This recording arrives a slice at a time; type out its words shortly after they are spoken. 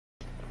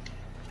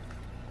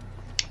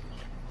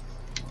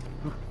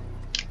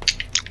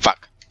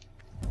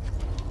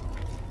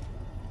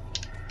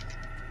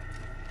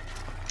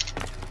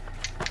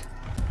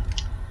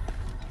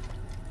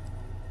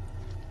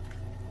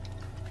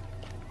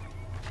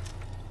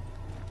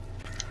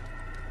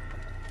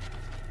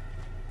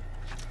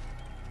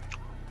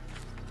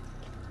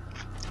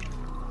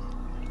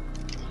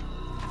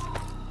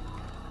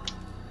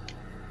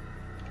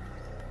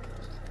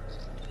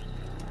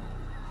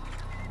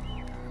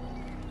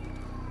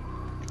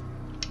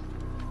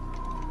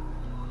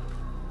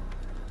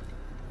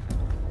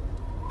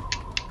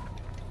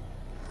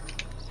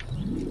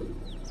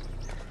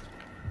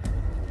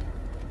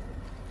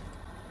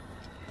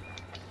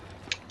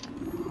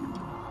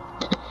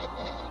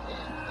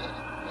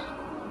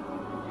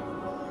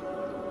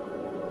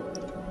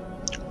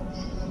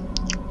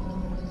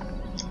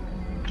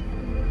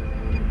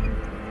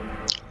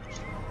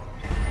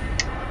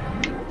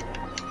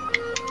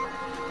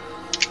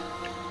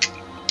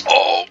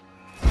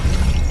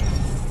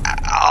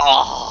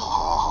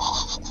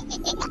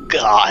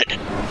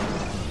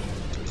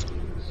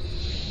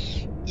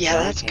Yeah,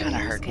 that's gonna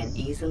hurt. Can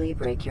easily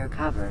break your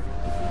cover.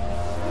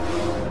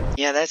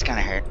 Yeah, that's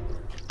gonna hurt.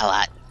 A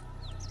lot.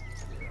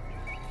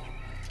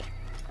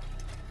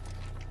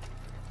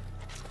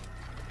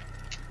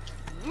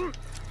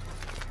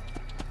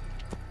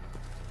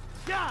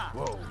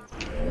 Whoa.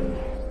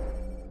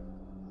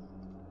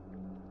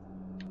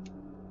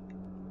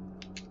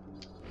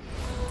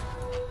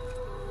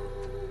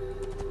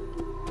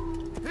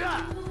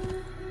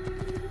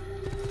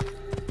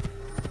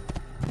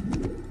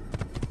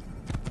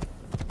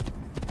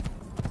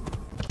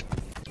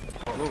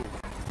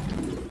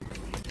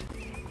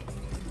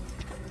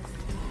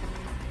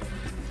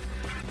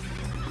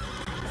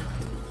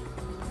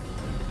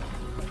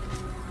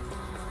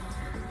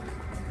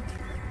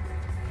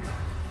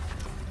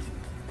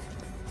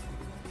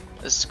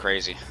 This is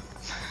crazy.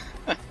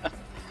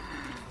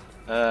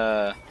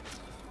 I'm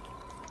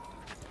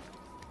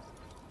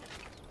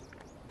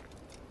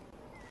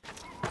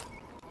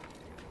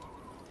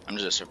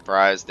just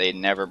surprised they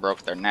never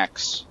broke their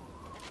necks.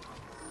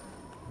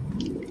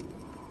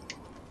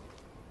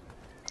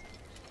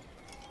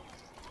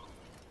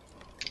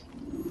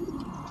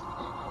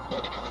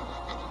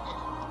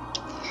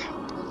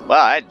 Well,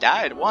 I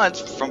died once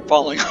from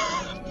falling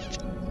off.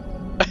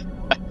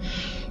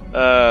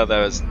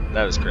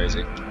 That was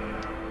crazy.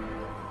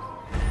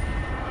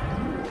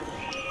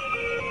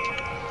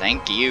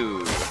 Thank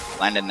you.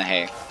 Land in the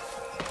hay.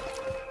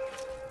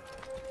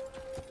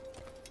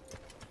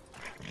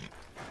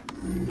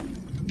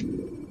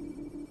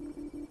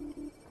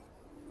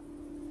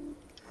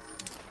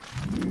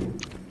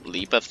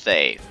 Leap of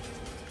faith.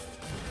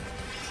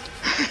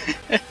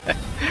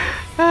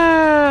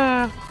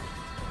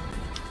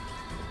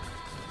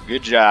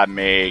 Good job,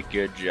 mate.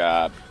 Good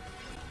job.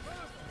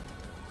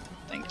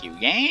 Thank you,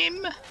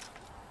 game.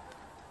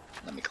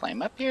 Let me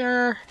climb up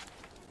here.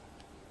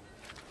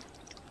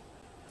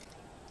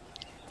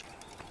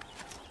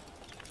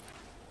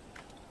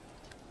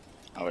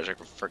 I wish I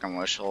could freaking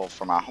whistle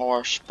for my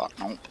horse, but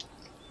nope.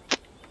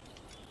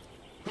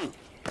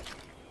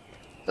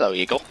 Hello,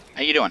 Eagle.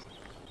 How you doing?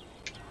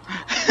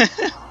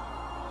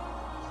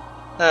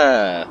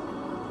 I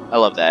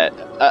love that.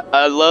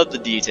 I love the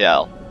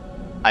detail.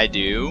 I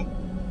do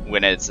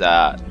when it's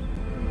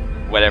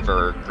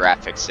whatever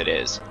graphics it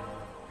is.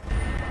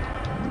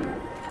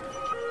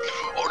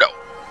 Oh no!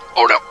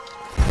 Oh no!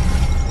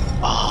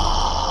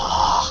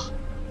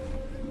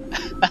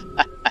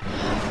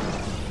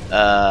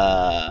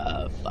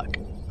 Oh. Fuck.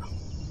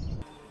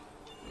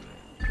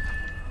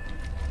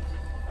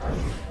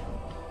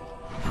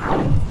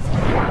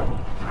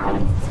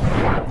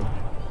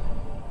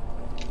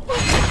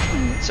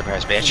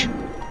 Surprise, bitch.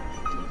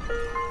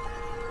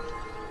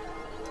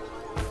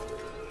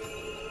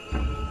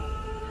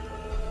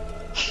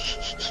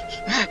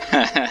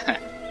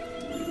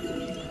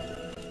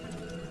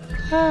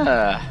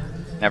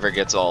 Never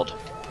gets old.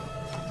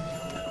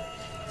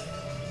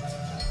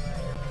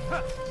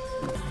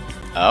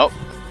 Oh.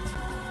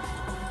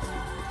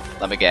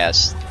 Let me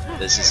guess.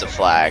 This is a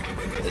flag.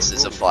 This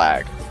is a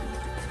flag.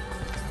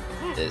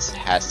 This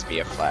has to be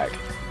a flag.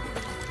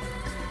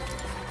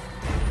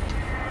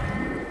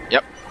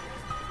 Yep.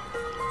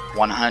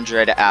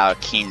 100 out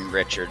of King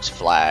Richard's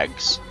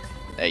flags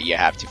that you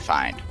have to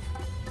find.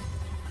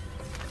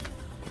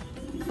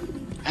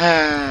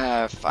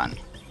 Fun.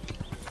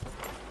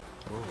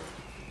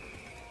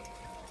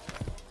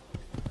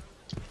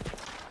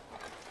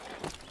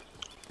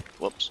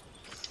 Whoops.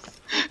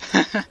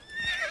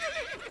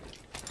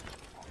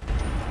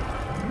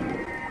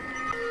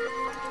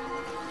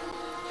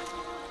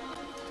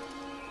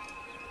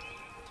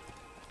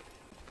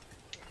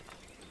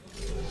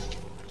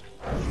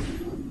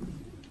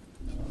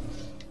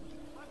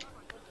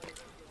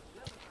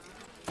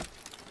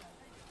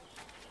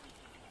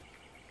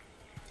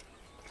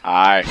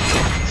 Hi.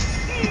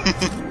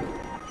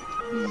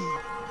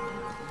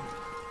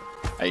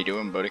 How you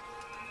doing, buddy?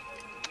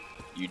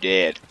 You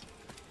dead.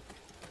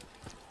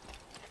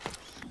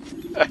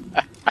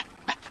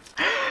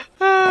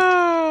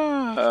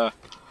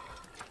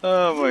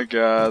 Oh my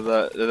god,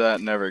 that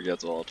never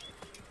gets old.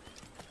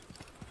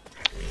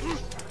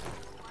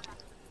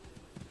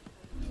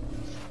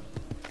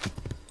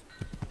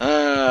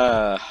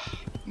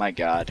 My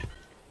god.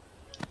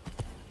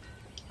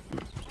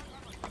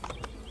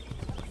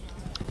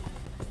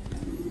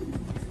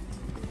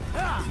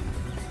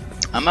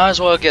 I might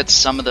as well get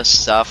some of the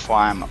stuff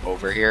while I'm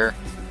over here.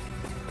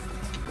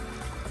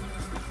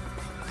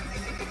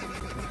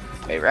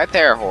 Wait right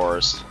there,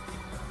 whores.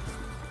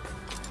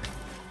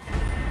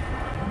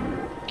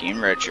 King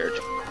Richard.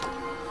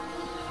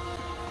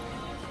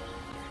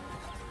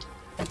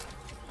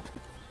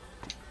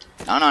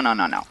 No, no, no,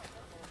 no, no.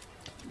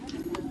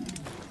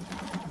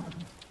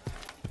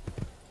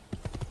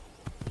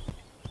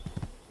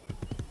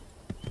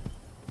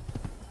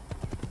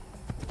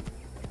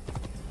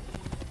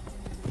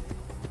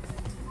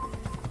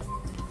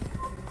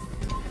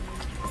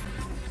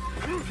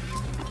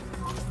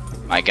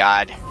 My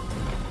god.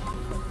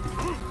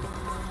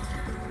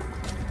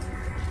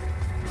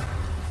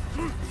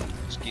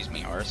 Excuse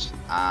me, horse.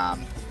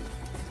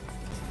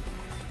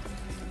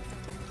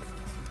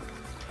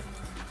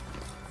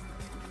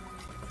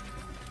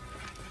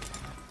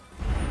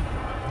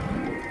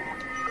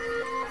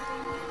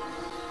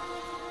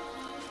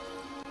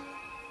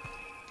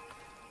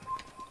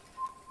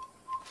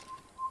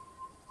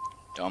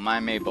 Don't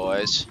mind me,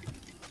 boys.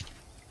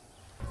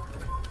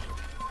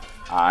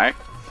 Alright.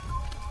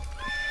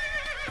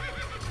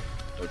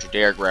 Don't you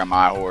dare grab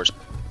my horse.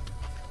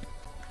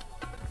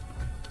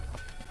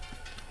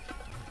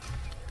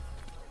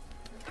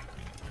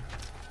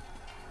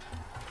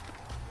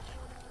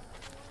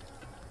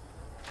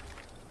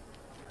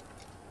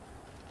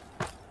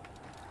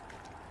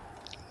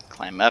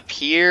 Climb up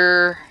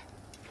here.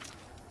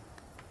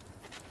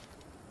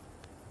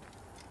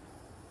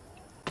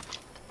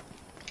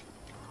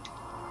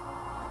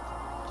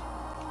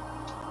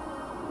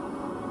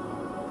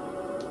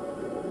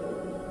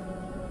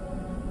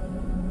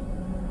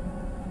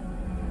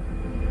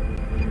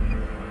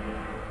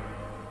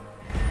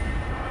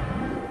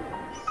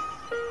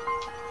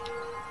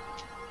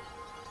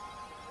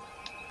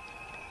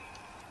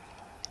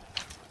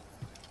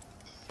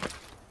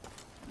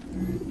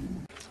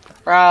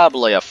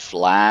 Probably a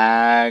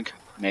flag,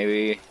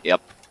 maybe.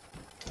 Yep.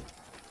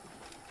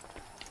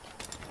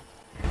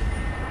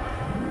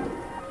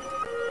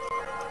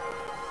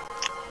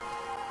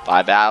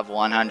 Five out of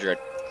 100.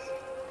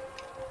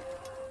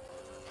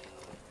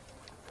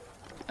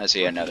 I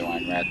see another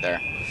one right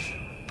there.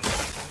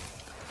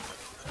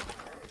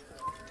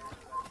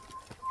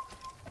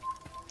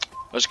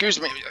 Oh,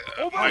 excuse me.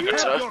 My good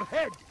sir.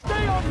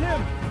 Stay on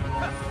him.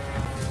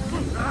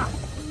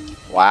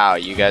 Wow,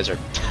 you guys are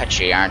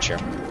touchy, aren't you?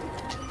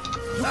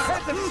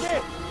 Let them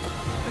go.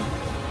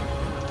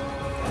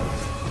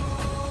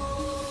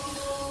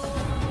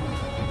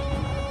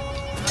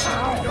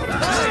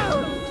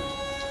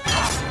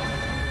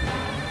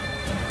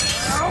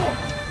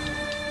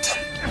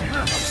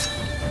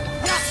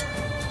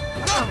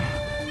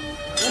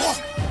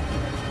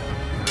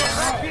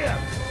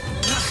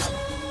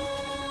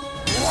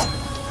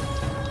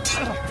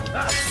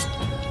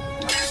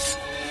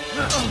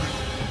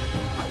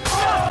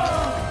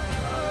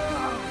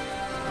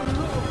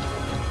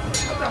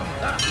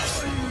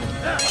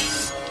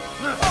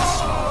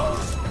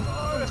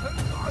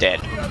 Dead.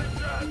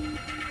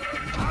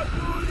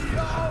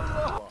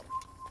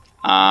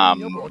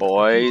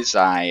 Boys,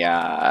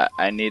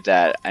 I need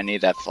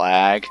that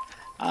flag.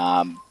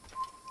 I'm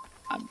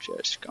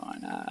just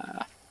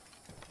gonna.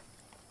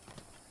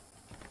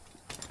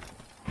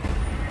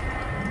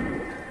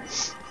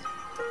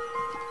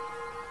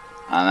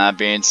 I'm not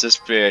being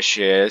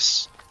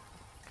suspicious.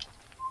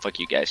 Fuck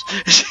you guys.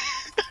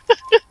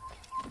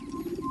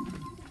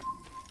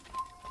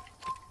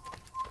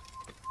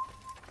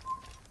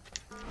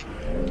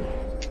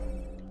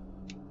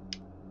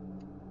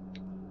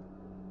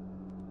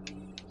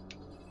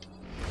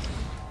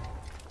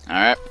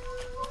 Alright.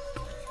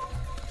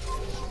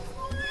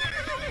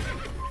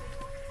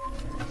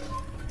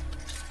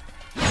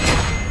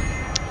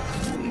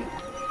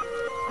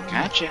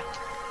 Gotcha.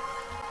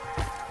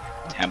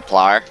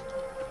 Templar.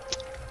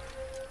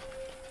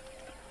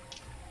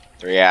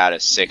 3 out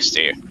of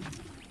 60.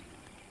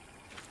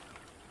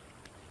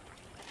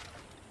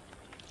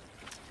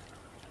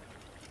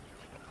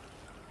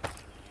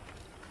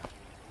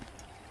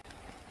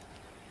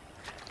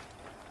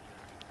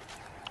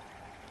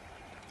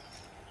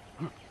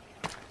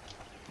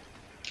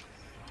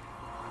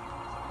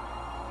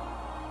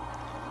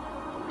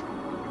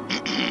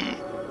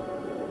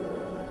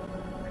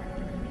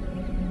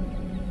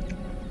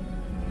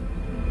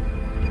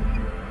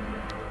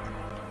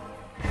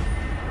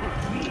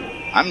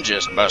 I'm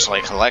just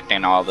mostly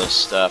collecting all this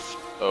stuff.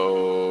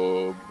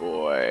 Oh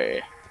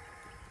boy.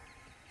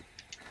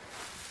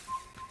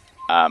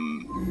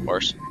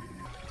 Horse.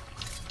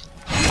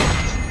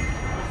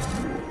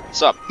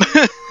 What's up?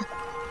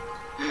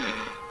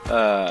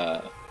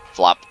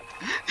 Flop.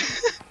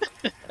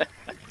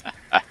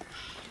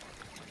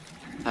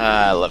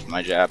 I love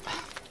my job.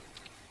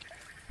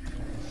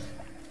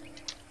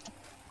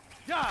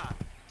 Yeah.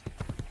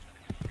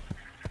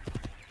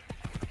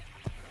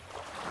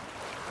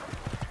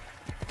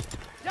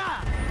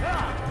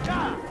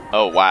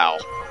 Oh wow.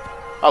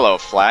 Hello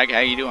flag, how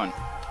you doing?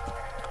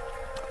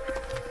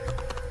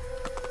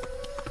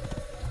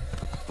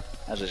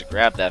 I'll just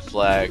grab that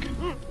flag.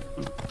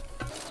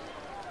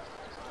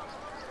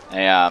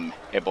 Hey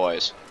hey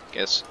boys.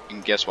 Guess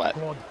what?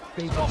 What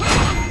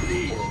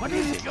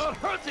is it? You're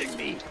hurting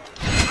me.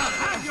 I'll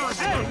have your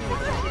head.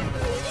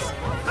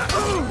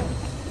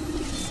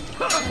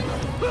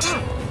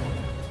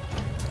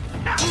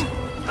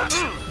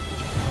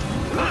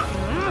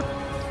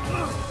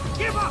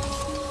 Give up.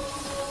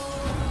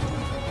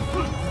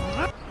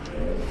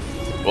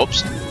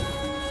 Whoops.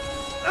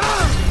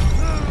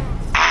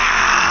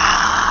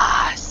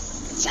 Ah,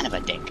 son of a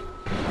dick.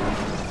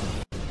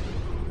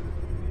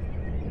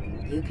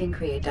 You can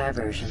create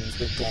diversions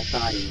with dead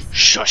bodies.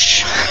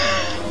 Shush.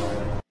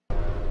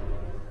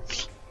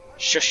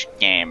 Shush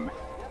game.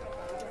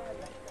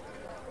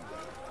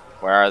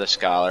 Where are the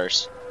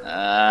scholars? You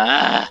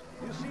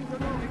seem to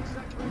know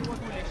exactly what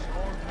it is,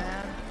 old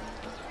man.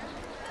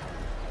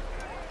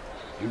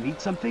 You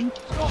need something?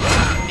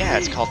 Yeah,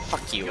 it's called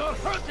fuck you. You're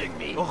hurting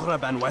me.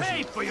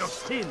 Pay for your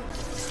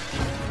sins.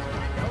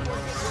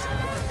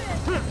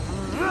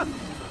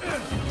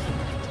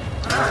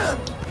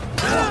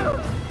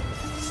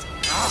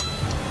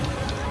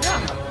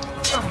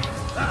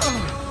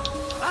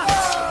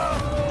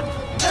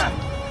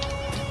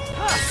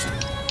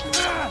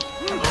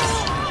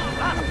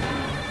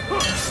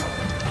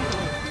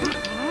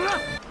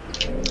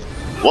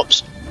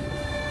 Whoops.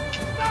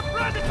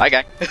 Hi,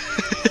 guy. Is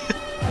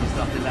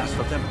that the last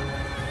of them?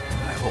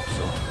 I hope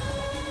so.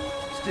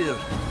 Still,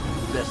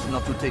 best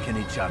not to take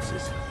any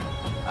chances.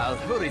 I'll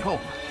hurry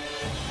home.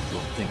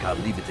 Don't think I'll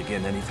leave it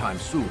again anytime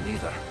soon,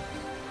 either.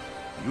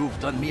 You've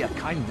done me a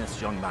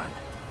kindness, young man.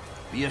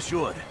 Be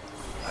assured,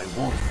 I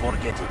won't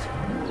forget it.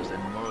 There's a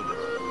murder.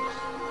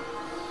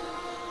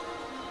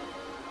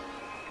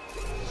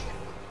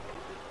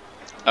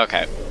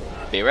 Okay.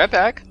 Be right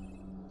back.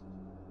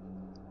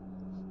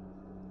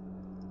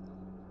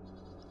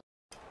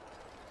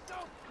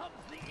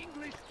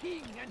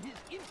 King and his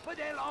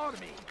infidel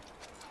army.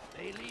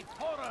 They leave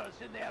horrors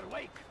in their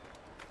wake.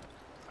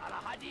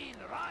 Salah-ad-Din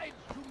rides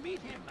to meet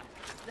him,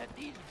 that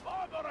these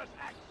barbarous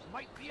acts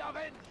might be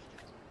avenged.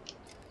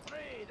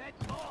 Pray that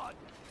God,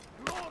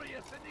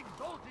 glorious and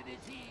exalted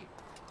is he,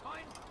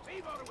 find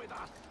favor with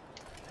us,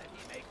 that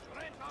he may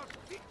grant us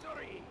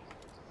victory.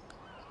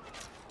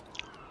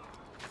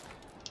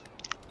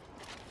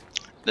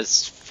 This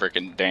is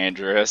freaking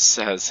dangerous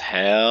as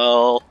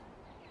hell.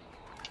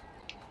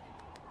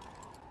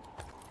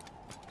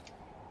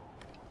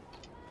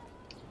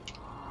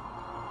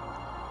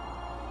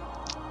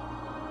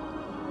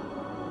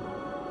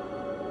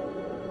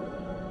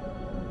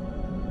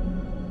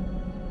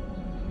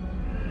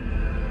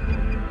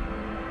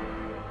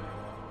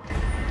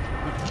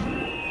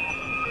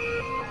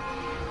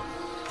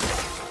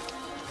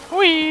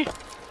 Whee!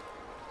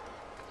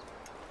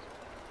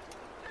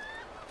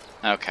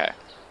 Okay.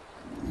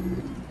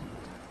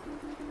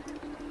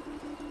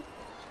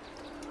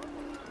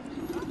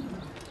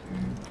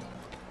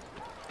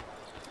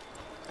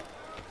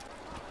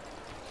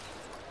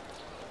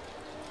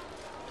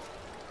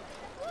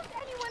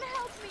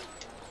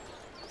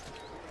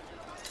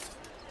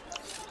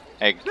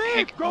 Hey,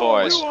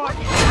 boys. Fuck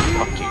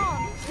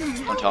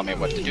you. Don't tell me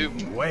what to do.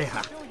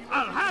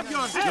 I'll have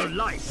your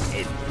life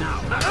in now.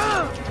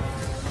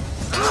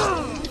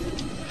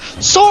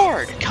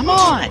 Sword! Come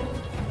on!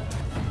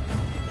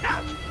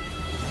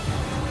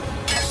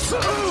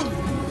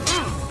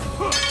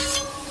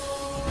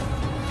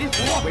 This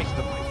is a waste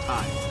of my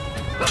time.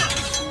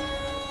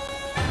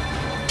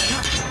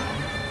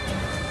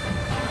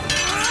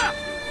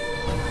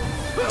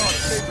 God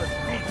favors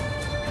me.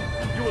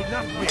 You will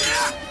not win.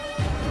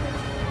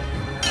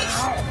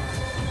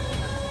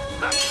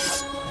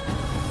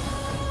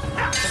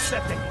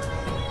 Pathetic.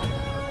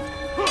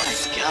 My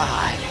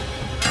God.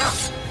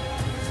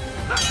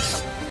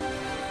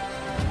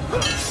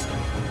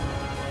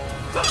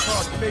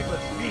 God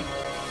favors me.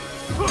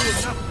 You will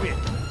not win.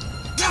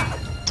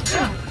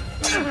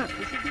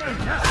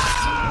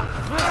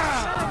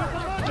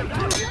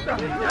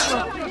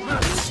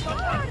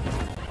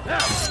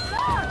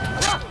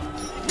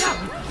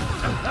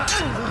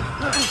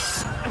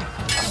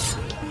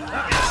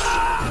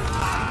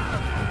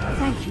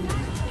 Thank you.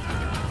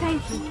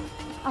 Thank you.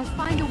 I'll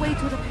find a way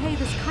to repay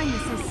this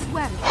kindness, I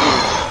swear.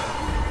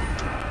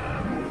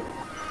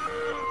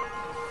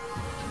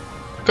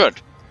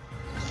 Good.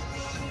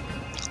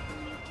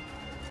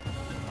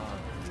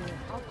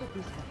 How could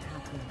this have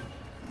happened?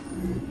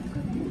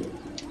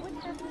 What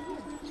happened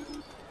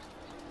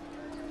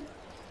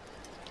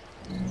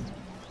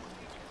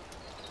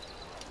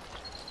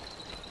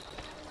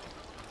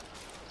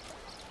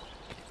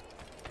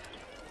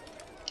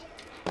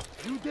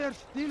here? You dare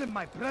steal in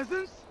my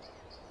presence?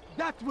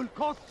 That will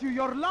cost you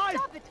your life!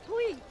 Stop it,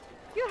 please!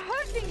 You're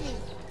hurting me!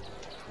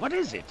 What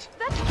is it?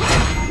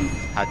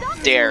 How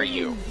dare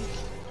you?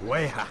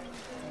 Weha!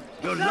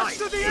 Your life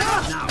to the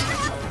now!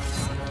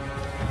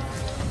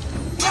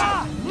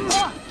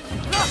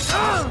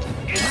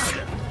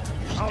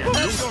 I'll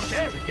lose your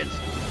significance.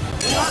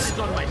 God is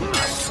on my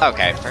side.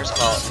 Okay, first of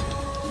all,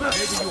 Maybe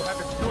you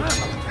haven't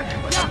noticed,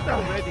 but I'm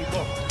already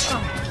lost.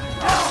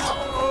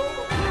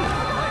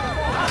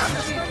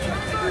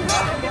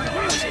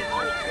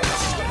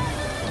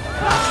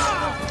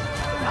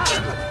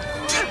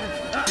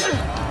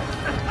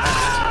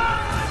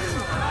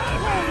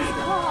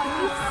 God,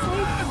 you've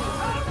saved me!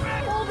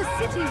 All the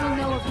city will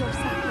know of your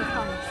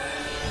sacrifice.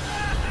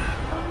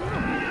 Oh no,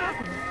 what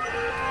happened?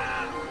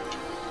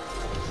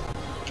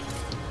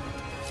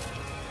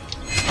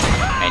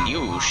 and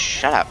you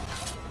shut up.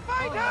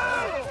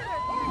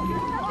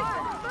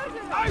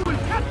 I will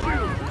catch you!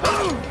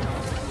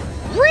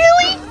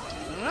 Really?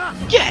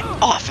 Get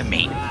off of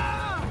me!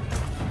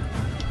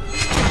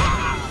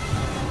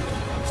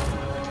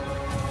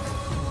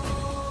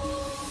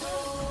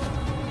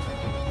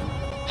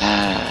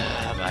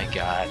 Oh my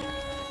God.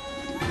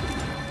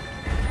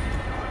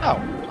 Oh,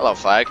 hello,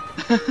 Flag.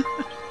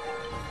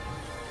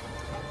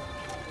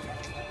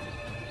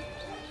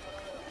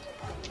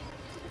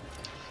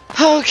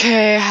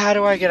 Okay, how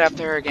do I get up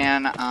there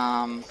again?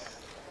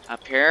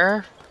 Up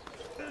here?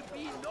 There'll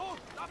be no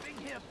stopping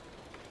him.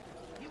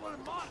 He will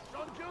march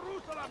on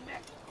Jerusalem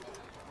next.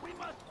 We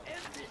must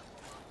end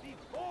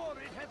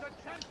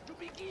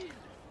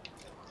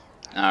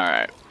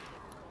Alright.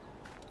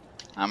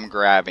 I'm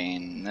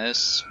grabbing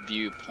this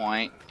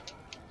viewpoint.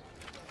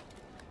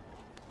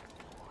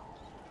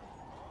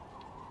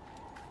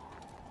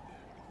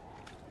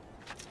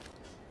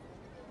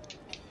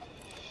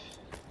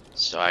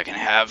 So I can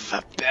have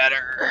a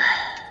better...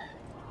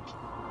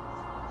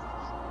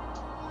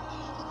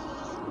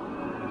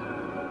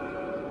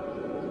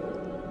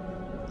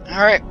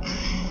 Alright.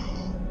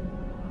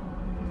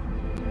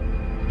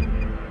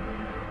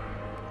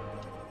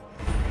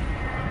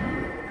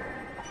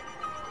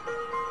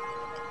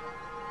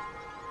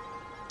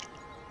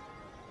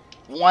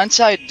 Once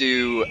I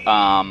do,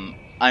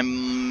 I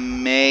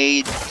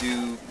may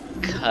do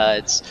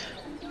cuts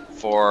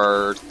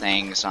for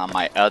things on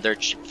my other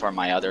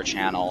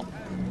channel,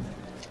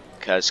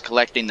 because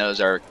collecting those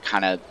are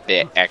kind of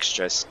bit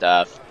extra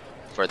stuff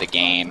for the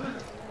game.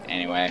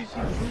 Anyway.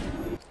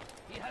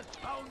 He has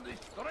found the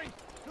strength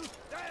to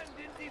stand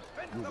in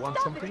defense You of want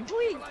something?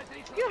 Please,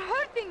 you're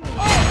hurting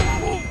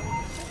me.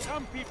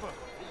 Come, people.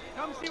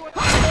 Come see what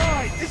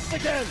Alright, this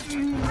again!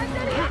 I'm not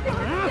hitting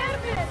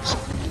the damage.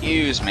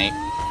 Excuse me.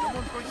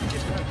 someone's going to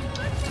get hurt.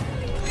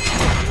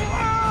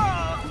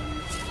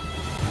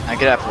 Now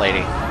get up, lady.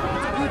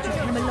 Good you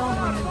came along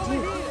when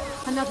you did.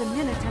 Another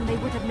minute and they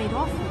would have made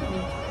off with me.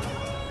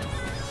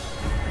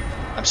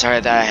 I'm sorry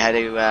that I had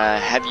to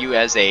have you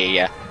as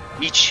a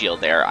meat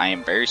shield there. I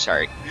am very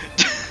sorry.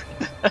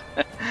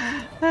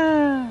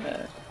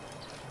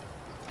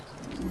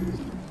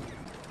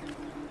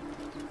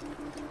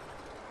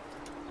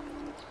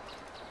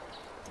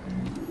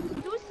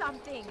 Do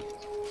something.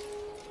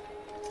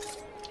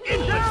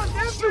 Get down,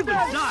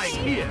 everybody! Die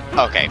here!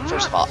 Okay,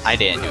 first of all, I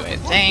didn't do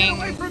anything.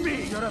 Away from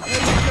me! You're a very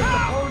good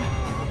opponent,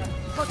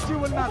 but you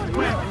will not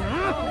win.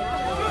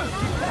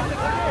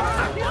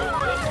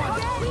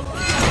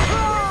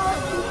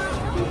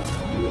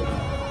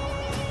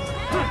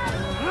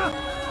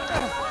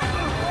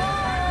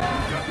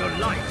 Your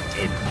life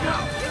in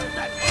now!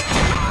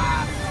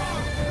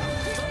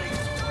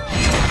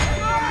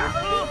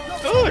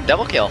 Ooh,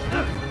 double kill.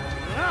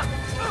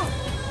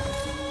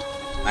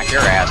 Knock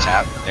your ass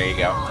out. There you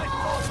go.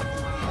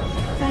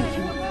 Thank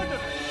you.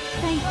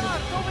 Thank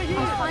you.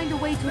 I'll find a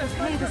way to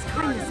repay this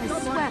kindness, I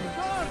swear.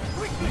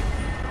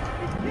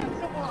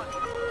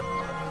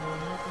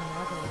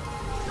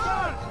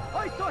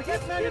 I saw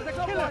Hitman is a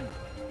killer!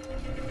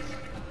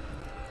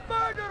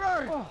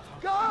 Murderer!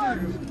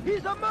 Guards!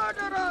 He's a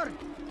murderer!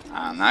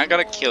 I'm not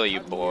gonna kill you,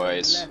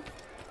 boys.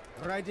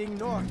 Riding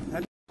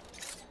north.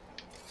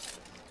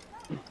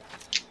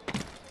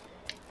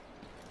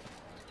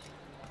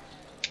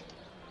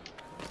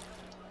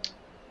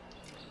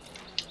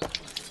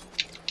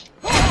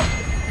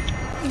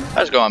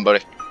 How's it going, buddy?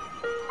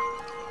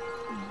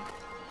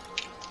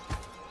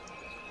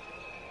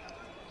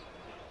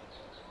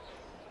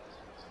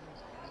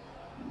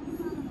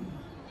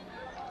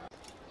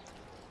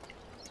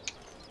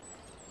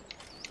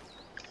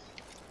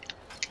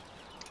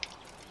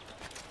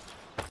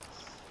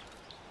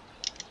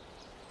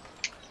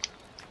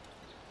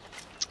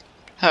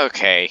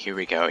 Okay, here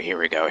we go, here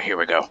we go, here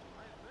we go.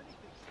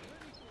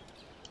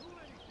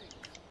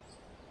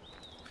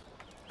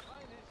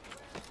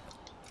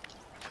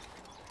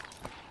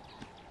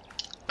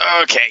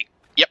 Okay,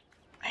 yep,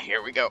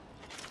 here we go.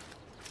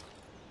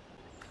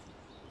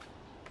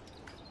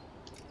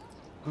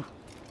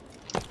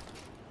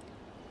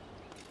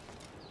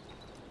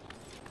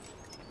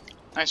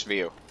 Nice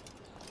view.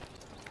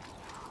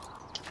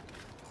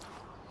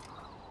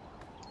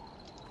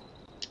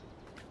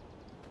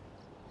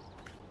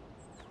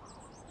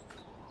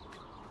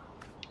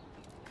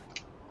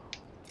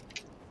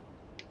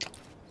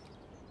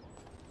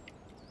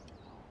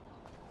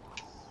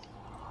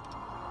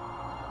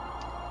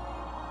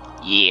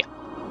 Yeah.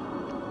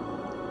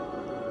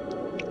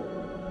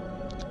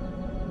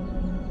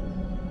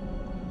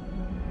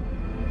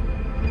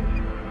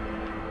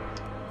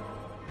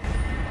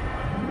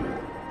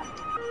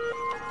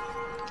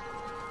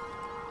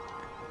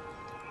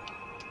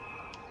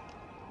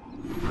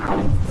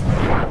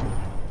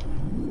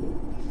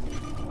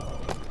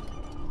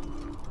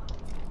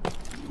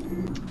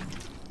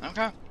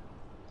 Okay.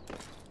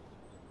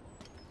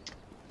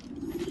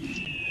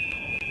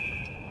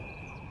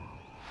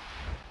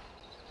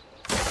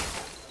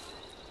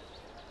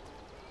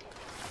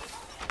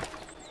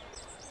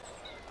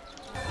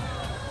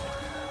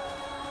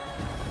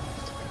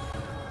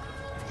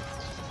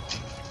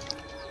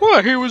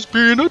 What? He was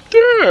being a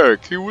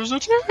dick. He was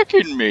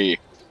attacking me.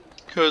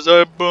 'Cause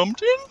I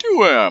bumped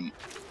into him.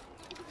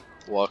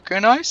 What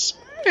can I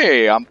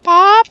say? I'm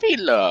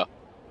popular.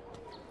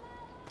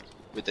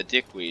 With the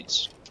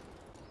dickweeds.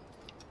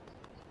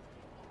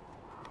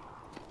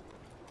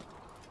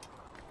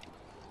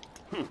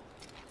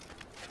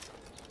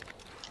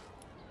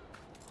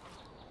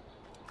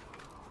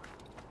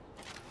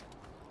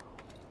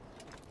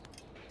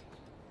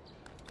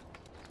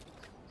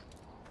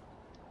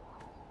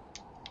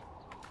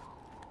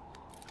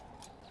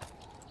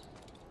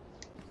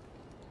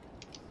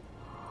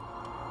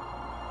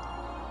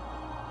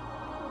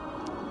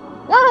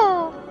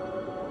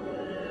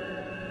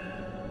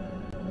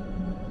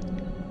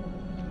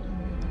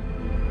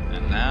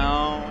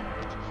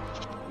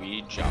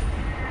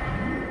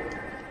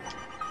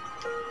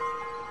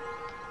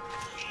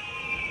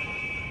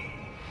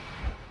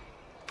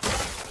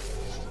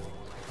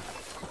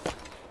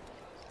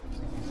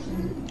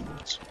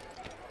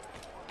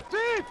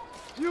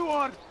 You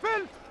are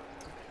filth!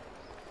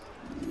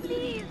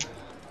 Please,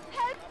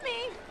 help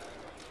me!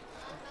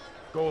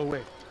 Go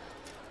away.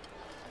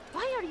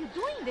 Why are you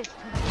doing this to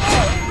me?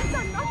 I've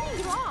done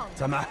nothing wrong.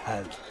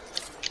 تمهل.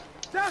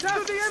 Death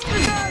to the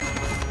infidel!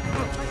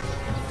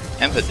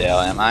 Infidel,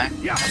 am I?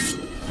 Yeah.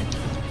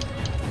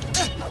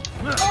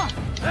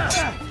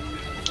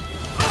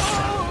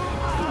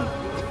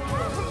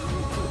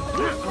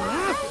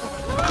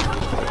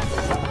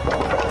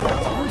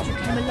 Would you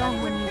came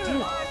along when you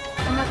did?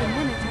 Another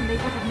minute and they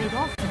would have made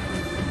off with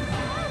you.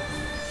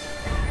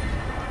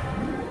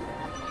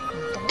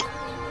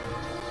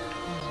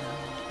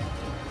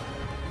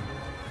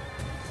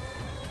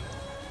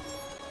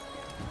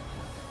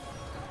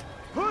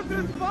 Who's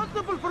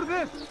responsible for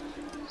this?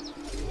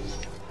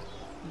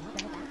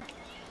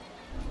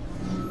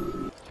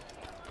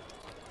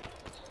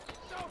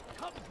 South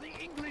comes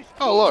the English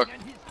Oh, look. king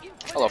and his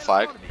infidel Hello,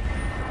 Flag. army.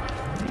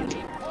 They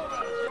leave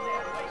horrors in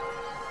their wake.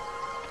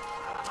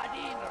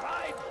 Saladin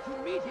rides to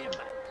meet him,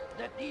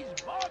 that these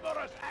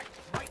barbarous acts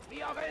might be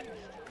avenged.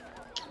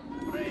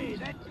 Pray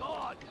that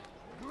God,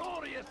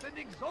 glorious and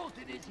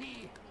exalted is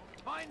he,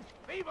 finds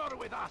favor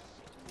with us,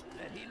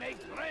 that he may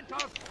grant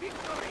us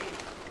victory.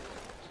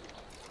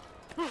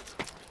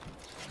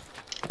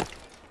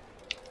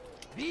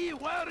 Be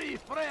wary,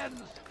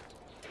 friends.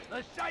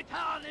 The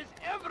Shaitan is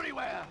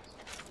everywhere,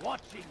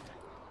 watching,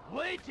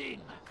 waiting.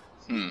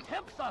 He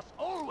tempts us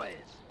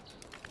always.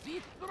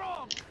 Be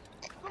strong,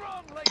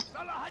 strong like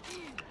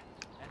Saladin,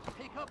 and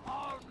take up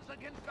arms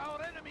against our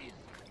enemies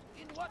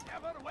in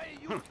whatever way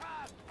you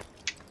can.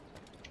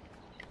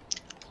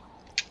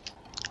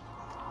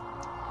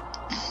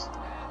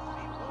 Stand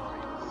before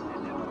you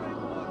in every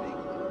morning.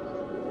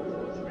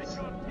 Should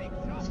Richard take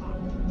Jaffa,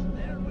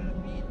 there will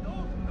be no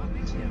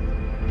stopping him.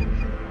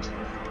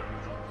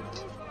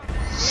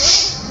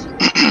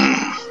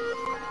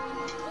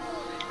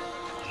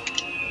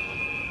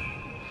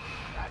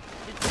 That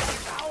city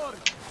is ours,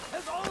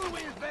 has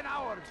always been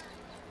ours.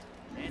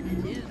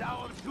 And it is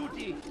our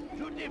duty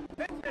to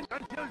defend it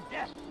until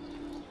death.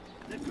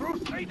 The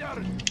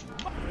Crusaders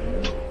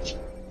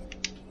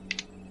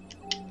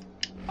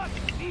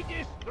must be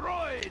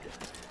destroyed.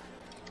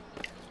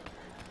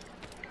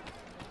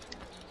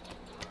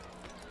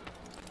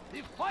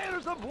 The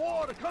fires of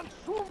war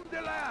consume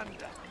the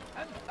land,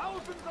 and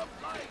thousands of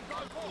lives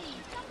are lost.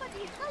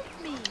 Somebody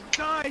help me!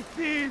 Die,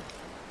 thief!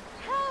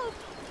 Help!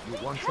 You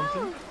want Help!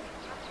 something?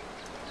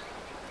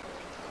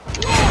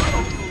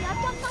 Help me!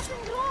 I've done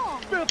nothing wrong!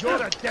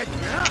 You're a dead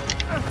man!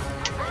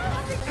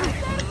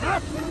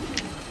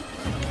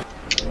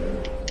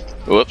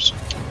 Whoops.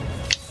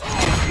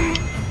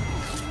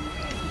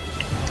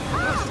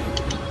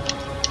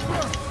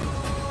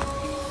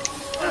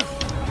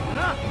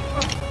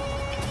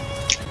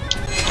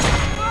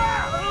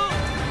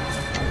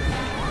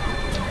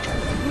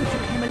 You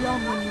came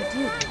along when you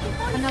did.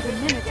 Another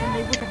minute and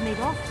they would have made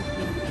off with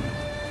you.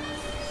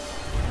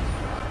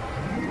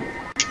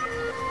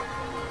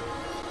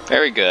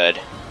 Very good.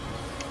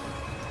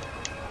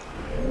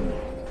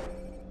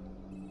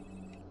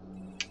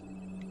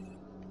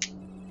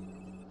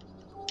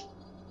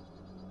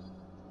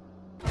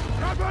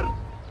 كفر!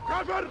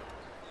 كفر!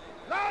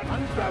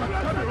 أنت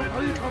تتبع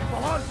طريق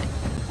الضلال!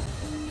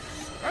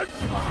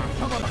 ادفع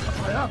ثمن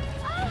خطاياك!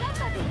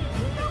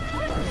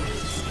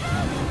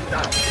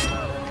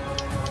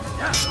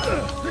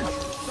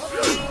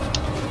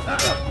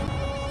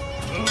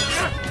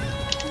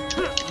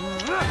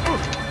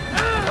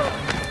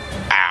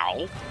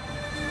 Ow.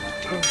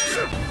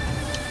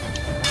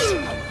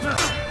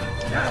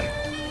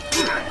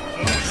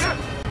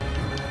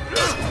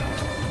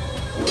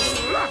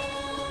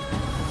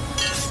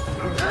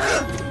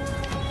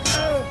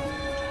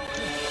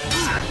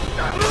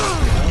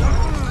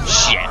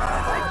 Shit.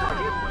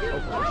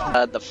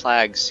 The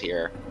flag's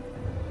here.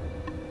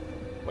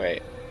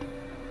 Wait.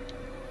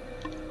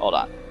 Hold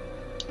on.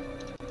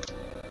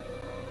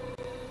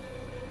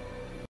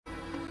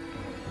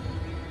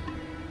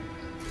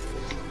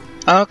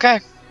 Okay.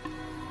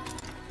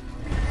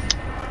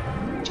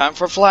 Time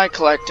for flag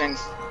collecting.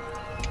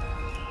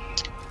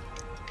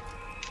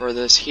 For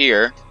this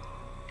here.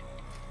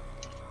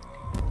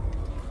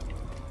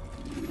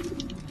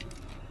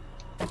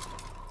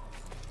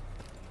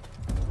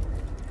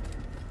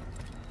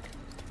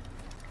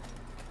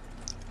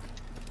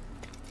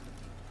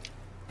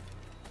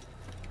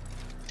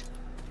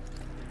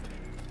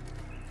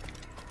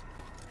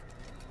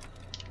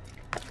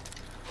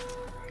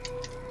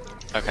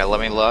 Okay, let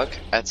me look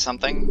at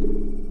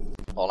something.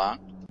 Hold on.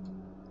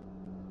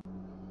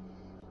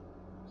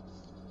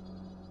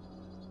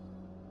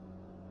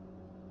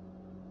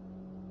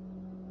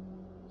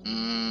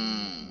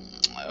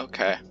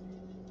 Okay.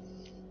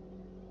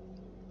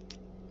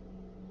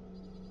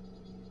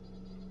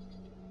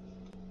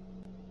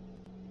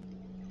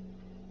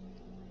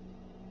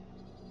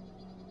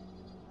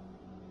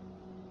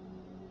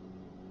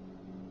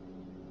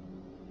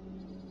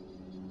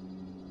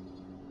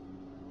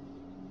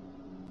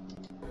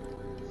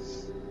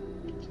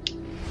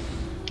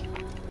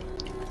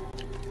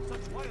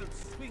 Such wild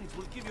swing things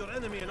will give your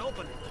enemy an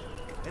opening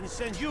and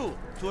send you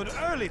to an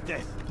early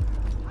death.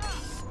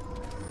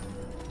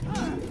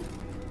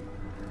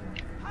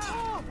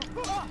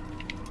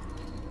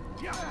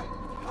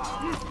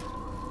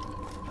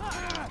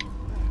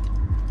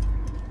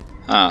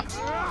 Huh.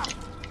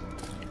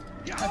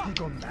 Has he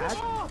gone mad?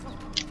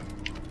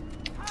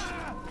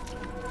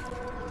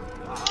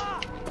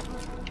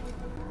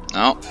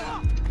 No.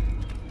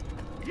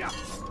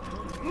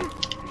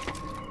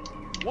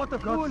 What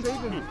of God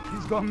save him?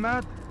 He's gone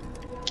mad.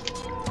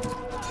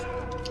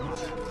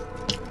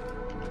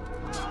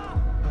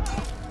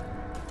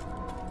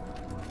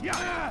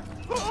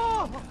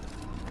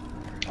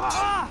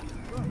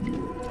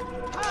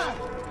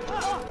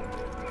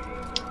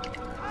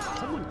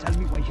 Someone tell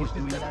me why he's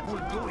doing that.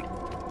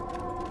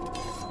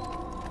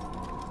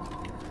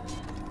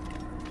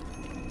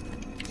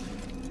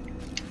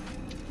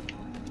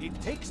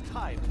 It takes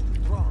time to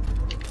draw.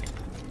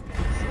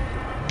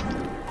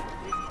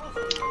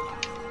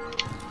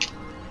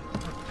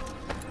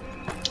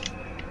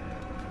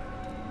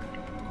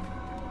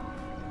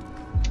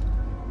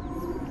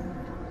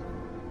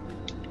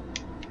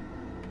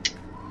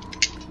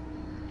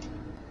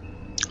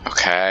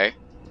 Okay.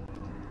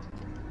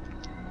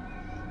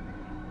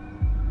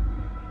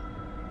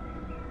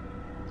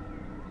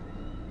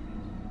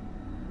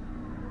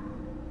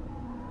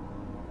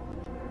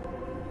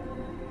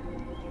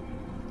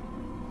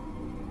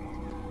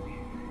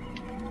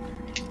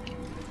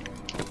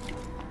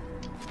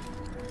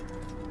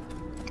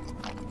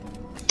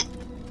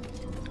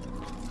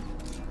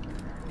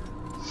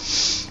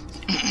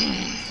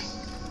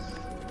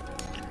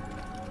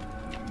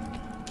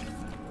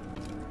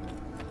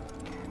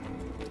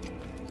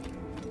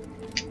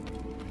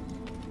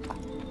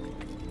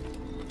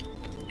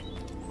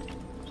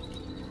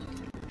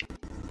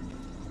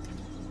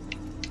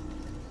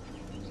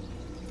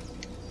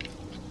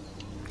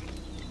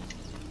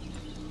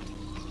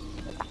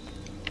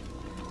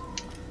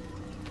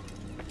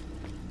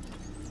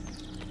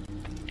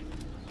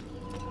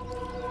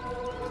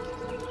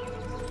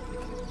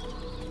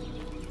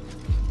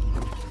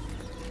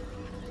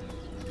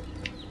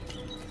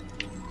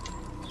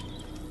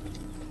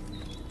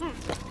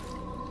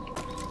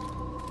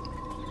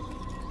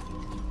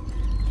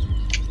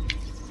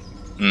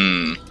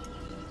 Hmm.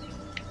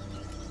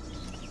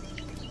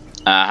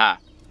 Uh-huh.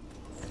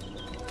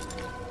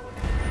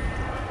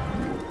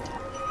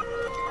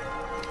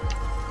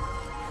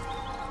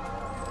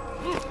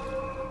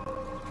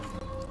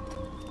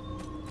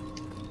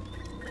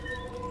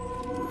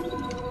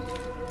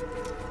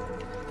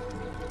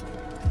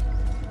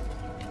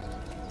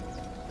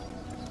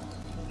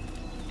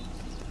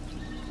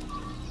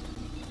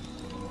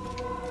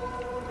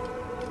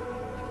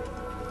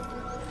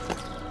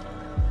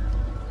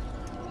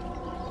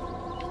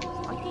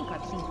 I think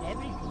I've seen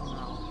everything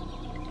now.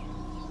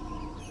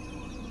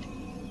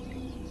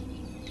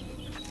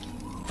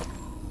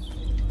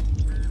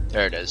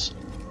 There it is.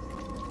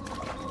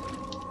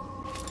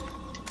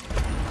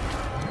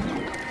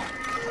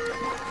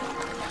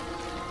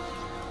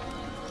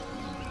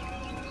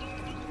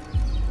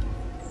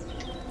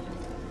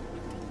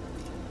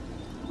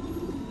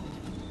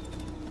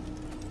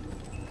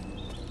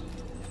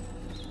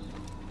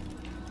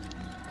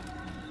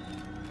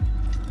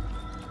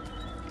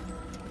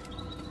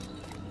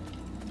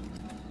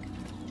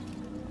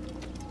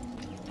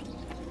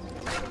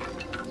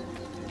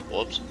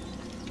 Whoops.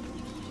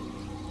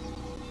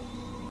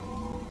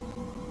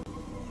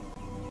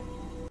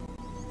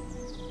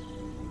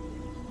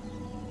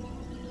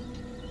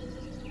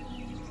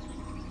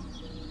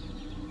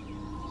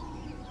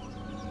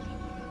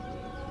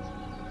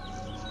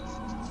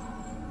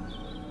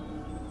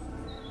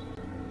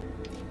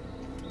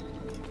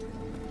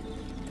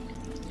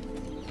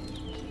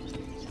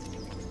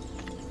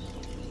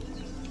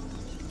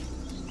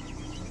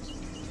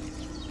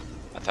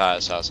 I thought I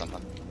saw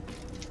something.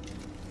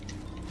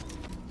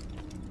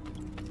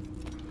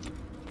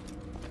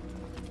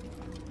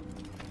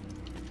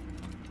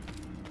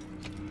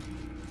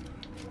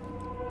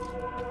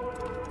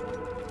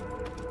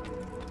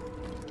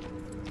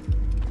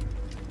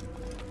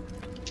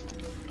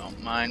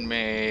 Don't mind me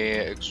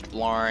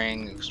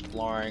exploring.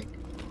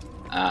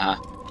 Uh-huh.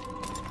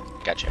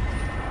 Gotcha.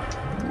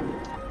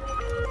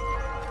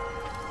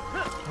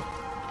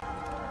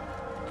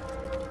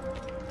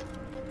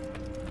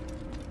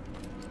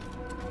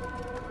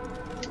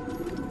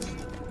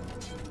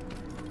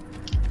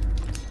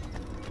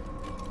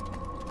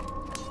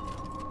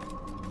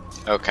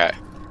 Okay.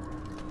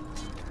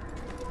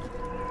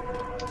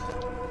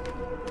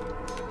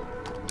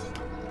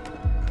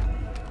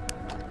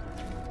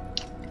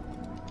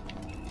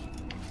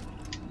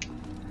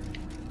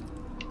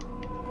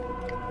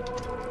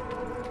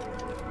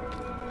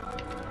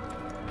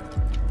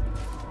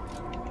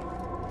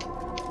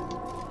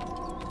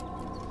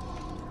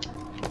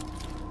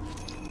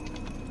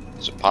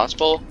 Is it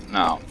possible?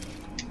 No.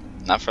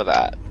 Not for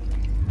that.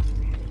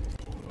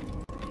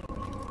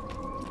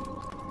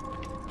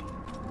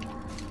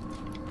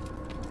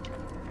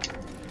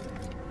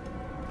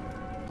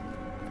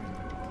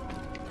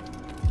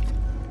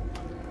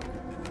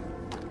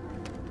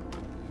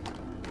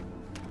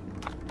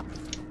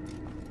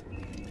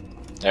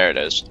 There it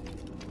is.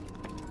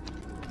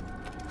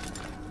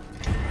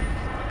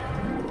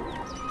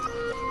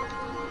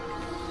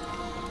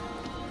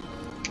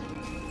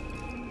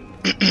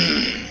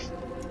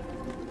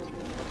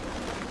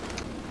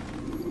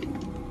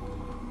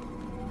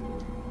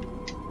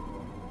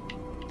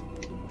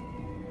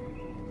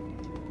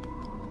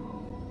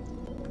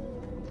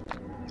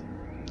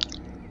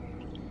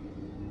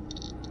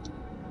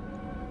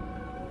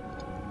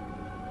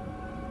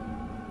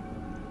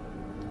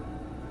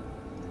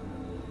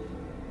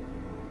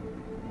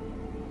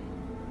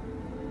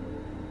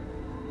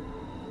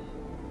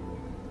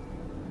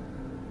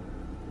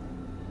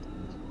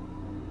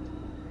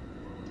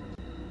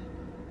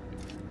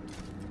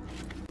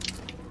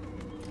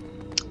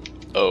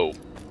 Oh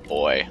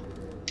boy.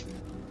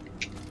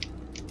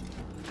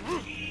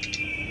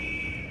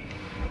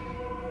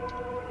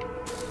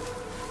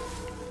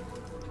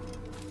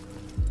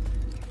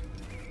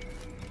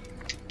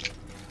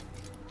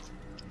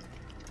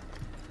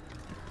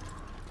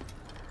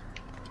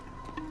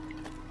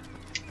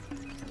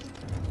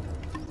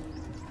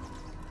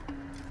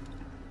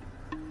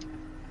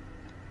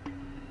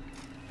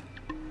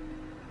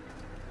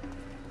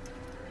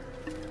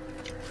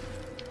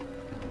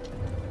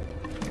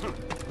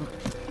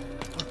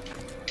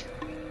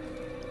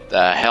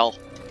 The hell?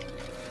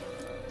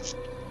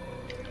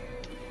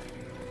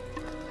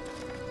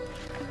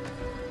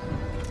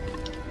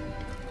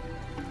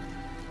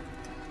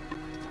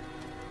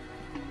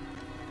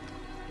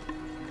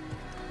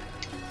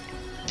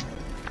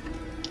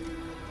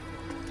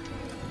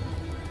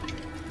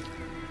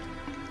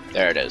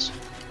 There it is.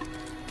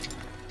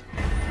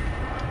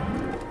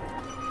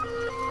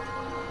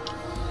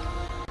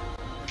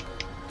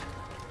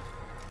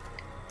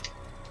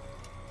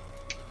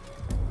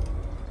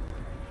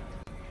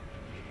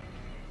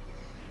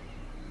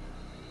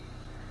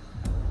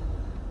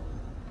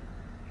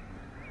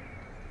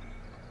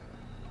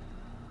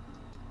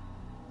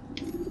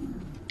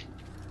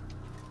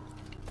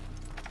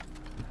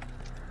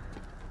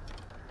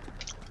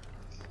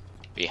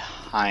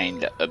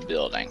 Behind a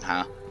building,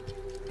 huh?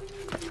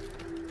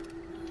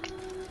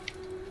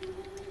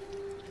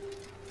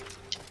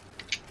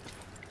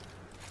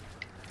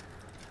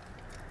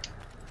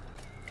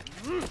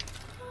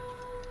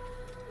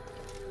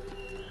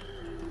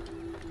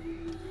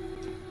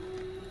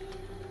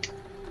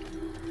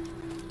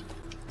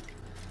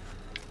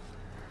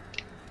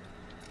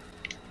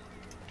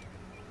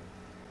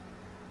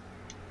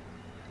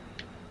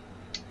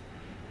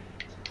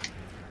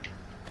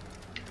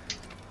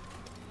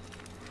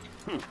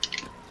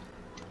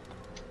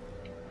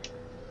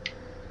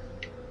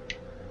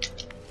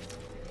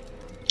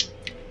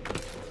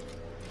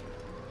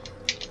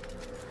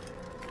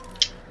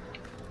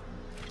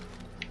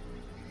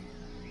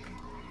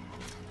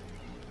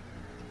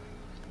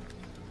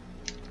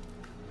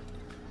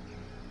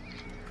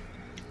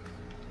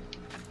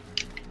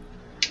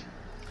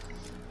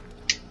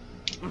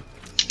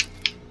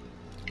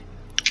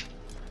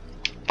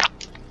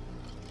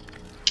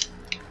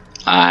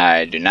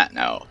 I do not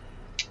know.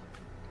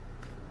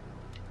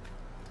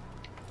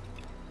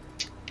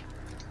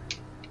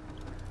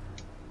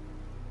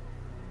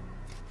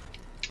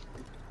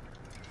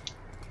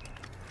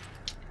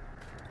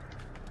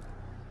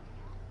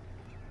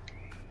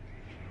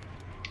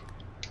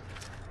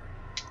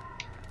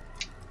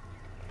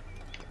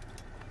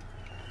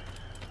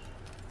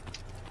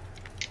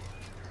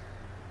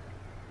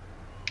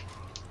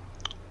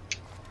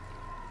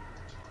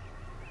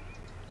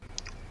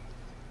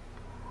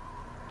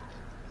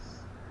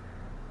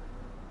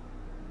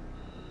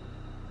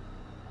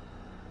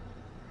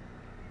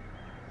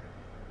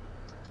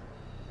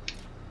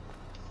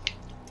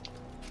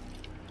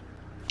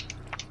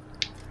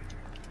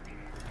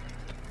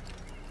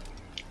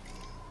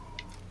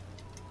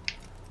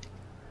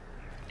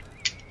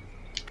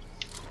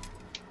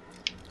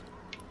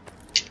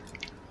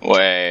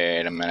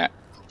 Wait a minute.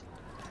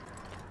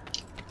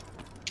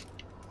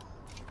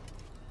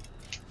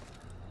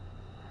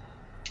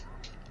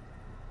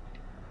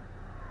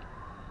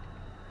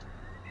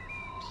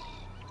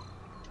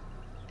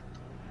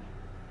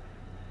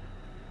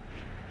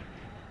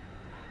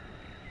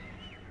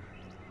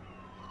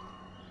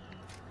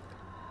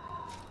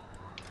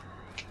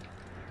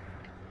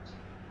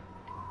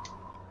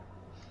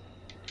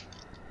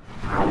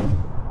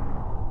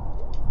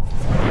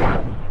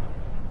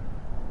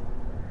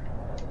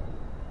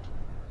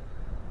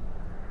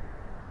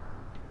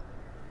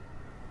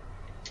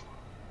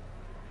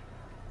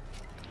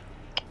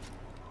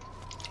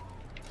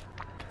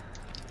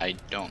 I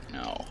don't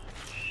know.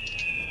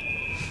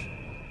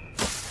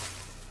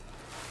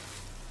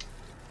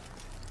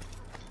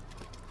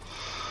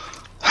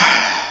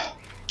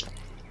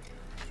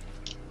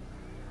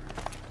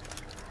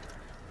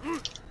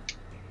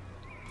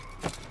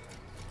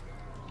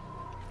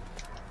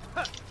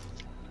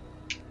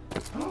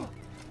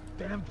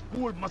 Damn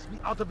fool must be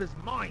out of his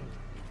mind.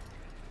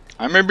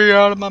 I may be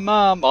out of my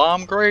mind, but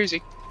I'm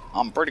crazy.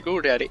 I'm pretty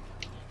good at it.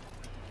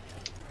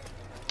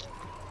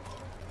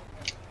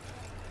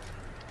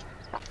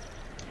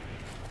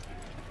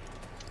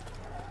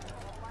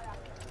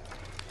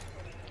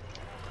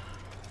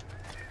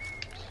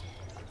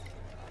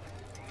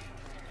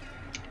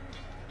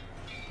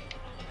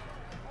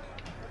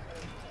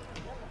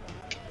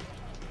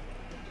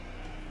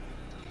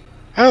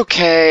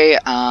 Okay,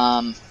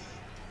 hmm.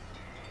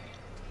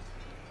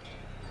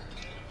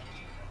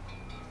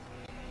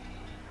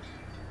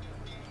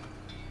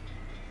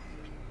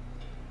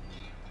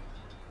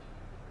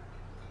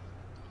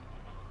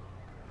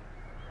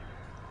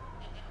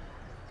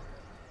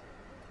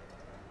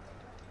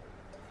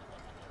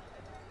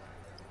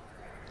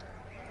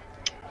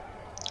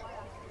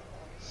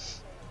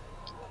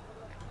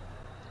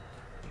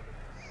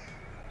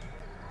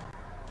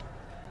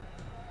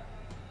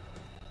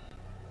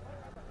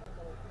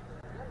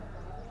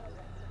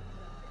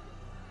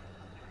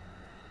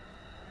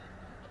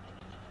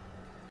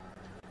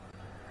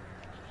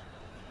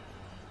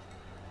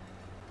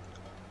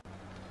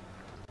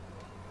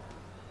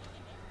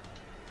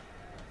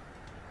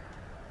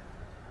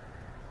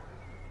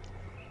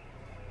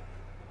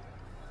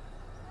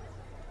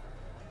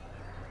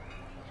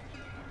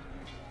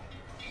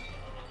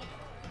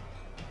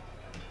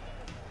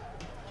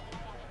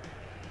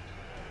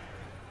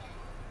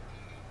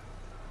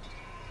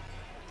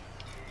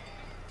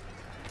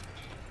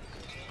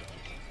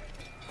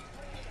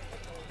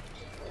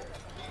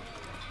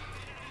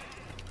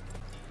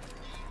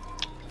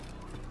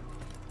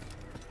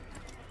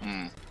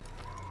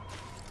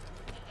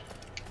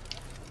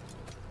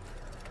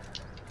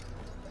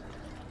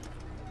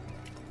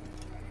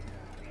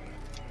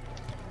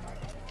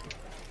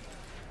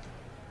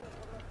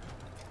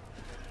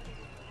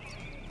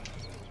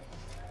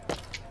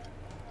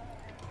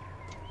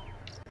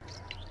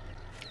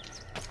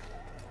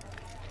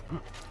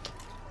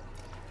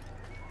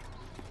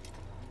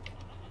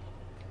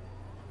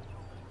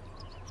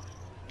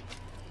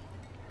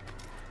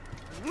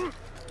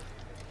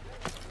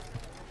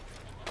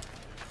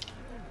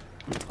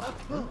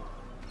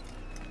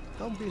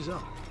 Don't be so.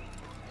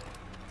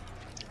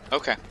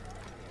 Okay.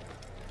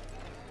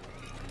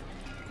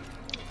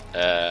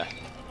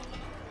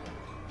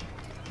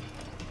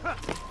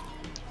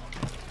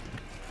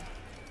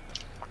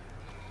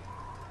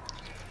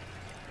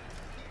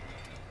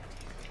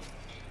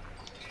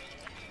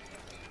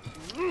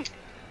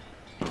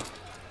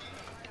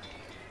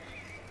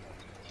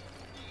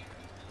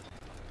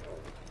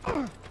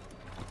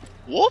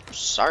 Whoops,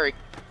 sorry.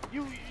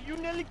 You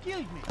nearly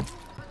killed me.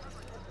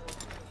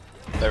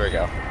 There we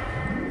go.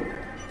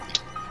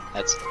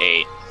 That's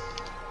 8.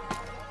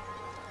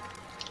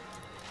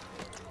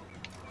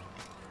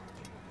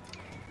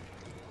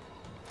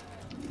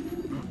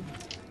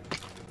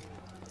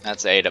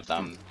 That's 8 of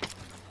them.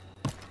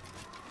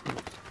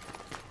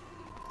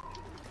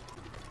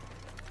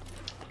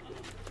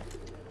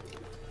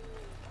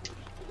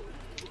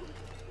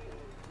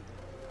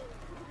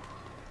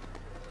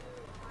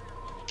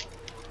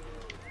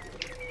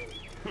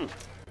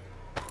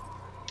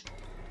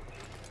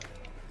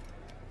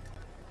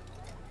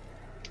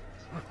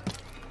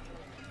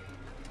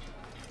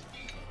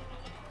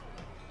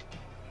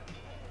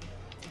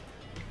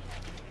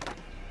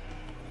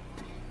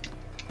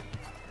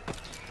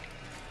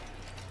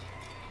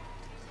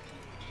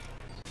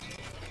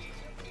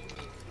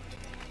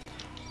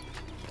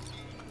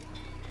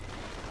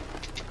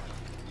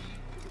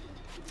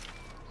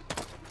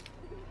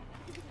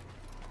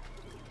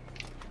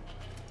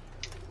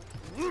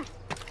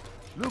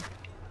 Look,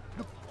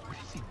 what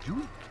is he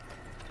doing?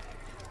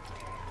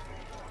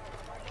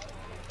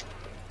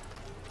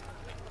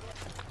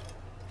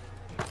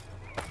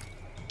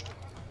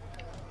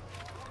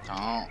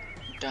 Don't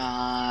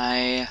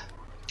die.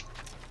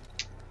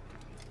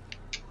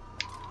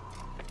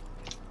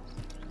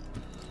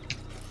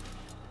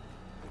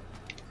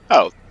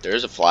 Oh,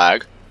 there's a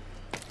flag.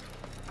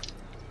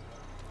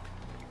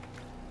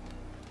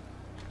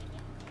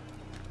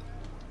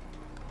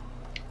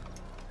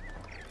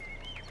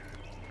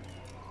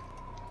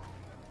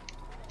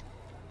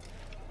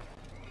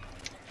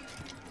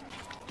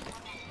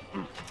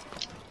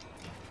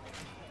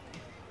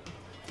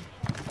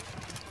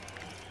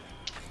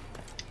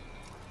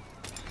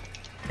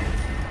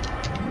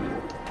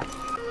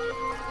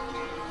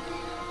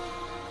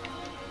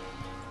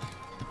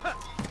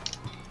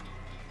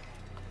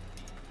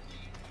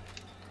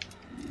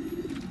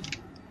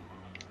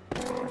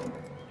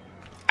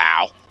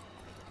 Ow.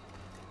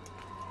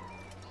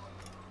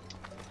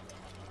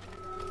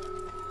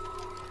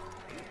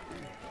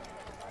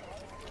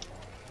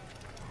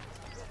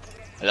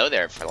 Hello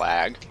there,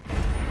 flag.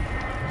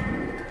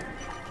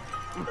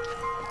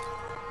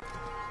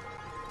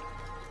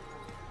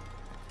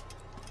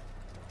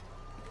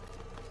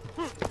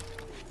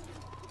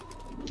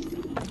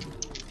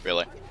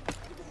 Really?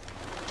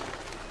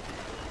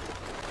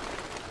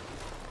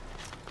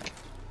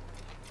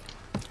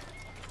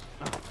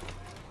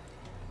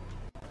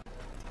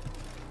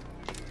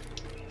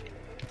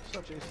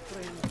 Such a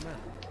strange man.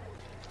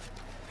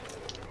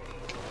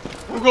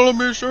 We're gonna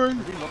be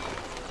strange.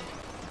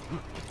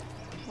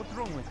 What's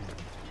wrong with him?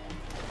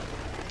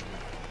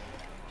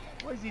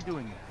 Why is he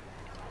doing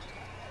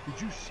that?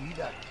 Did you see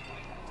that?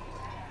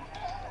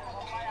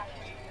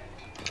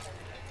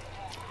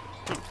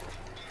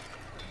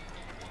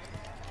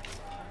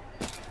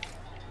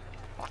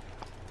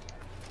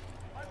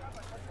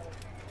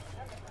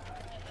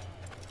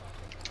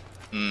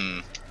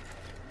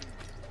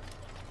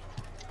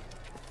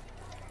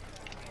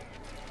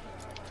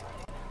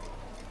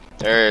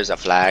 There's a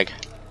flag.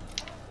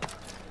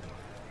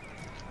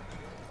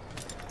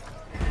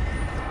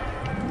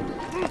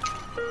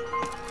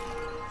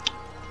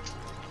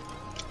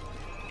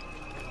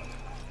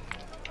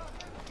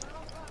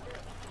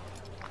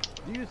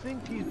 Do you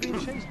think he's being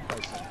chased by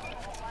someone?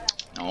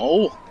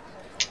 No.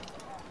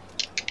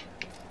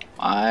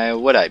 Why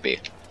would I be?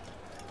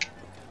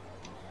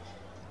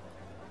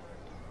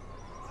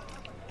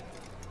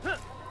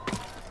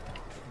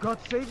 God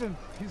save him.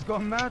 He's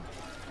gone mad.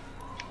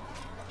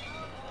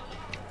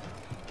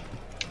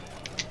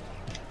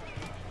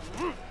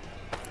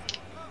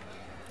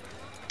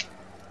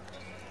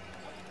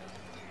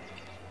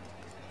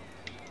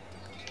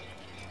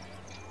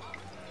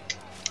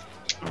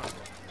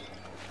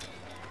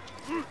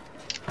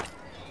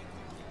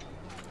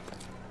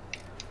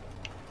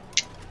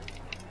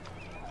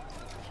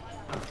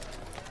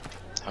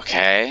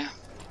 Okay.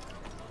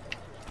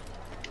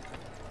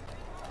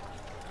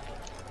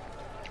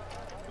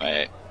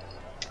 Wait.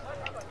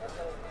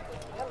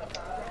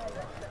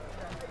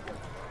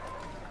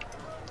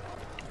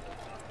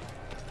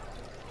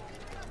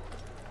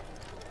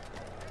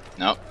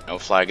 Nope, no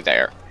flag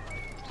there.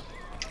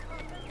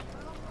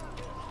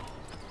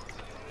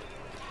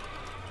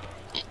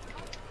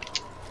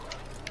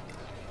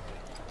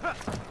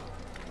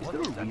 Is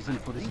there a reason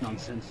for this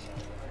nonsense?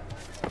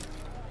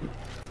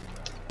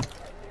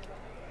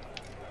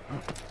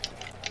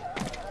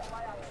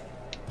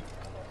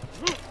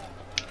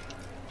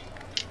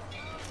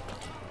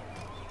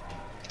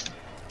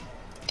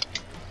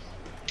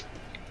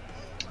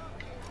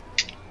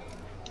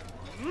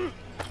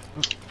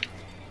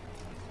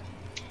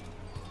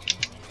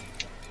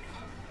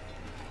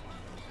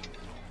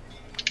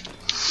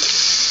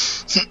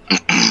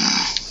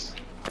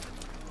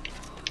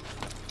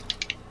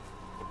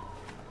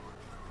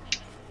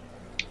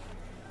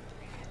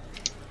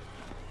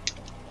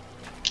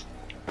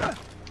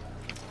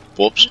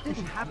 Whoops. You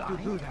didn't have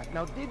to do that,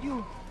 now did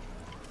you?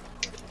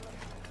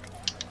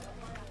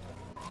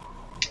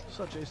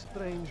 Such a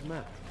strange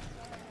man.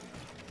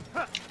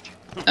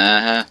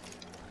 Uh-huh.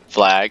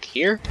 Flag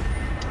here.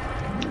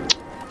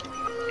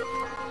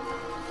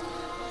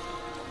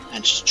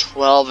 That's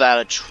 12 out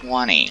of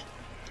 20.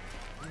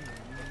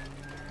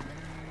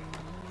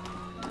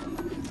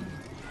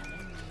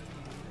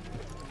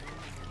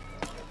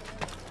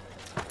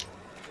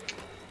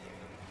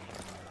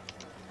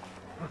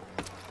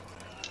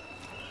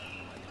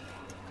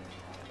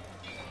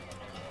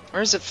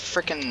 Where's the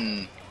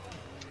frickin'...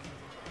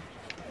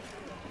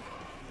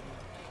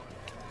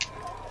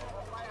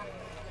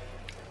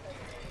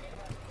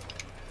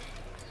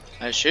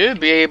 I should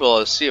be able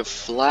to see a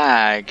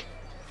flag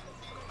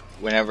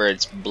whenever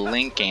it's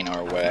blinking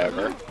or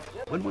whatever.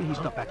 When will he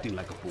stop acting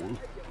like a fool?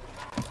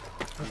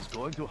 He's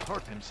going to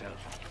hurt himself.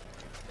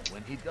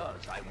 When he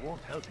does, I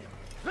won't help him.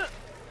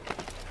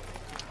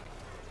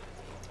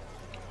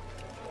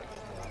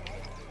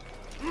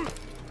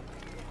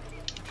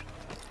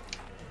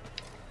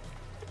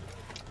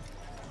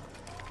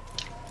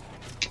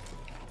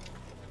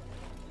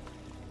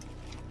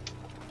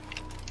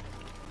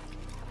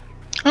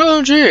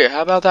 Oh gee,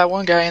 how about that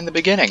one guy in the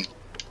beginning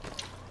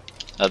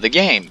of the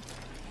game?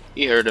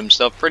 He hurt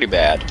himself pretty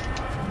bad.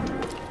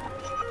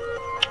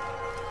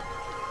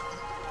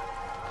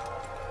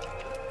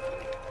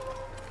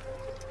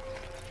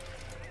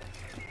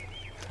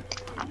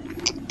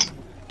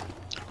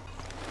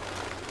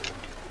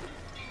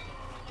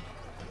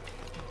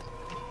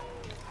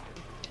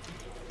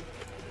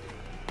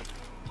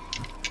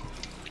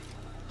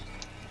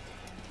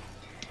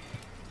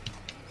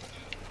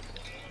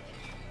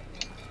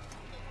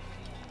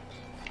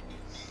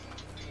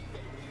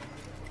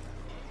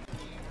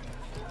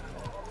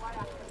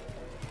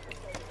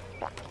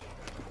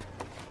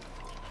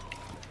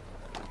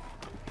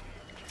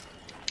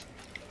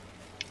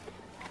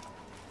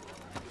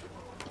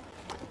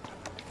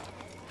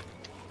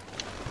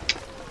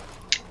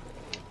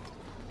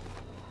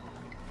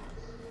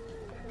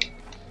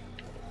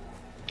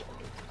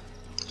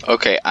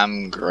 Okay,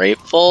 I'm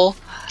grateful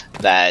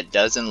that it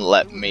doesn't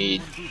let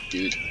me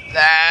do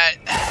that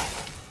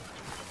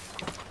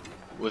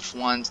with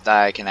ones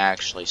that I can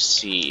actually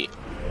see.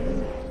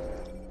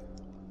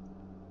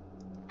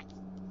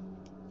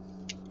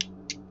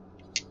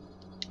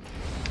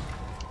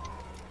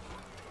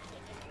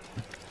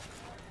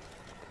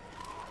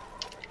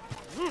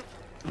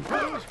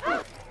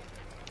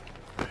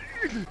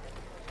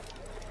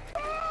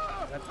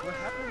 That's what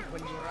happens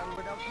when you run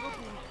without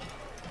looking.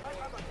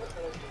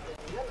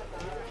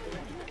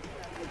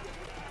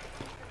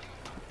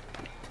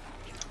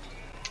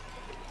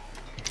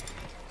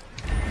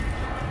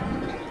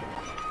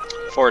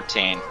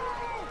 14.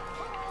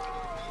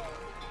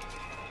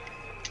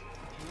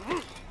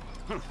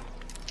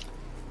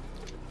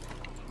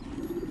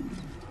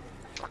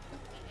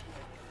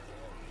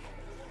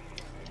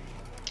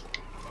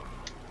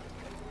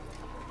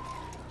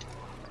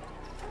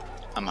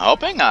 I'm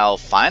hoping I'll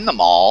find them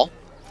all.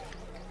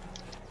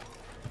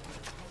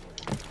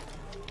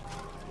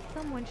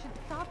 Someone should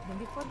stop him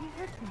before he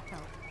hurts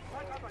himself.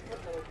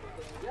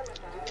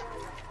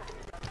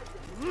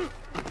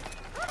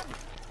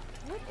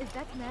 What is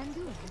that man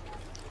doing?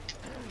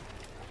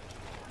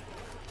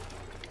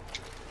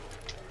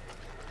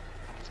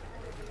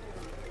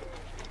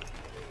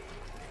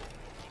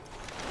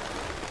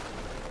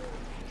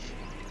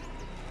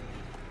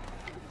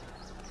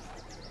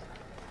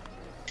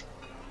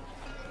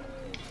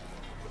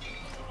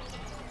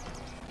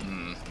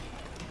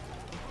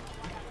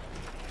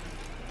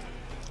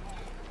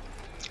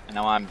 And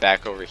now I'm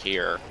back over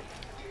here.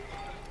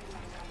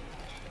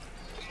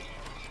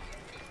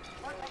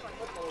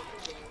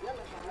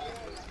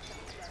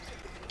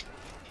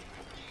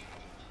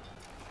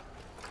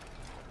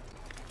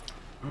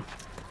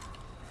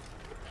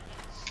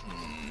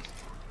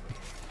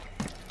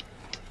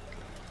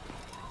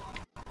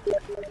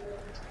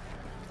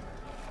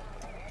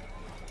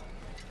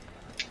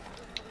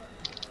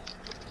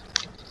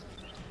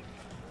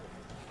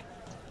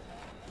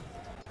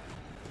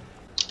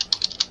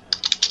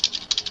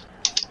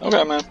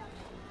 Okay, man.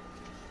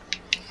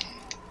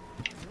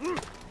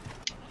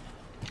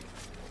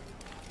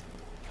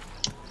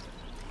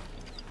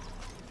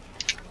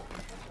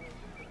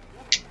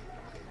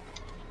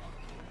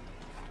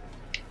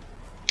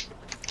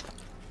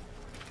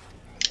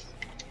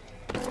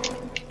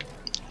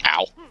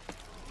 Ow.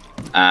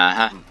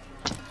 Uh-huh.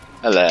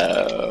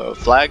 Hello,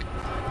 flag.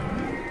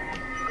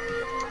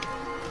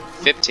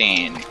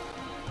 15.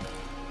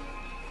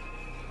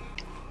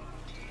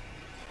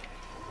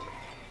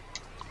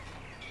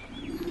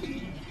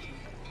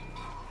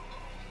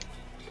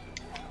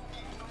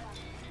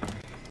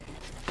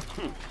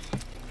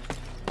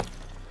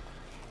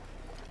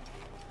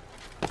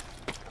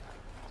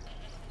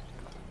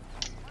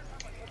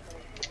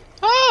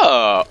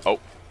 Oh.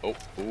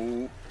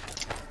 Oh.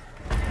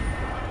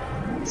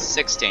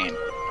 16.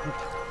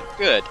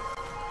 Good.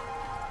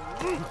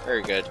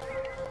 Very good.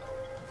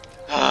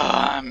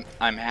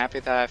 I'm happy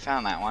that I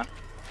found that one.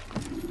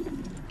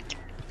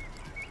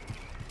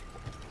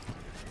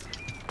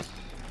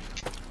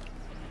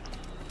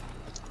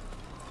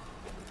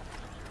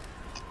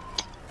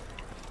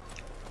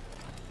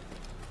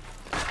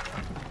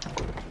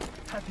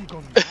 Have you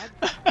gone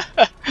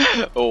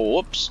mad? Oh,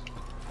 whoops.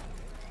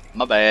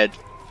 My bad.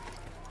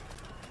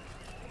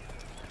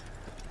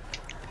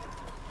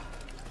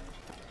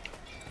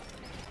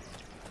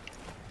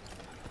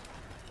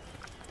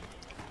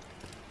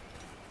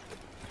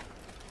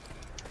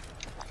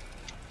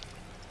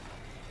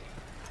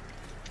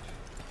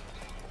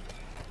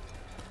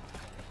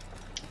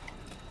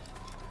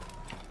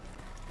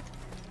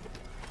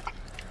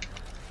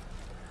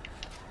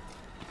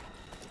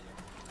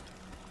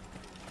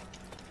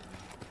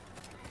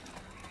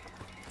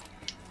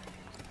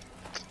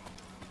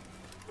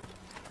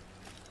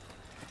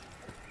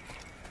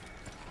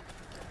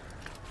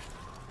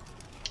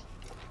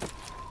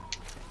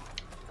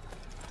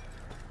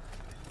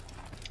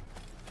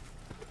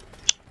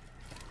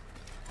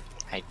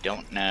 I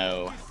don't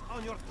know. Focus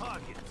on your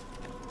target.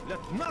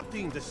 Let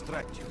nothing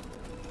distract you.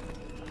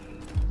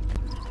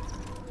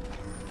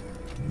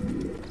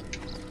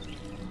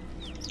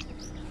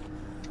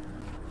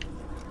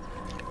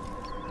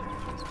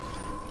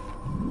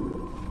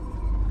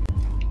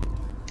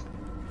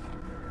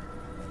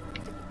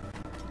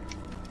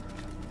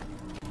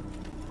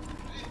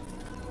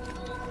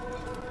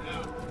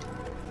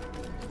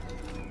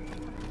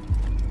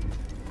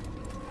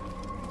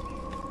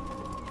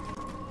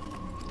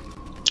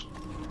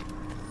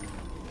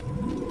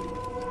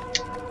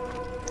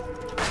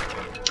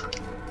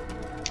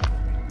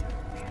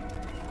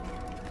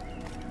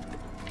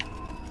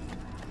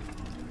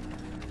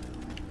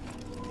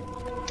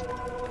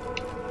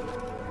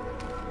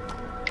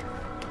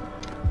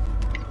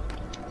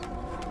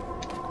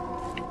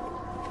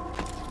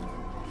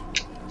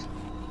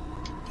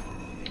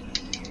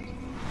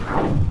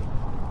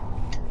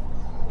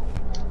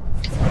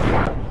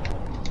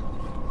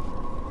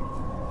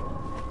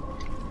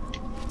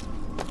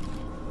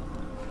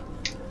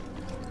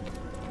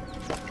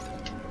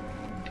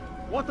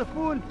 What a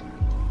fool!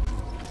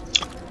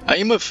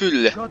 I'm a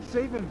fool. God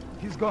save him.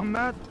 He's gone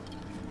mad.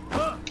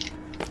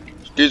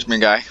 Excuse me,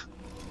 guy.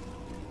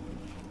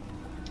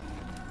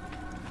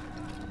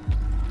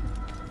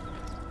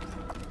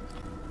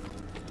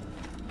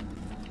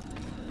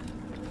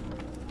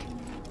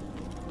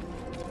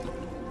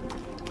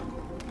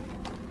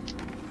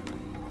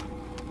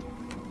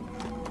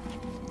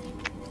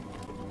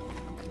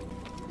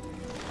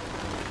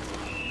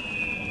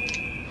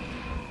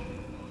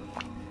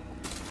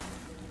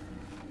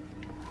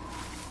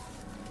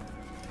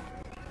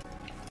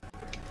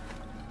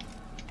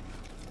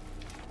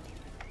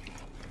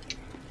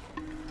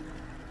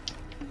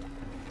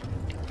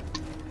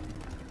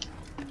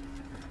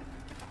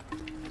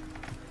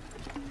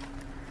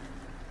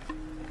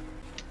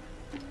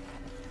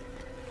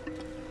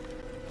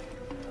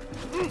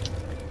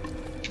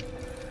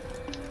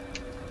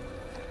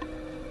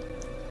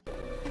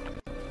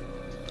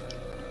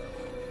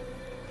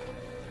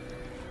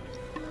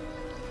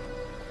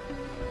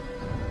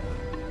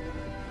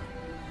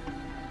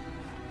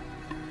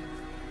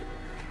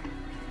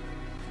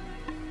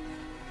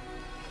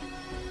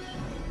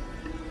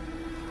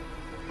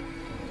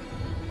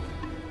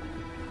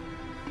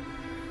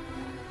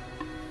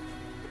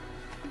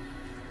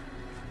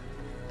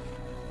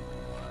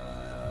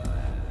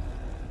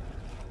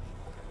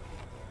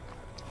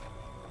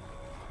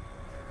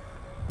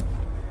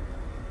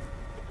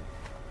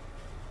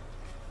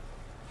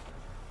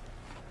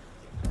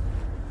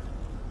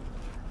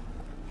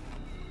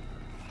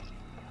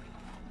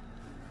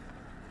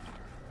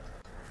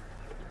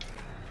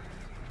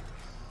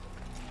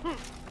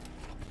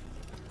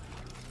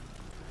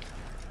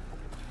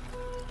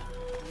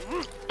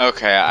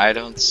 Okay, I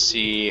don't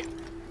see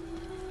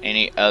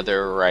any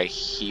other right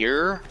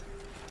here.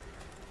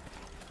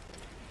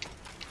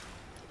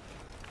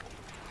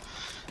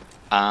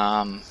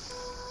 I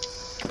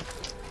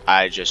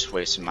just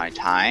wasted my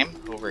time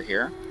over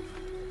here.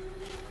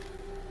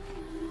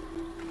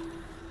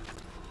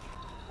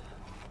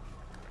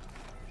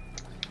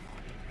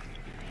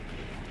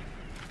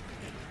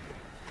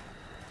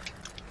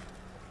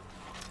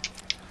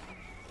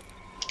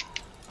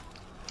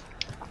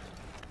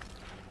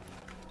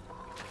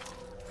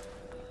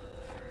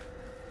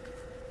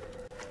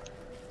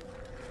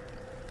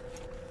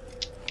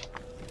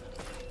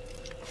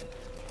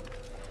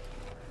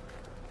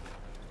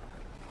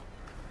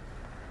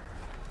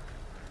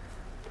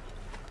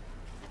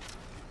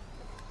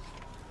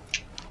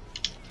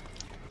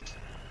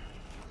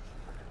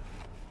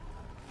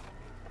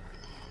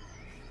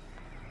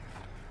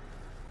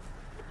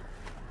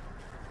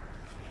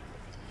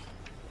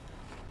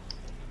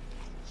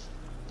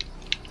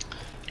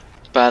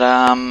 But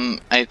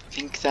I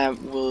think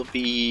that will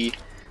be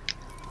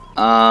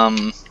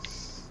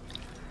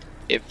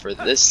it for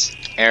this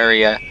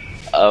area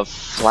of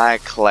flag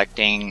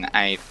collecting.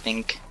 I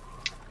think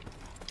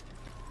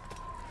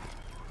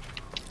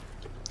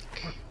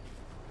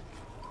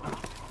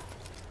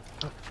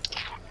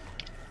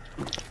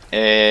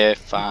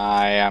if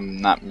I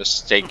am not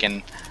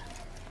mistaken,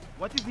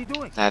 What is he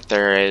doing? that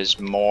there is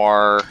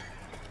more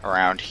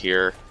around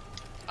here.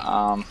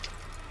 I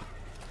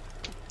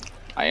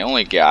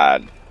only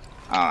got,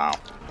 I don't know,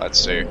 let's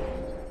see.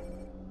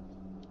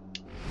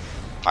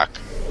 Fuck.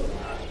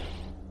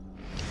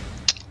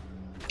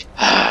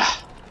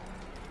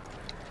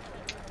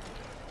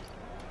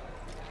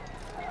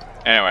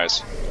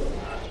 Anyways,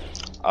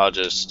 I'll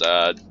just,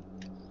 I'll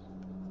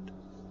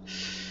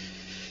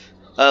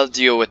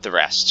deal with the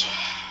rest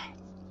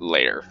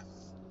later.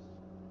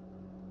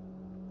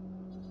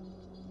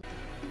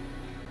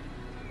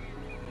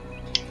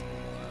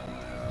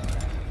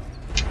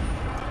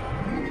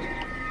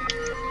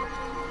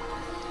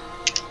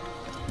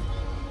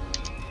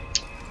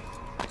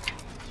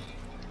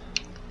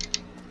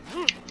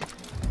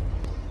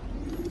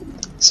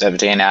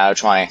 $17 out of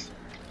 20.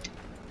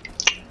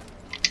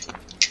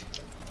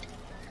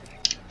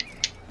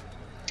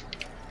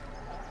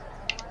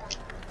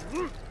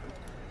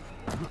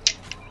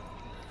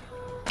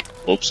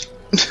 Oops.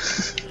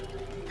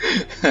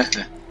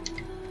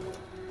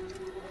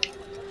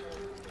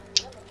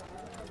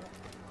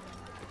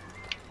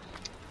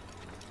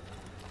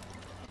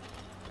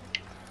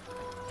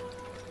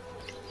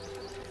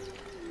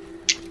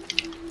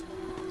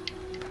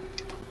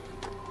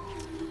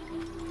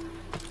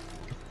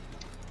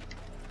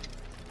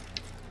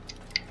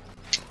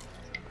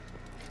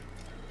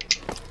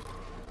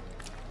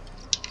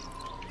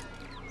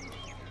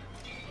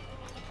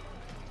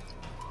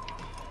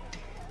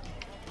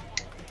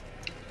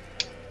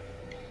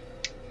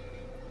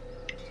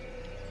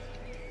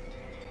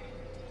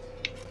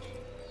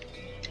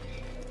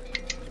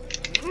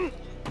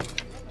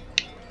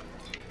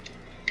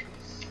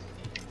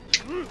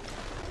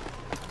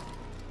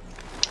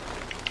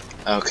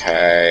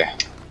 Okay.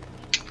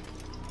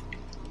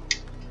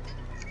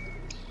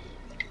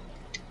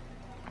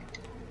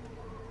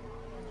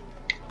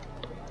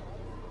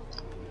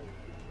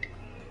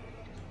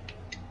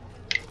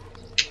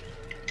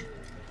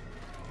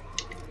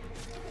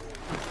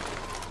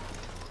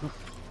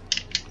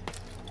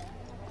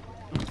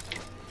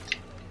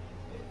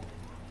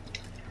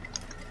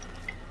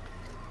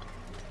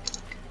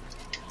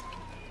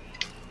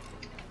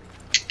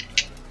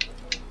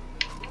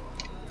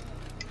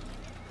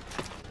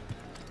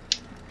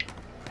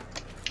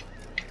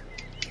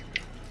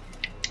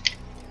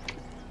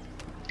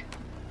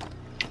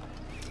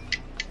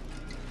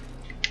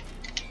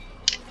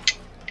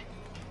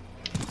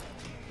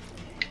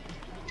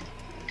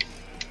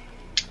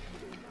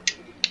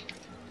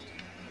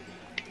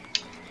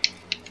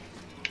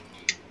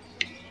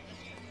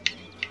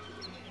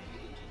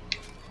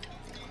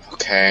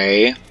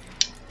 Okay.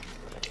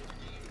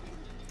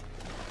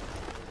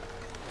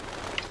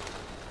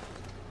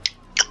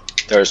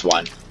 There's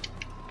one.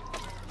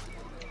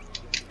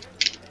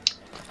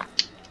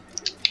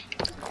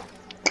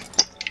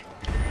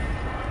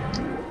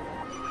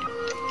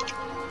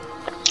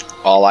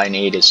 All I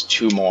need is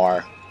 2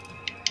 more.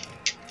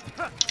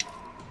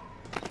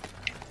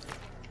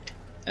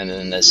 And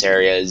then this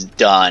area is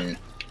done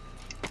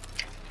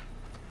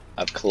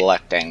of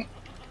collecting.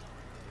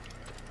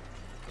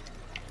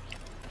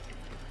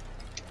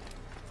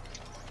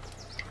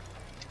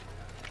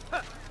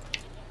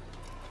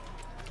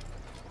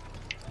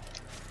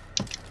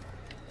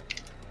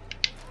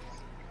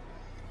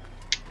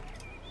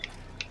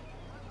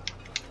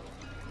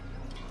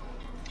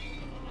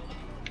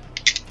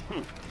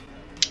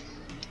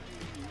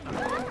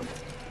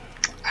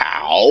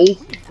 Ow!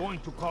 He's going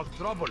to cause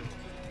trouble.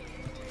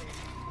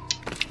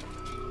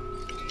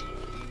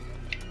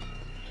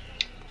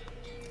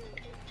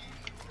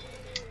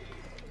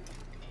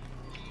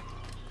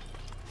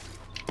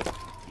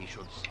 He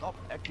should stop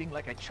acting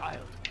like a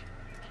child.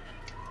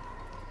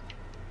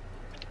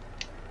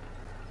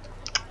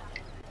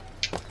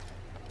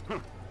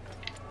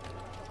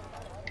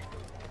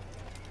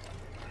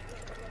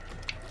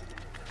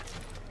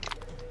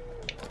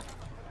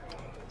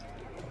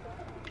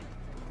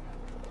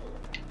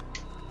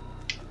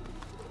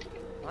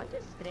 What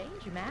a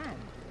strange man.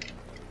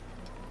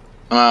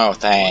 Oh,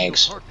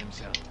 thanks. He'll hurt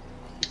himself.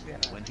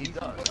 When he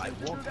does, I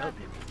won't help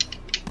him.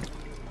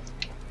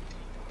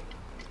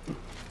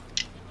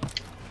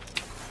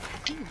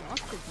 He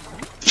lost his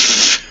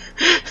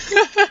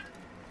mind.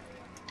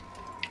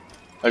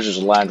 I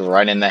just landed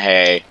right in the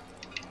hay.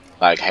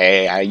 Like,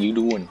 hey, how you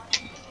doing?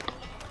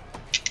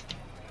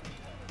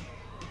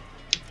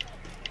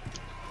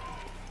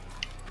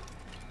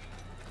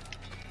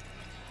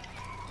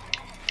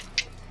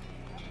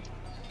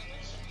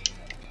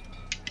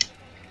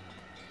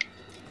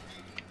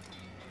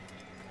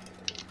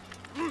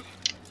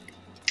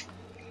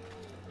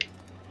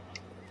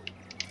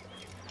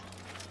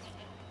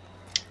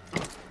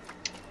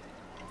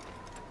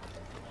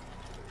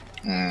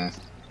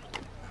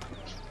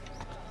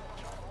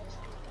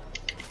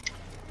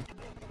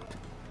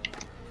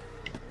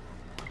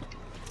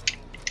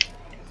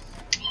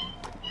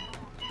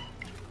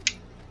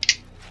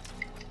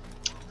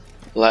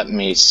 Let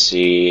me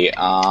see,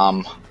 Oh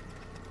my.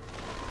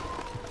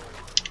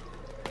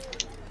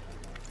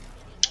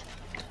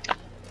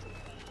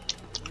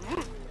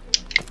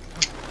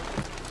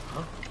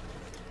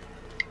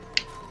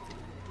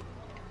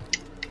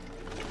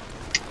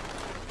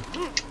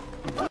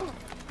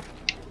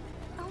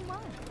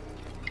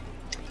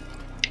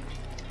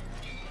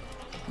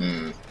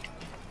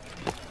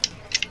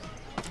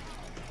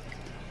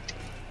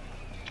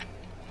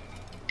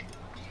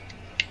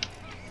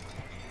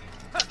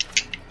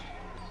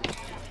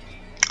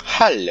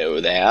 Hello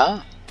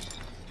there.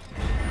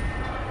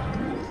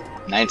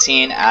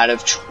 19 out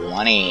of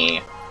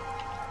 20.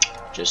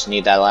 Just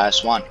need that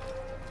last one.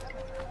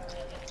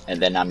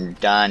 And then I'm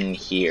done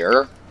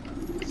here.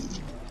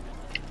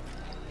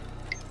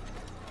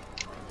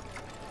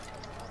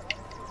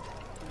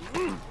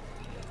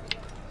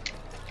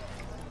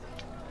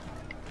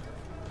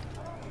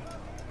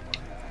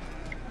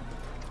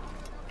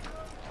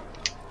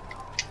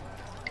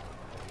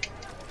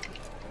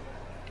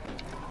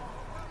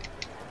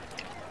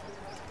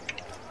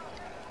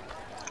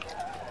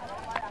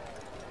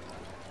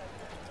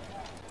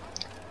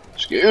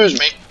 Excuse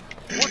me.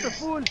 What a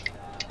fool!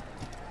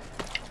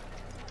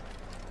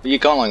 Are you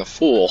going like a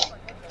fool?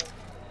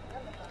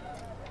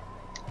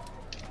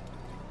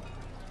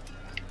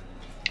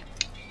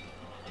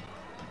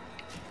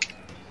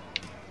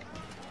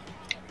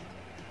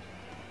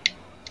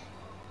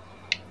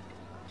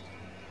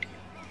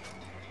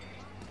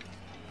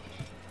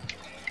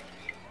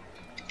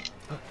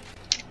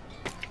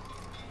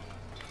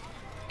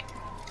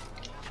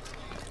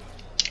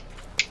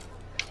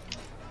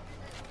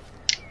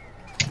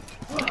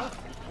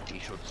 He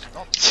should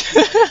stop.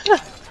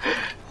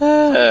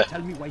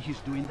 Tell me why he's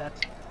doing that.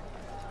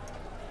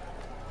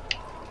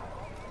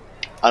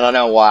 I don't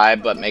know why,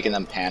 but making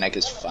them panic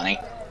is funny.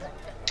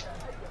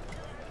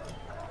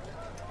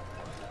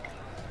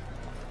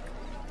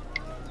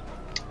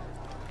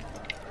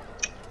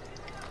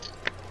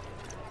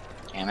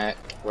 Damn it.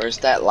 Where's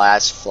that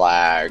last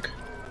flag?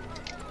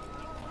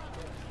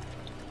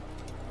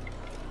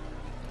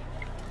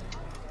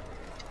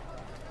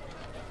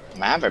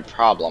 I'm having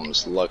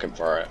problems looking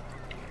for it.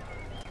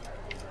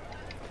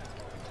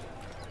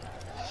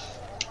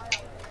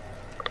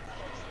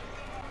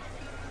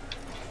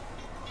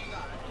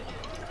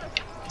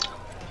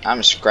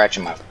 I'm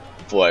scratching my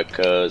foot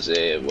because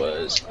it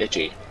was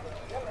itchy.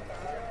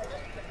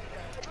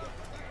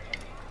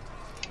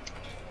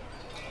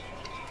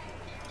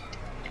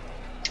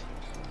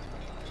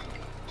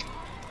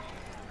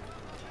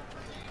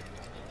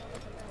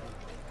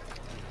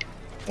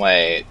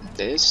 Wait,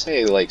 did it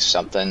say like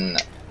something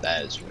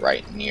that is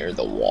right near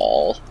the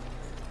wall?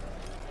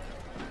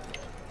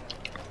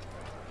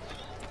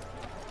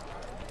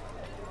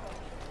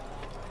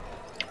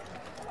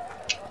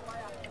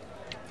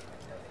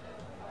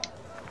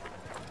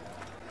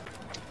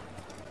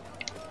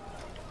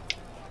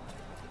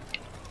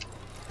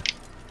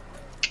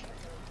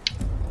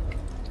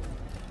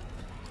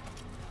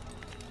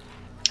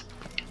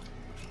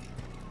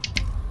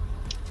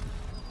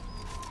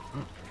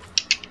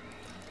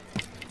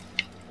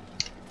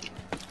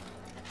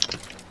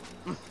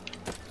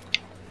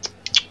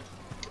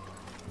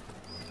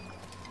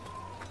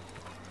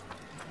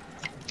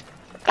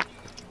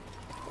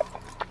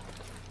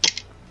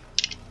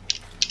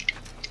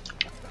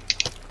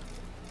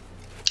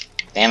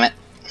 Damn it.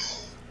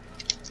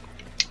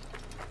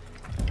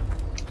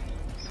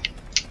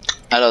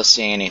 I don't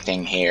see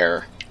anything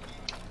here.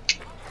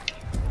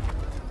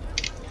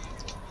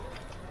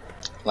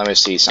 Let me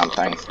see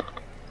something.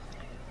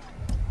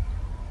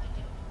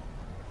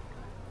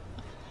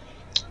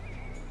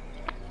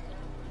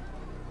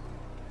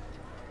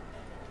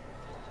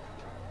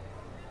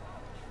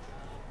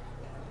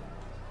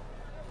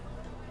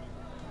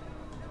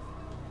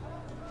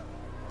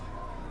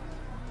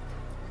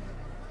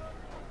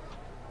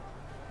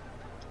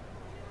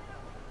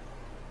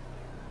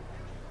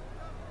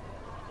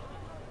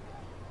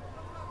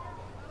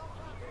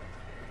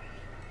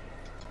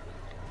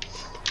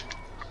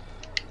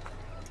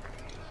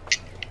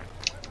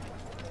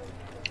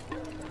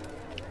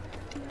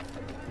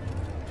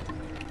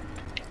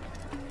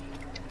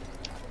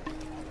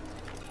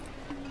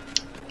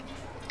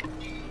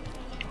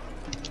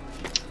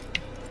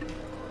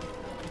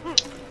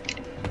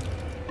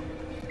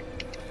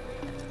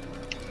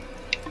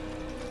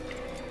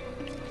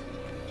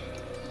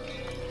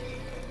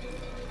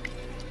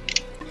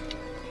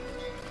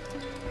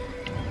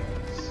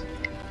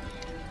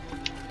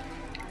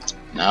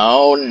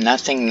 No,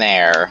 nothing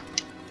there.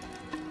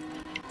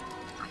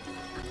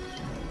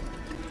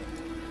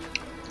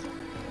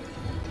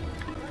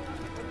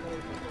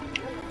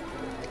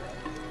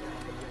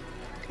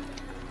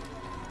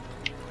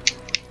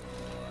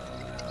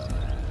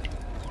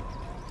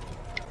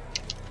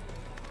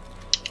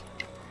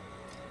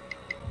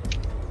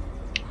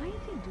 Why is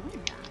he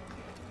doing that?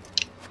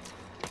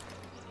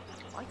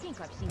 I think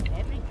I've seen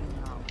everything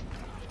now.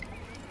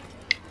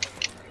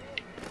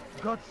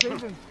 God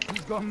save him.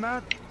 He's gone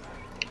mad.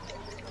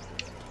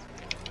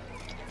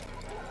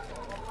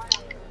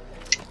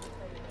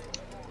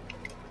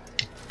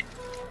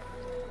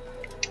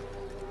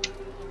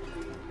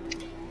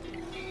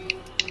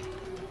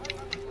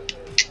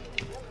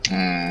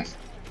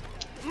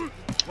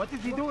 What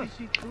is he doing?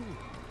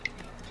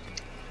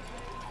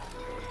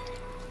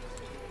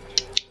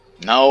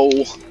 No.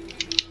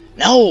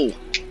 No.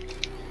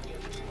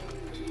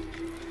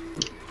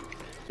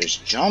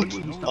 Just jump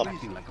When will he up. stop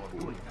acting like a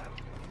fool?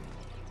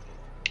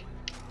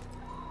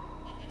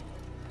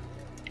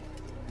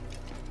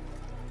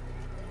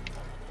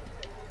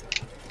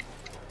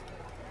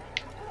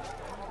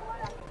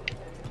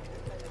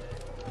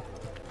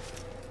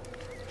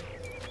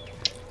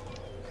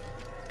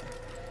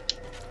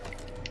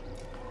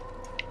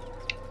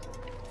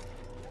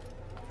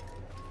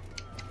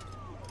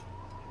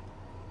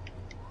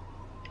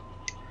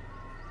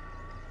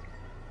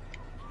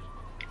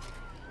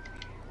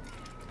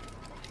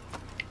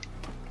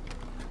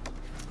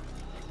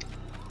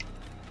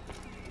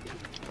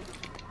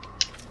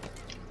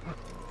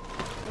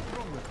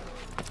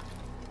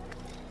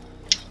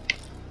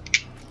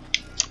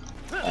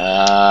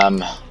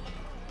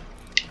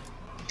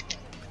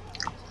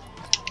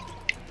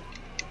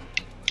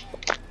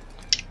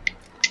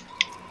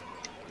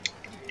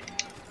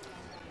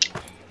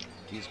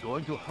 He's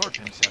going to hurt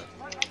himself.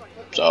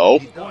 So?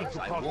 He's going to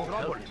cause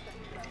trouble.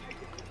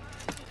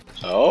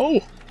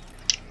 So?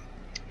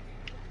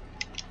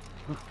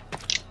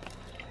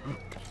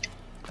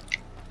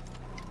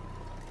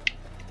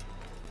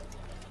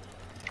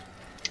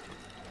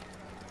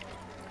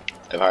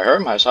 If I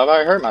hurt myself,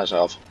 I hurt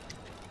myself.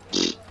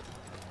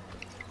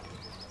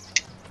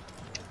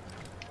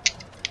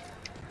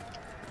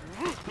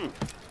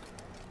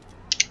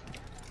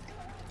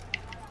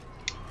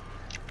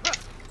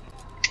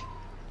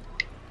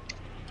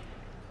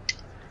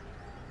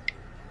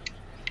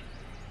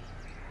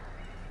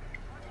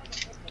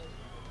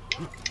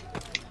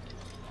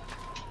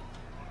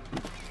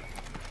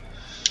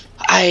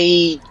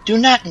 I do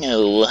not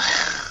know. Oh,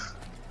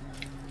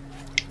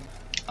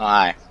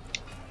 hi.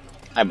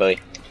 Hi, buddy.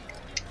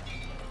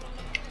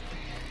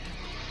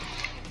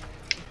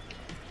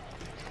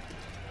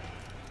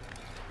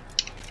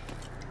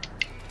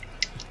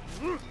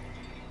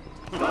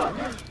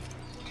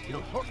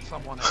 He'll hurt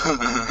someone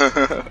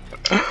else.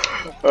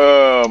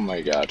 Oh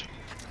my god.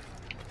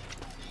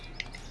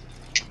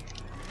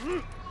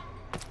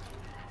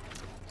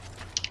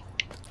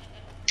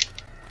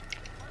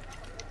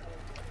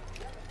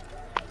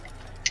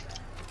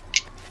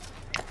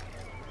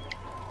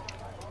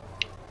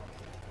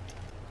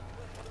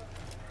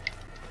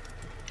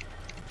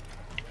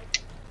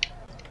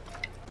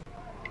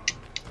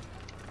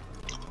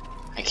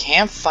 I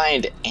can't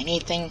find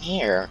anything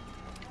here.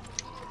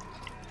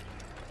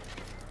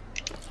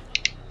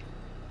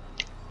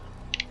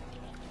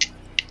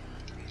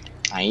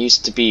 I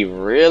used to be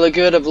really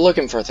good at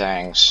looking for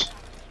things.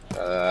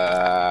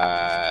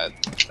 That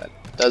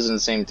doesn't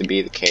seem to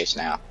be the case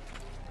now.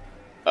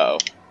 Oh.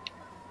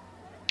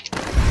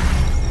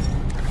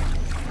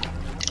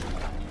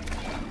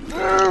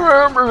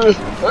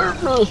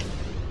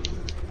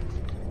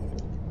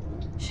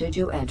 Should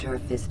you enter a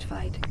fist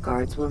fight,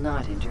 guards will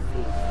not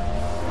interfere.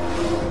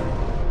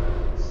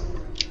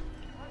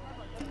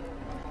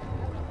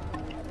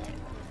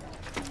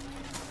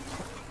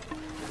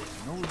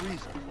 There's no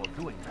reason for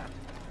doing that.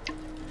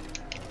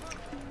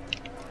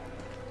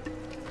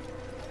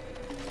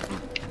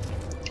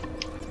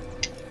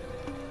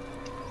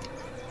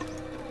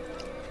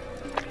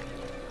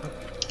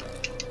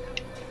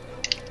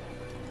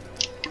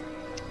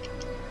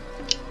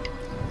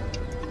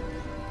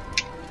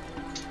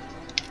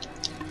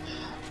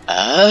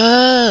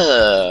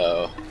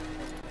 Oh.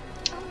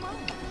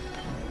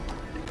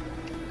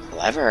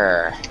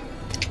 Clever.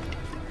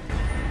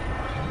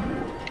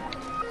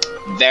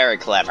 Very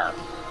clever.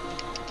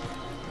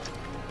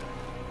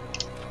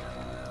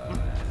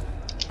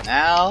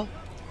 Now,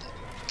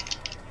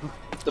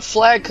 the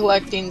flag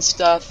collecting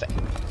stuff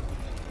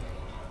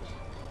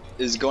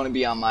is going to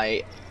be on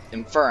my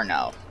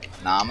Inferno,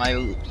 not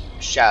my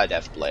Shadow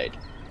Death Blade.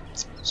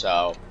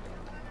 So,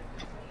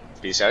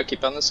 peace out,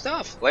 keep on the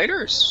stuff.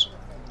 Laters.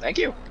 Thank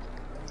you.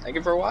 Thank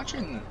you for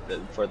watching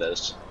for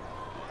this.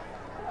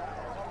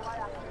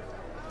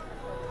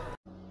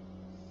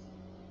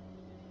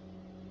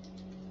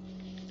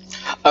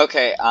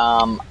 Okay,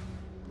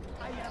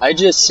 I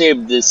just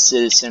saved this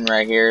citizen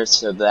right here,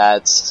 so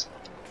that's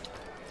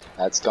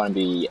going to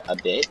be a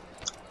bit.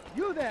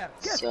 You there!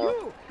 Yes, So-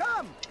 you!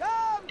 Come!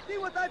 Come! See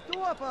what I've to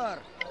offer!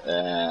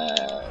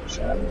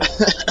 Shut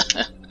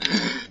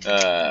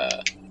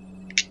up.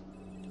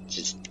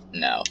 Just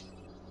no.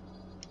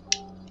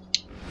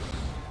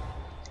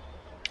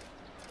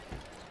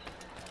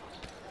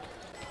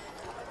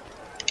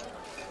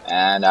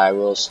 And I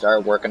will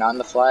start working on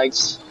the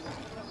flags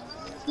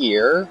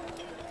here,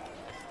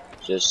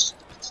 just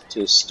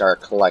to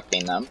start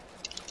collecting them.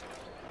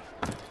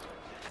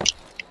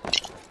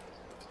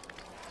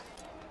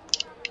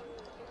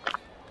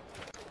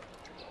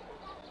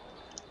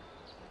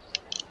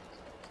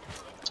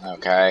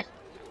 Okay.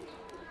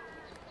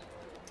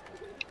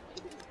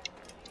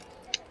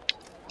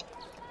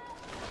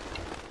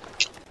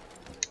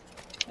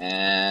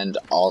 And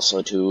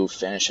also to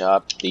finish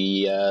up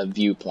the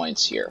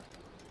viewpoints here.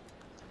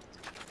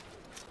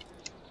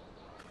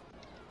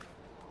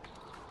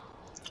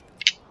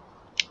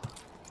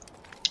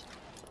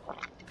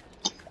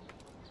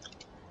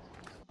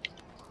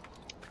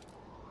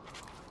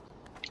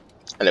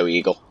 Hello,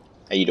 Eagle.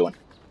 How you doing?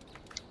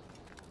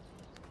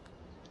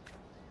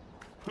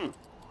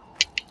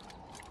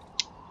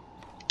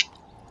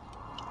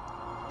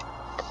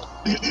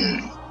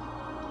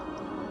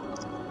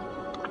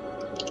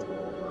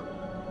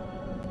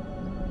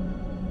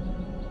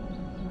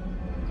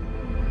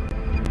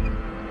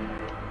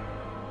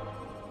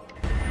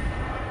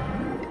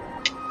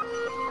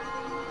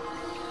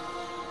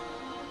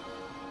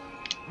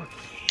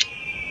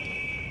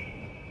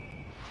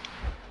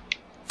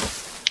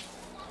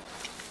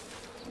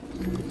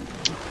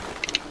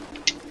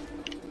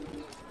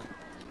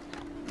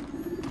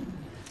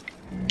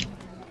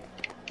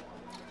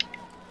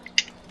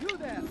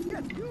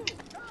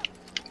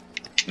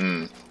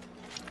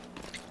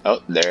 Oh,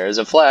 there's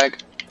a flag.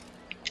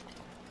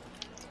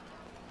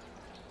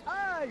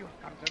 Ah, you've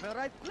come to the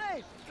right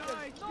place.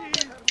 There's no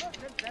better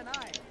merchant than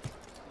I.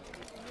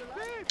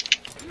 Thief,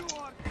 you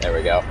are There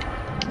we go.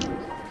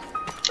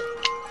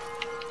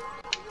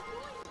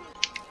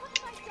 What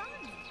have I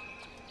done?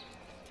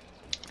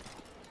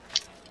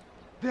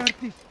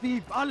 dirty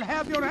thief. I'll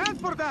have your hand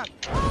for that.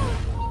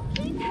 Oh,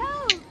 need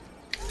help!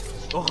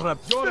 You're a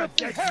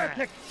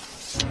heretic.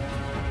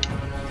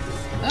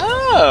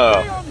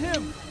 Oh. Stay on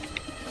him.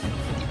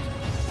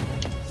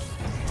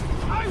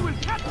 I will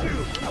catch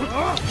you.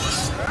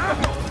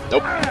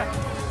 Nope.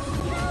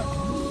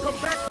 Come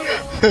back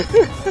here.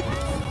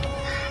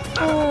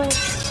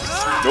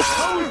 Nope.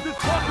 How is this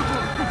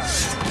possible?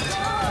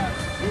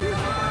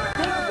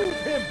 Don't move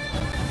him.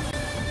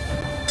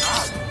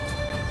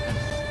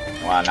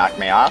 Wanna knock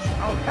me off?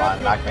 I'll have Wanna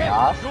your knock me head.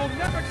 off? You'll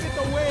never get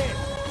away.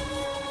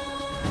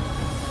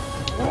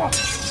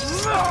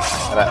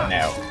 How about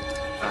no?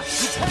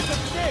 You can't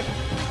escape.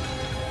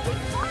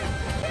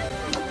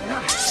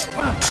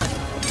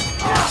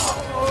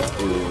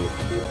 Ooh.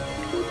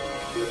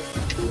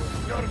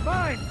 You're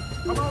mine.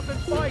 Come out and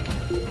fight.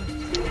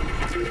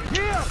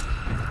 Here.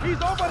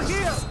 He's over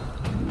here.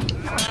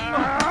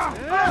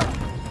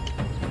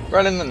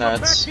 Right in the Back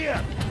nuts.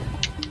 here.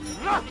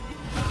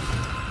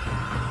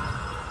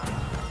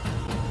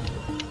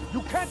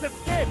 You can't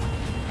escape.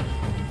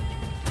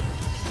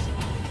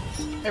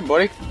 Hey,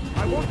 buddy.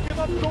 I won't give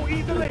up so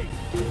easily.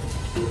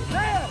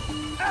 There.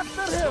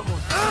 After him.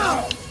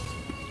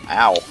 Ow.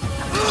 Ow.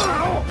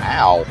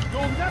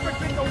 You'll never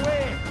get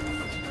away.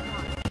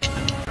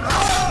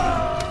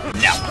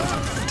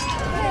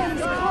 Thank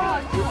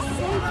God, you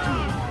saved me.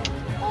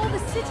 All the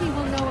city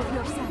will know of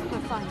your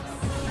sacrifice.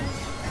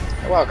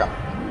 You're welcome.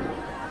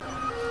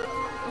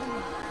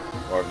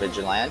 More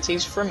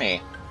vigilantes for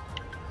me.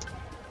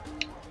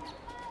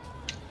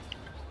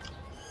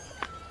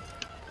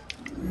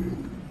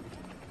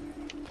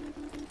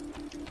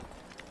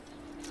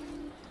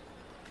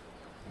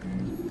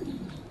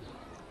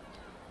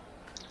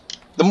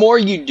 The more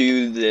you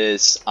do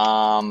this,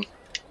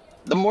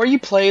 the more you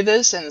play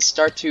this and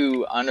start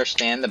to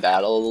understand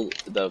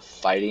the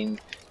fighting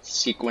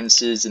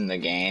sequences in the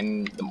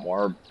game, the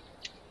more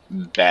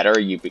better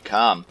you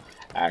become,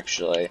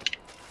 actually.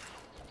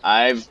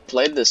 I've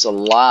played this a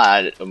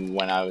lot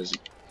when I was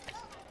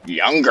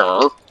younger.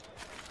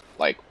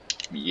 Like,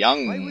 Why would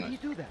young. he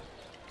do that?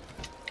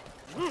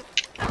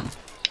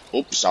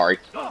 Oops, sorry.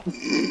 I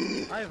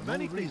have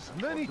many things,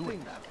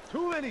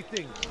 too many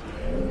things.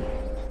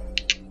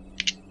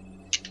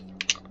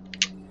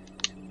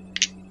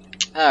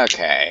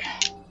 Okay.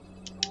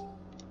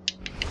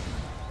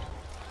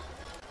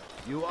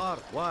 You are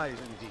wise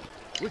indeed,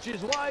 which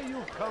is why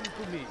you've come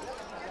to me.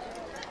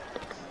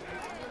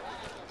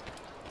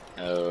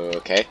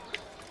 Okay.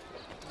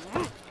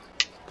 I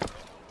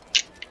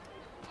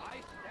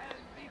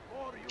stand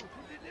before you to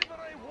deliver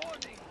a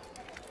warning.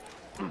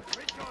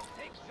 Richard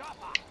takes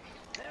Jaffa.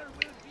 There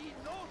will be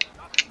no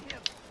stopping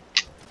him.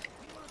 He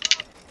will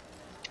not.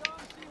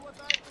 Don't see what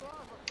I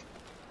offer.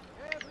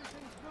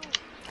 Everything's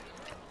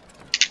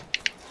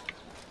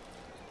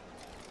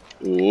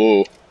new.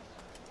 Ooh.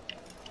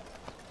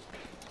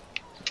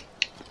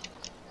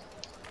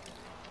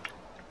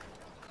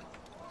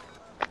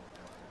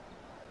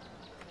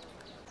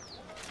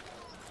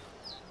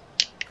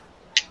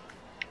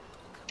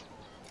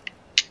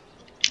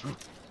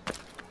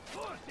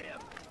 Force him.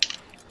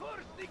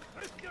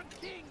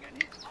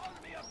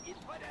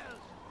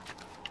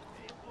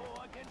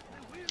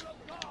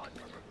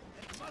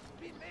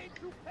 been made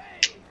to pay.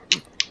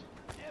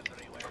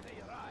 Everywhere they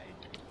ride,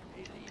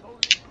 they leave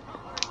only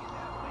suffering in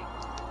their wake.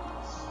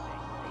 They say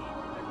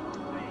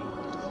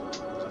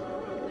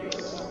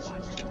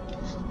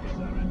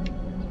that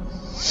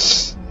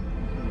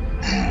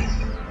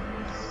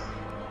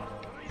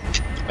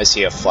I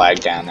see a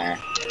flag down there.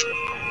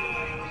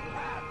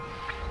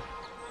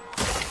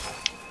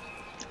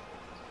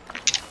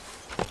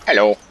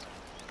 Hello.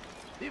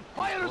 the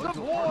fires of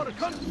war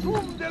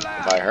consume the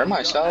land. If I hurt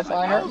myself,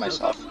 I hurt Thousands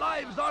myself. of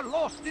lives are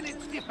lost in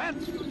its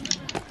defense.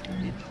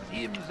 It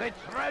seems a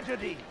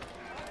tragedy,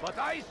 but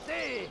I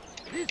say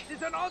this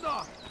is an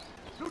honor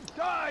to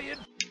die in.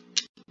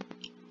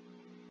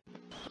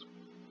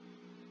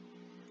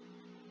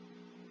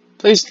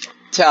 Please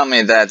tell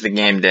me that the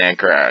game didn't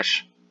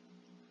crash.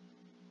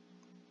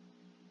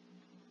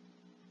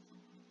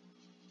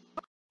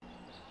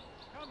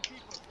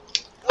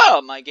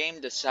 Well, my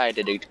game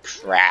decided to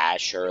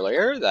crash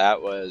earlier.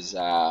 That was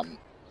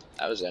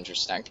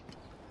interesting.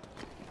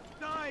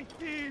 Die,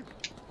 thief!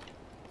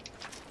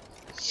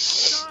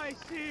 Die,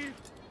 thief!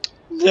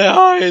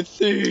 Die,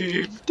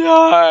 thief!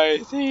 Die,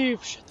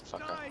 thief! Shut the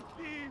fuck up. Die,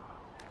 thief!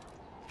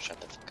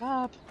 Shut the fuck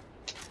up.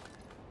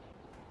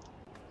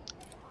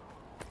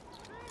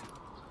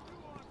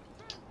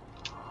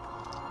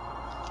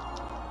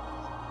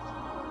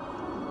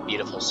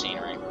 Beautiful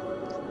scenery.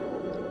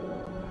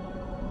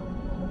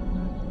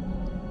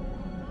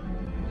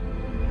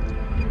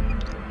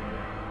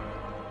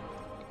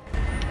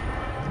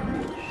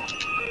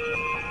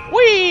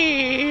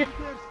 Whee! They're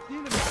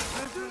stealing my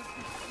treasure?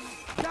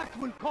 That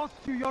will cost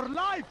you your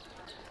life!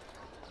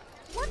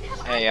 What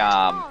have Hey,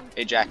 I done?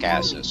 hey,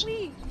 jackasses.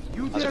 Please,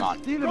 You How's it dare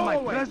going? steal my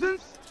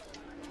presents?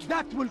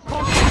 That will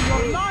cost you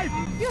your life!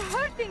 you're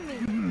hurting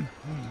me.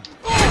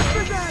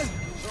 Open them!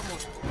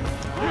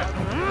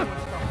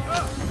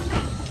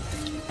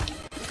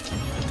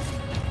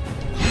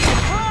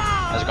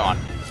 How's it going?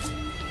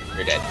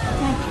 You're dead.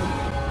 Thank you.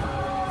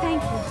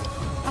 Thank you.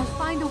 I'll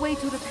find a way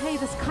to repay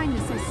this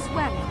kindness, I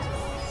swear it.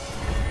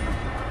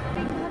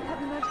 May God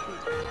have mercy.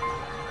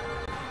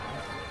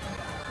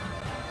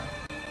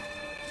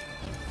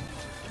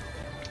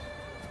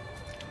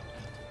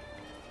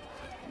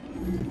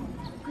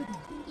 Goodness,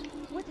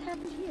 what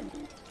happened here?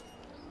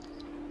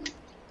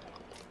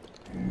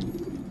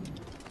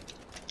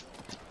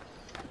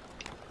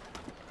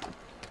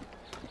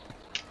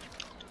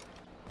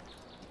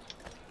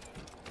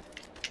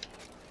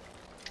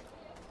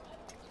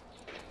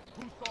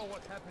 Who saw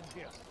what happened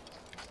here?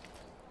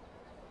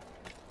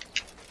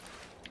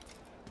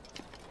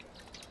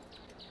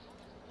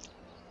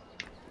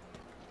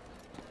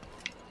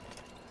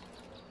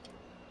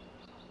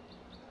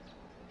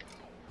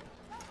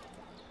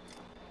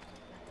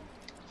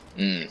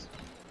 Hmm.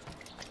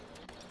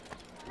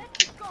 Let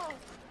me go.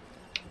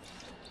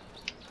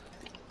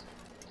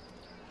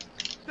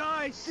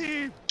 Die,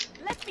 thief!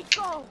 Let me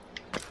go.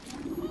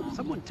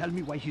 Someone tell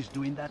me why he's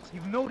doing that?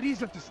 You've no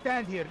reason to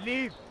stand here.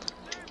 Leave!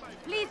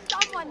 Please,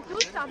 someone do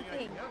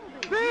something.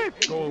 Thief!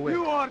 Go away.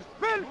 You are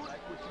filth!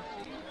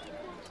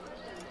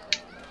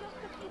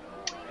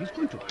 He's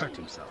going to hurt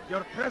himself.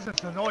 Your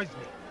presence annoys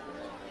me.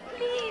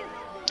 Please.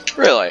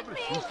 Really?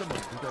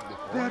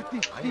 Dirty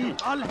thief!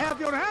 I'll have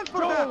your hands for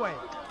that! Go away!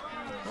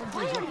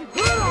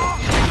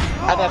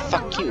 How the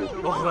fuck you?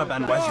 اهرب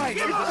عن وجهي.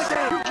 You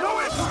know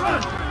it!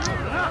 Run!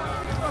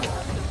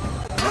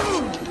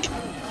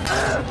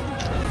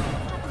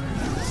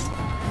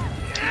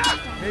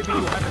 Maybe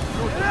you haven't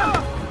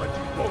noticed, but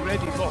you've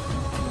already lost.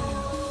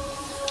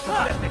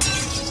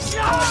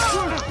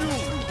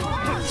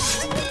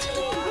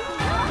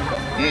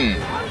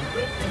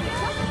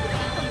 Hmm.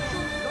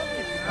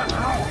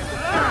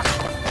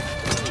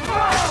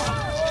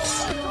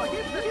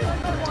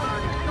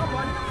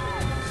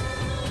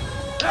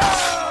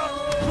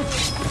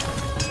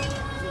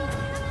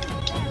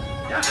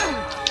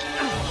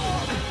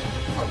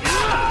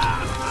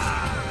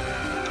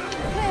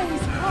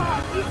 Praise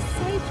God, you've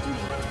saved me.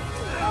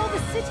 All the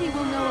city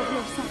will know of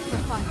your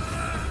sacrifice.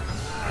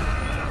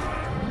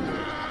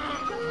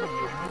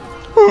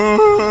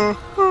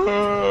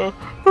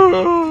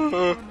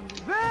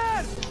 There!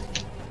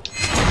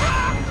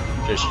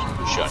 Just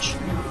shush.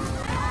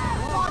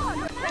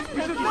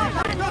 You should be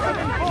nothing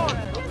in court!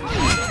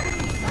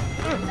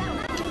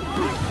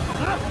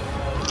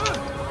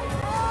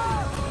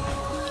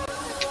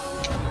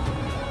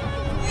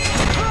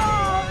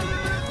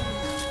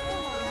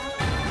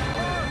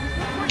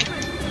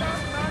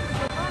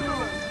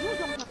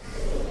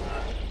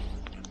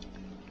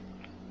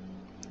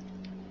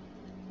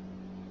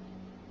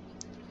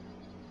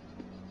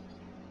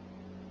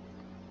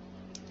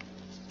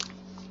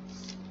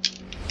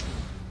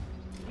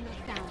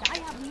 Understand, I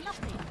have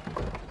nothing.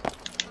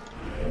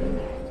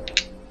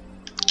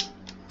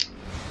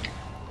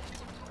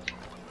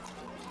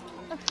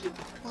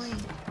 Fine.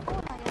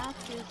 All I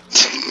ask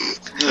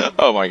is,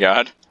 Oh my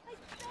god.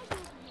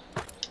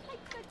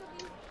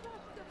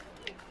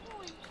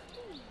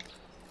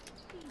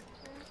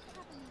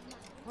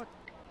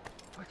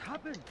 What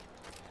happened?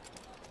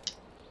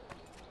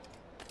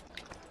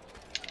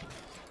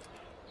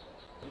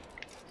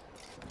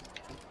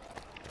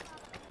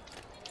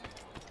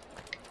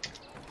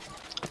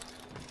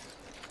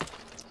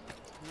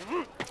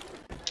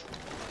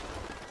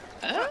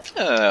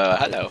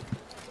 hello.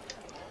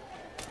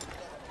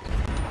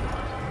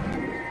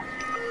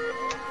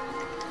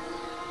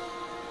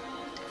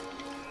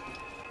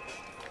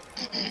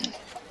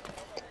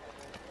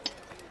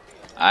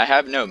 I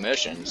have no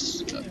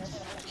missions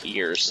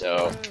here,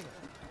 so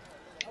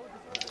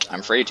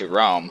I'm free to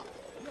roam.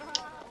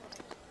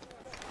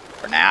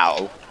 For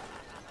now.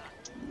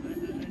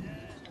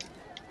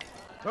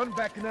 Turn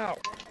back now.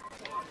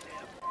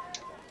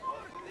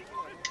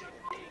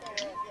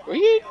 Were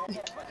you?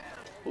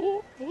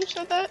 Who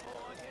said that?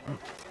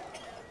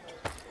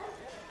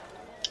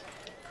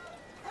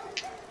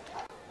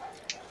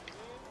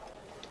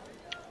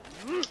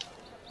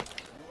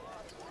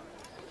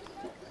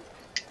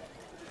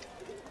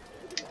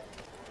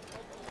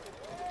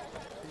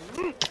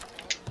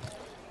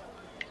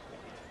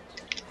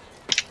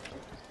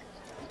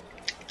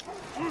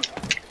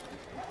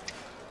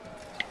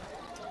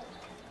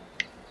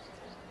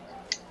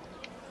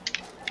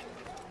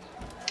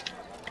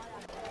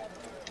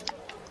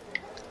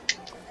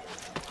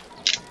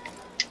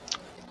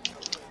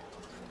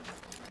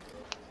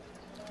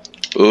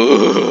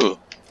 Ooh.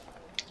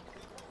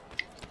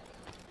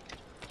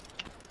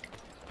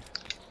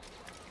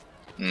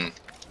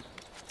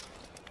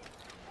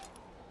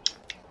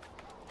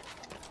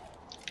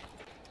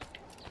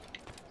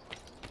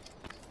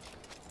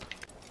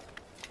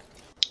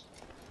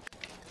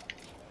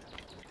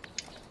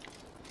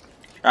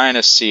 Trying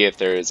to see if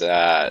there's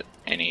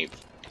any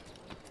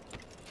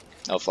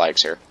no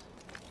flags here.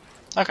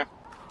 Okay.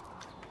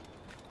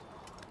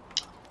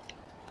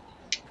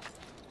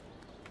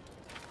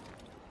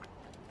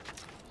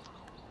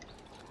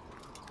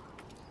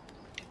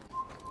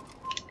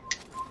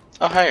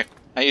 Oh hey,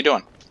 how you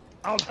doing?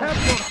 I'll have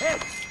your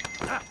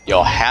head.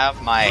 You'll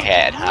have my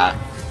head, huh?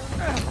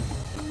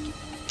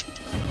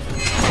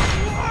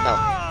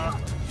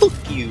 Oh,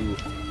 fuck you.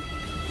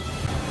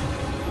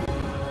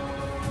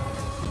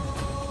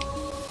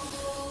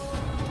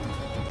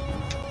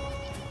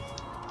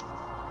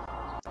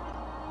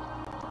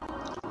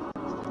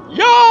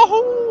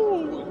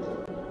 Yo-ho!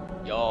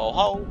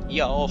 Yo-ho,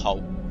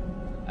 yo-ho.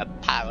 A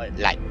pirate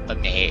light for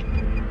me.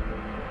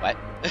 What?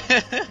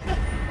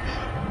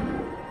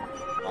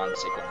 Wrong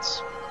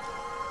sequence.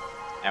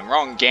 And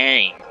wrong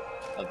game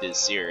of this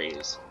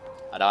series.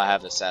 I don't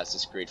have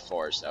Assassin's Creed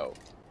 4, so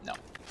no.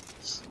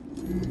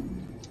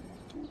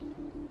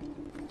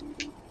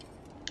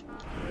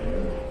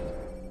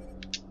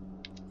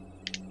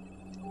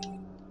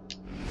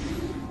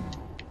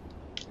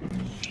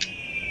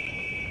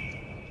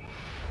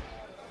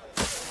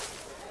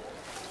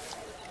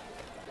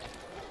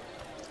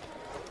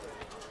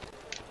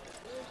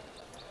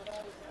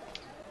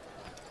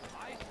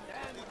 I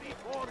stand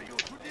before you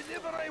to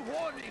deliver a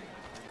warning.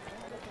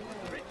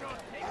 Richard,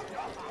 take your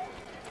house.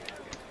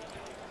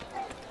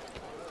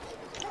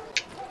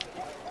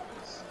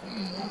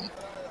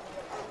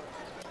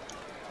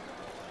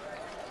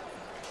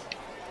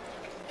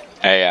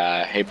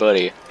 Hey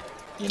buddy.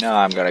 You know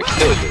I'm gonna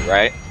kill you,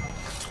 right?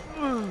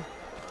 You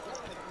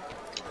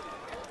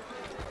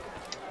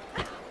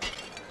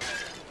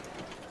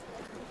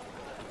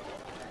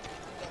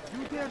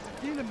dare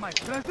steal in my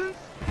presence?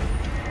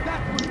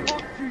 That will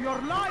cost you your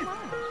life.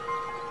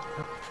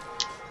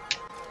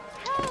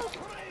 Help!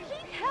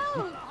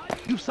 Help!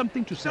 You've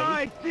something to say?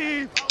 Die,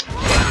 thief!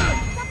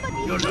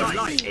 You're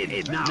not in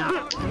it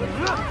now.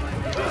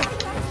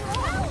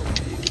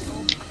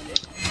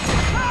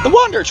 The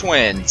Wonder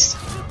Twins!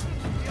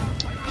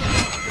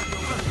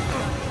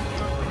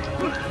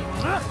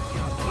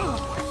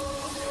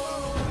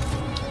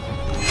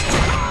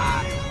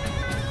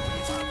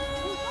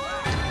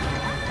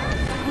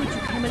 Would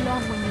you come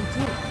along when you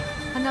did?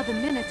 Another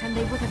minute and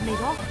they would have made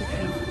off with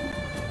you.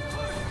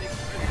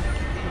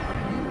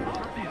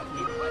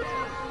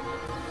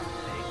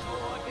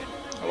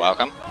 You're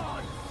welcome.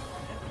 God,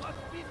 and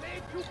must be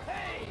made to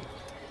pay.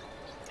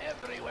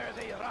 Everywhere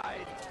they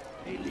ride,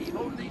 they leave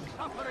only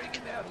suffering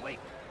in their wake.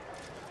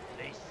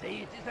 They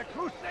say it is a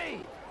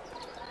crusade.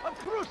 A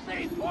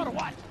crusade for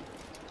what?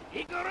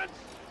 Ignorance?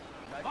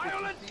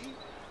 Violence?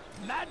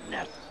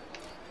 Madness?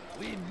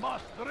 We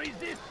must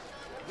resist.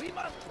 We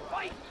must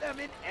fight them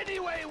in any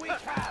way we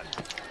can.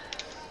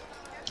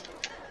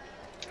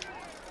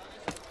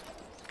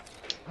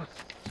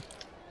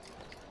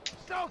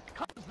 South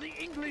comes the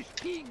English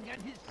king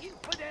and his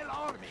infidel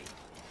army.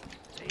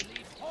 They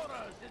leave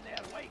horrors in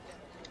their wake.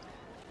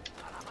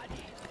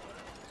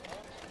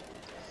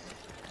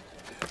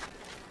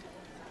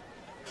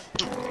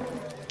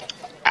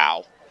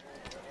 Ow.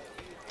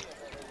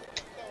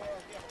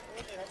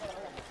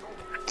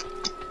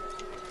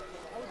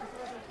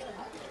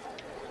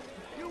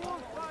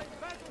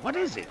 What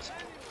is it?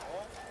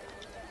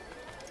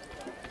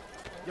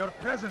 Your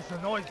presence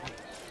annoys me.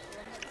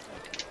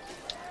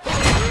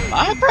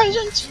 My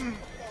presents?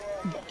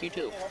 Fuck you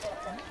too.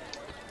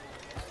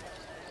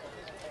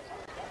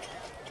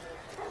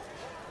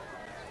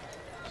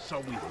 So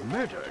we've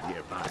murder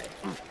nearby.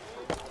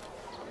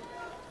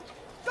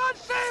 God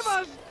save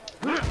us!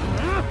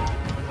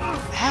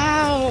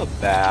 How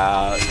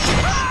about...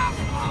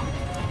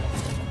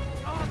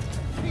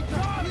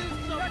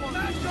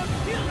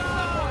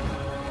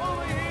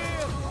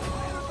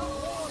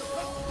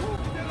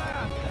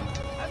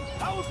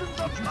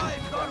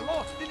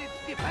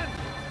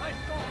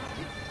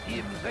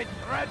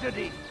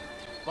 tragedy.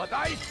 But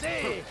I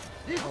say,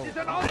 this is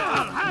an honor.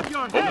 I'll have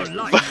your head. Your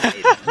life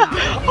is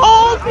now.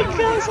 All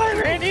because I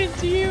ran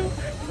into you?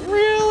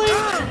 Really?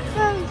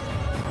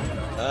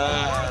 God,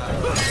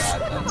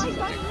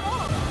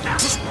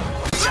 that's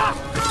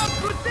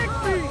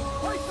Protect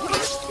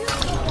me!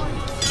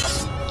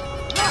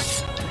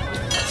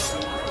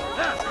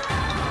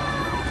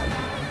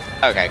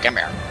 okay, come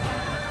here.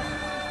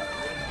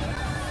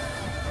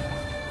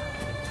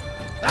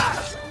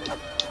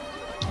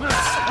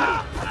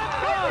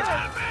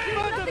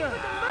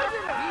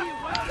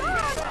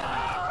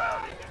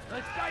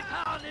 The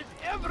Shaitan is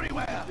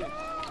everywhere,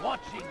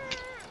 watching,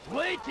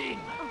 waiting.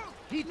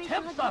 He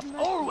tempts us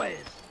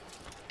always.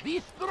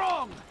 Be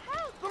strong,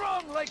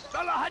 strong like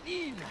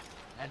Salahadin,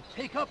 and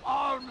take up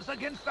arms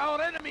against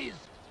our enemies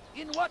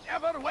in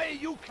whatever way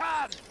you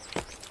can.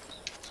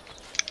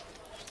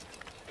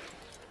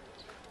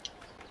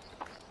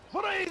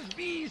 Praise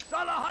be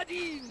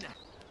Salahadin.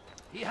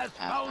 He has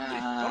found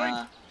the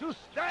strength to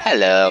stand.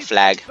 Hello, in the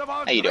Flag. face of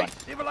our How you doing?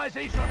 great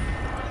civilization.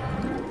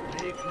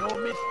 Make no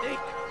mistake,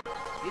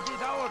 it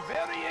is our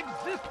very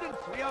existence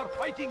we are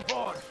fighting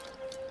for.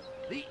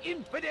 The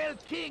infidel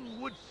king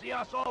would see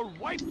us all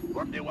wiped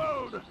from the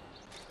world.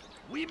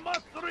 We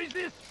must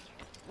resist.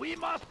 We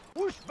must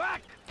push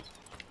back.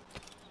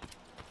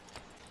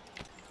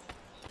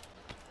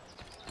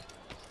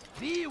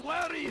 Be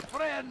wary,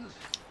 friends.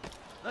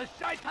 The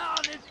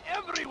Shaitan is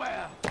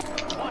everywhere,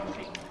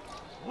 watching,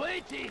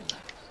 waiting.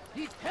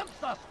 He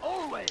tempts us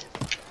always.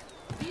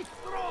 Be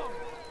strong,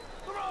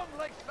 strong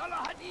like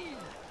Salahadin,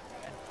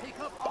 and take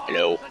up arms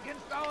Hello.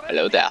 against our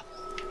Hello enemies there.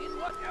 in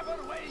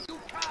whatever way you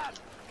can.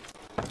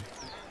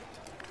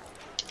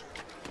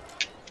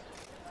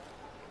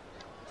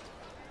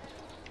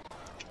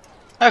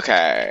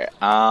 Okay,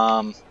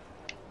 My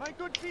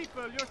good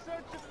people, your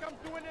search has come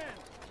to an end.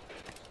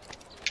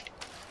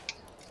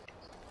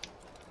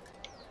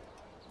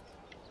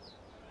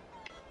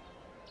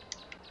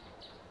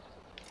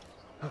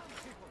 Come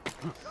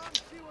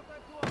see what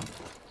I've to offer.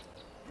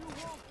 You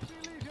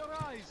won't believe your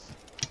eyes.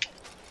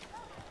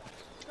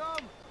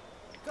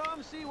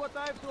 Come see what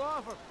I have to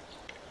offer.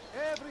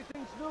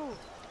 Everything's new.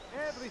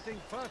 Everything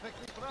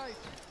perfectly priced.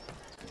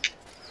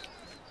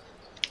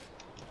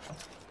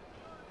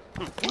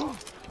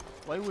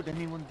 Why would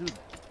anyone do that?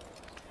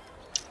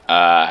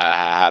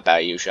 how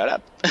about you shut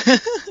up?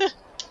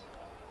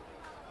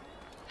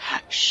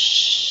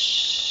 Shh.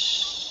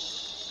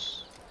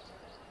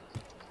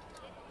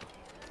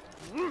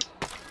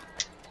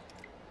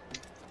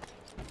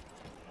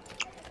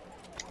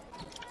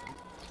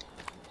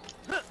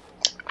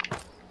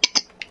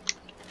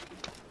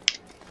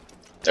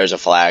 There's a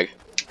flag.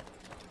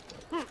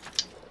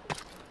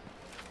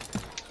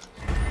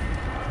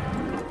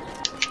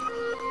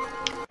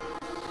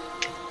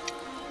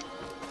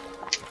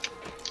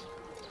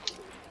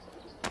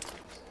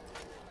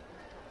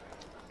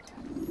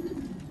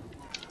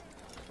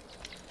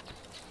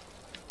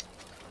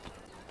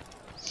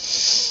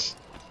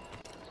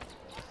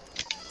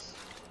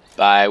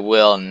 I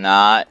will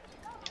not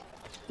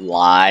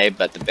lie,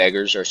 but the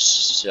beggars are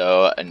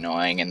so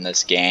annoying in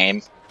this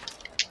game.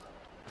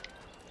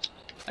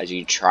 As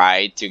you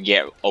try to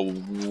get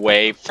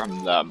away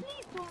from them.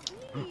 Please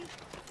don't leave.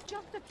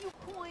 Just a few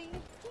coins,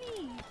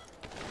 please.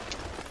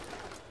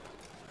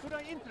 Could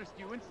I interest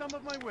you in some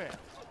of my wares?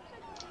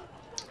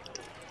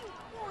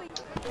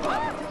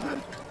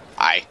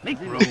 Aye. Make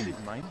This room. is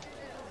mine.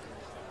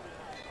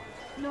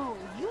 No,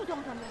 you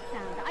don't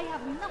understand. I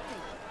have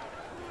nothing.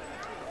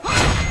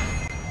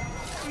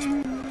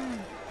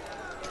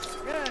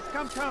 Yes,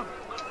 come.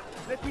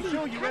 Let me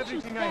show you Can't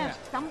everything I spare have.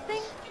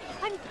 something?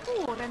 I'm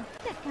poor and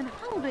sick and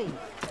hungry.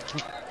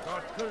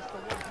 God curse the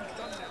one who's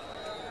done that.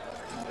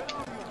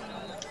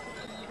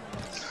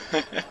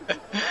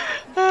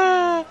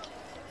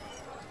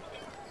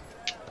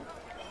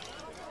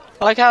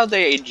 I like how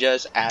they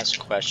just ask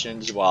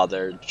questions while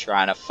they're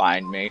trying to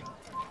find me.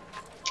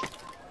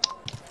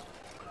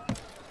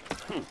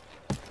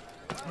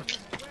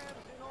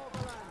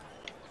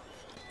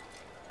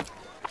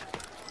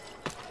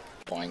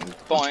 Boing,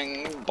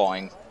 boing,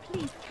 boing.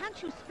 Please,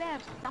 can't you spare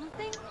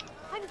something?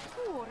 I'm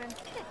poor and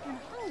sick and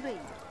hungry.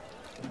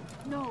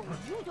 No,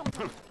 you don't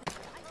understand.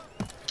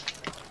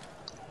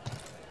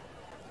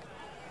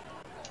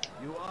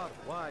 You are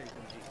wise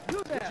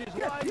indeed. Which is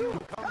why you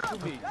come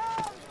to me.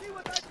 See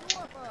what I can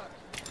offer.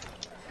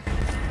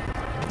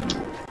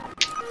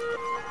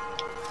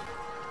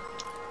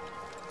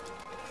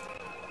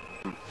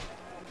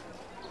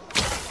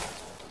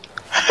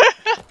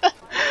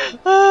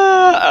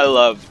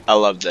 I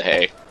love the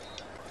hay.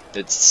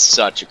 It's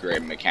such a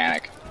great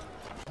mechanic.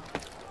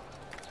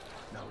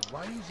 Now,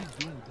 why is he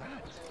doing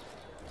that?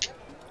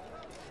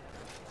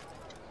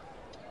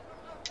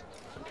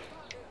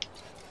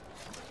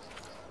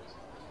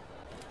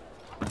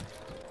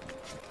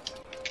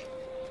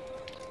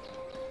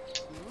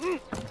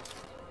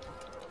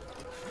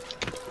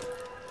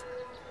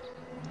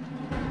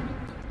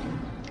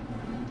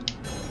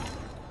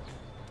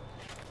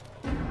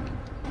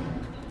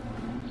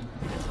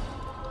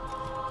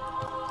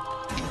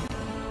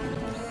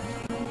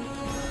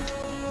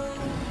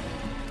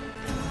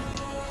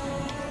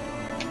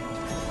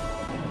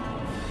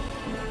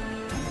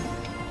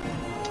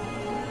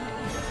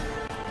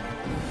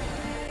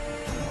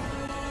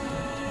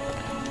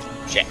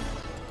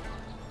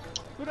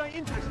 I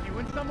interest you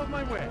in some of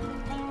my wares?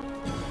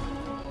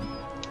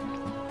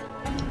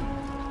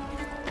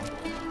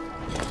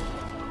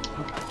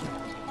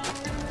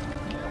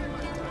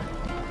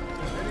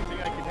 Anything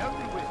I can help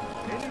you with?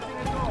 Anything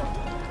at all?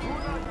 Do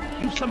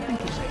not... You something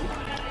to say?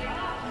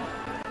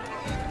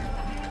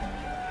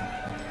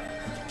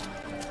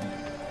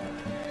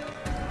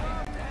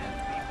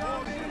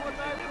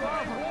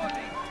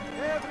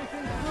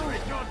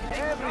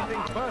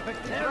 Everything's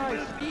perfect. There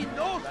will be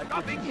no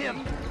stopping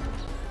him.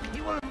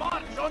 He will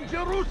march on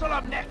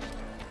Jerusalem next.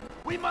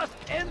 We must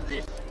end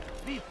this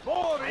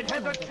before it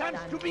has a chance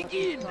to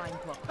begin.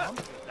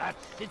 That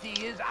city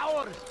is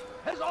ours,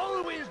 has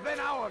always been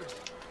ours.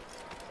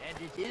 And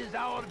it is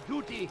our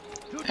duty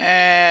to...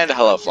 And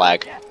hello,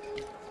 flag.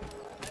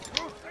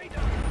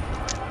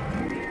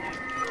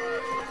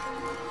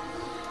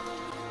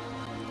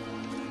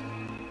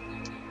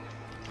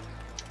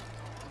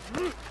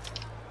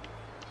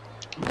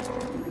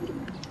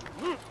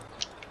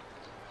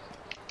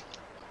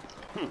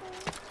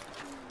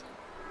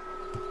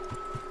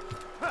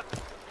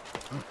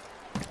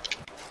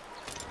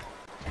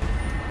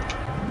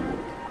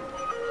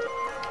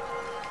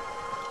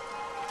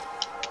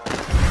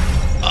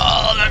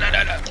 Oh, no, no,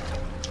 no, no.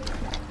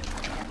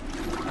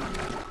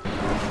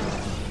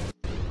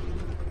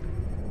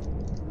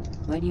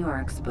 When you are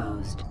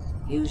exposed,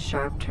 use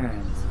sharp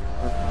turns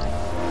or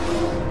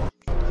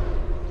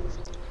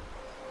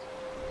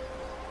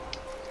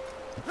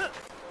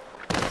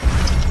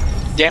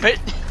Damn it.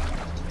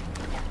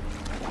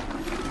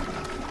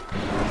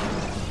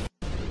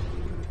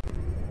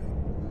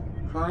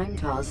 climb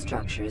tall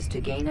structures to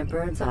gain a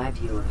bird's eye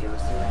view of your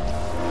surroundings.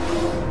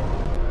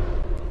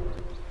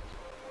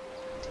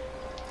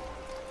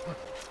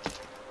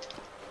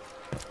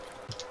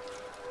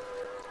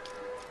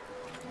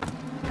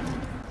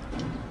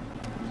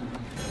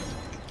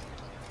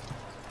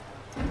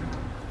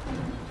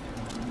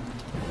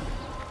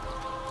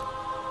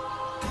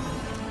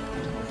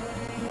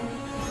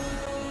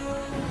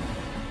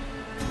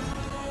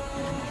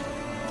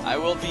 I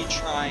will be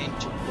trying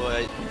to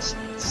put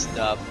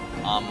stuff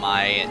on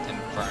my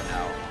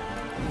Inferno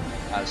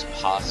as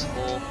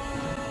possible,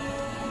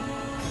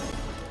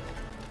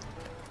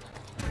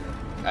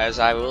 as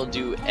I will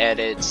do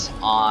edits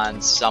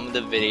on some of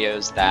the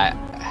videos that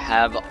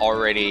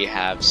already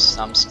have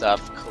some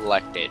stuff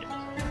collected.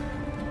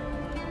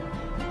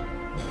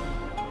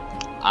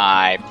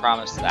 I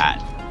promise that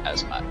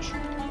as much.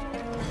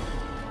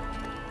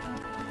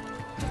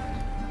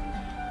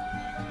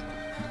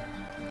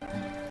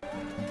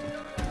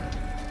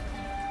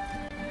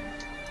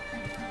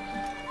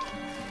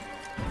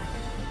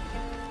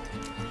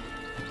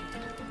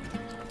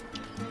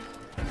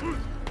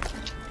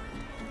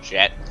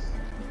 Shit.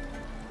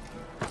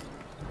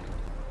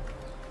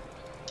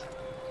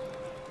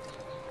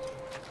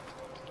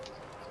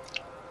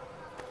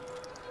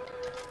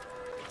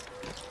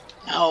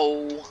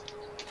 No.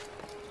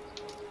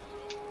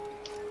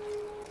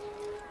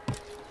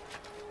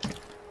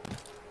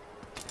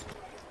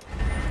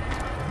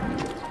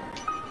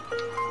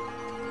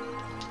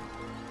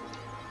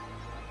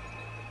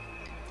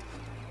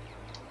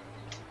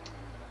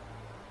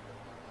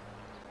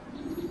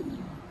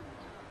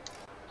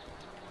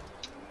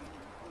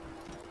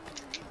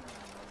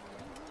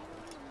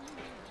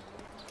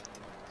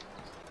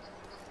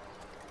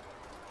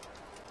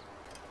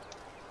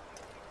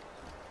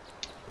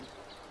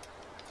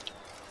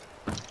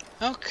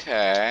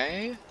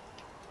 Okay.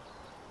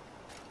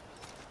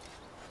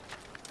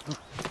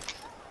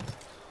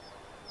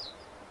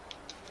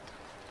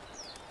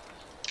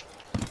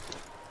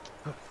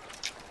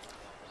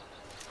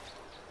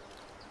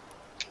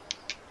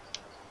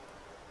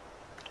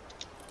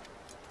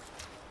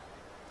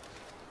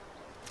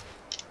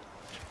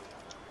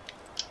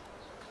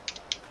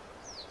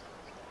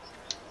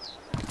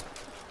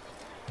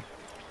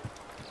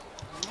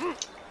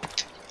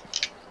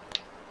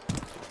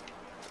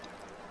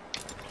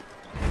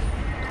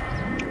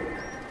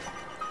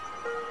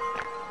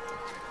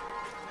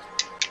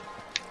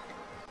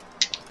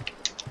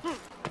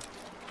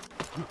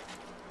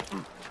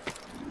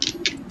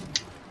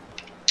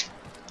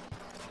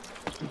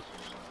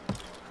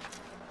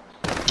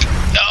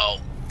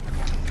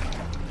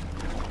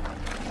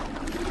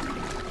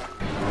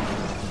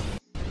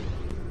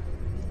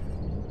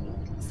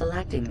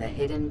 Selecting the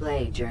hidden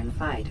blade during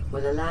fight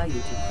will allow you to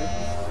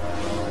quickly...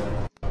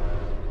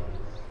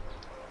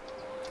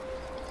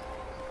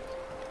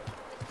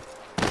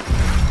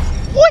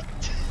 What?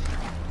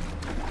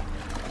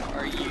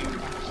 Are you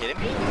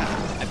kidding me?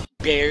 I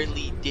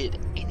barely did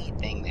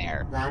anything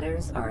there.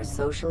 Ladders are a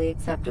socially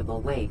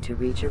acceptable way to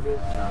reach a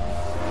rooftop.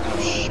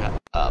 Oh,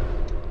 shut up.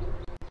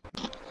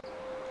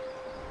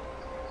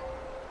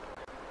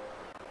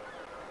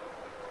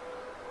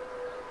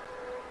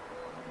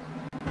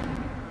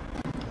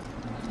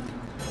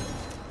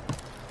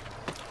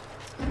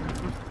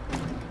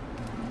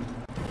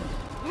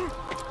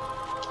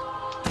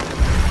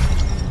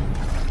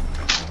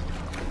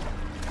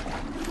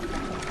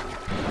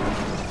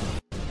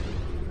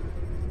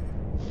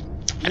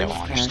 I don't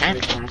want character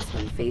attacks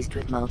when faced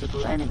with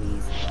multiple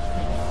enemies.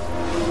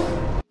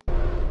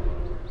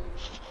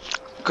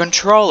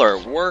 Controller,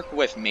 work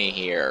with me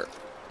here.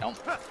 Don't.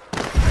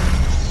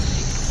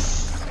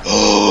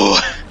 Oh.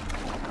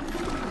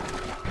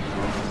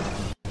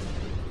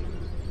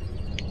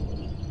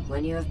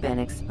 When you have been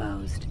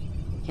exposed,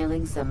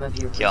 killing some of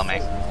your Kill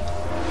me.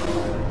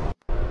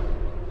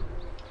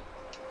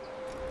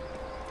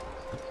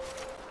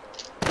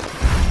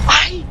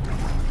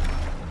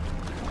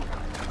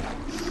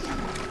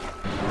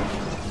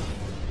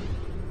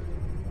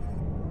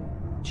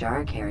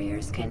 Jar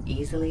carriers can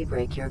easily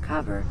break your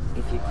cover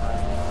if you cause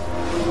them.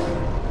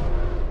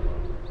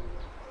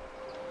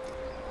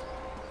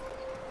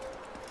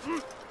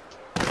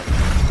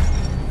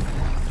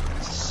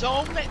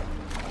 So many.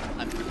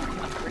 I'm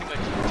pretty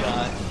much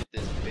done with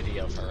this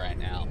video for right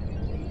now.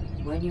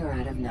 When you're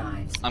out of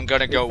knives, I'm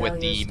gonna go with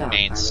refill your the stock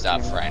main by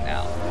stuff returning- right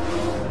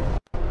now.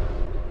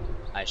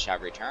 I shall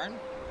return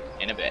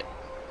in a bit.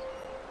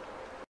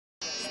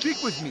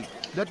 Speak with me.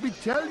 Let me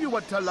tell you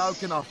what Talal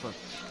can offer.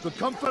 The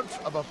comforts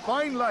of a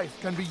fine life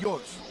can be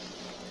yours.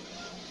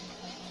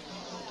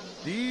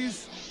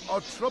 These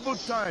are troubled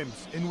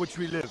times in which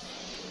we live.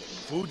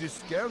 Food is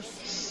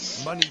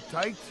scarce, money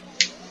tight,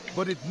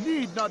 but it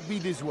need not be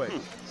this way.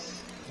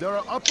 There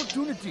are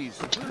opportunities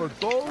for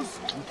those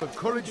with the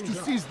courage to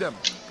seize them.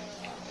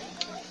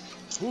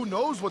 Who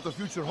knows what the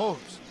future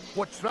holds?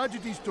 What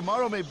tragedies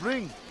tomorrow may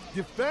bring?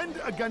 Defend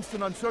against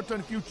an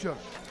uncertain future.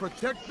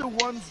 Protect the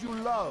ones you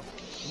love.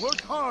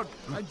 Work hard,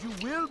 and you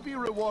will be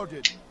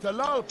rewarded.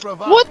 Talal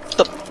provides. What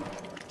the?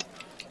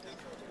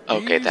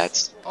 Okay, These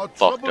that's are fucked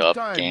troubled up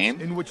times game.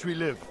 in which we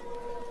live.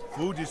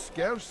 Food is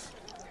scarce,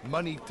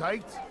 money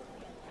tight,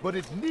 but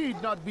it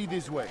need not be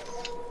this way.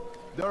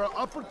 There are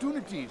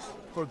opportunities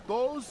for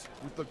those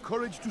with the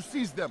courage to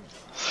seize them.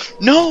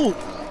 No!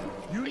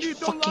 You need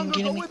no fucking longer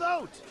kidding go me?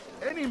 without.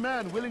 Any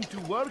man willing to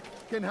work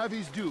can have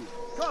his due.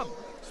 Come,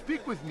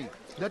 speak with me.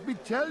 Let me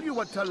tell you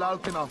what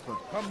Talal can offer.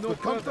 The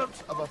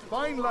comforts of a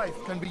fine life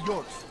can be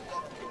yours.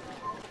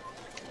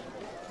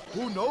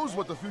 Who knows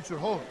what the future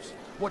holds?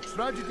 What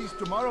tragedies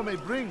tomorrow may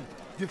bring?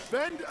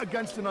 Defend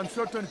against an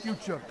uncertain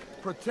future.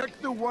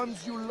 Protect the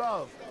ones you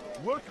love.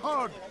 Work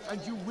hard, and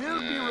you will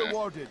be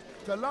rewarded.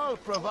 Talal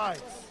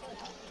provides.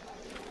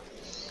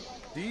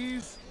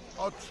 These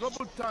are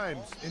troubled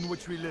times in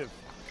which we live.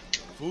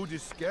 Food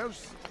is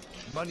scarce,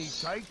 money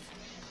tight,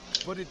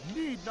 but it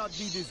need not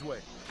be this way.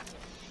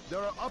 There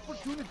are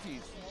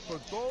opportunities for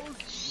those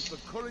with the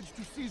courage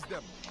to seize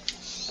them.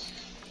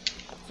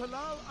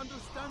 Talal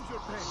understands your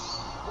pain.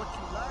 What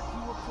you lack, he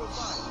will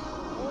provide.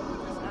 All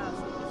that is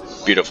asked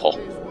is a Beautiful.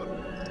 day's work.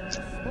 A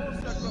small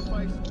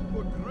sacrifice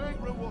for great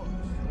rewards.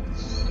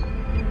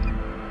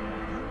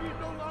 You need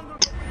no longer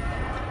go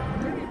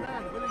without. Any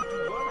man willing to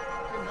work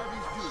can have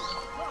his due.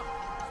 Come,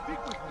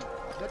 speak with me.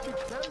 Let me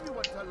tell you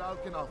what Talal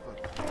can offer.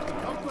 The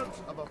comforts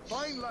of a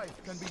fine life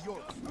can be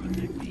yours.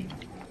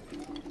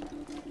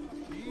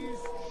 These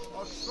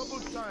are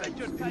troubled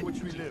times in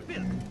which we live.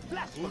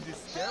 Food is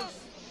scarce,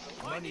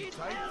 money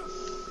tight,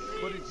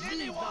 but it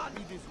need not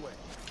be this way.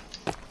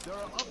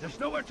 There's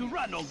nowhere to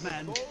run, old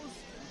man. Those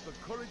with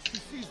the courage to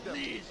seize them.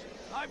 Please,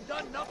 I've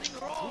done nothing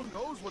Who wrong.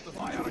 knows what the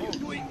Why future are you holds?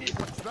 doing this?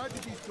 What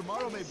tragedies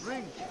tomorrow may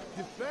bring?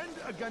 Defend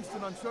against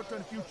an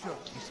uncertain future.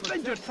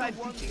 Spend your Protect time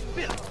the ones teaching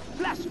filth,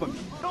 blasphemy.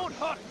 Don't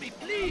hurt me,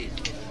 please.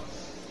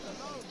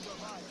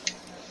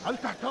 هل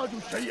تحتاج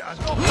شيئا؟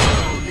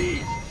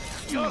 Please,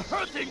 you're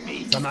hurting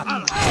me.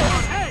 I'll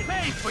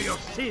pay for your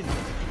sins.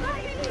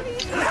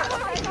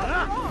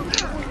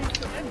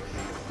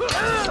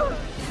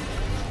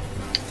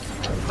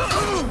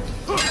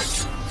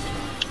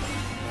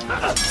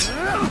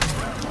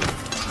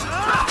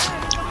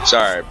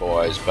 Sorry,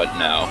 boys, but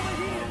no.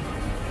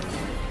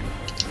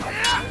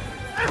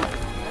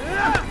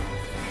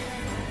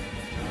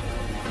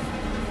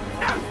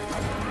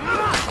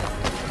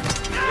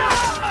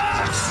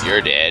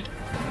 You're dead.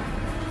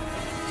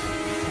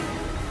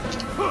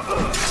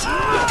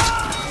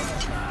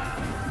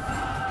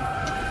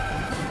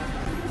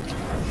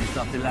 Is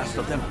that the last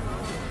of them?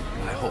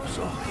 I hope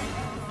so.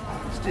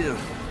 Still,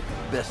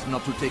 best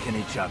not to take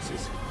any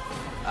chances.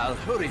 I'll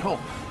hurry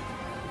home.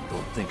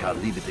 Don't think I'll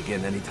leave it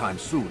again anytime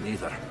soon,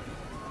 either.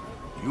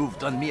 You've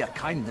done me a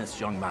kindness,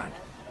 young man.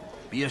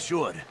 Be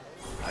assured,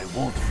 I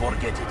won't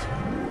forget it.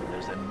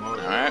 There's a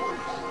murder. Alright.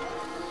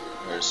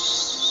 There's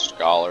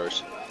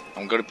scholars.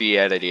 I'm gonna be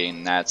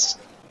editing that's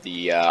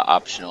the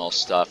optional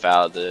stuff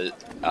out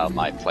of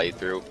my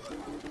playthrough.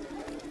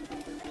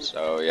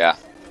 So yeah.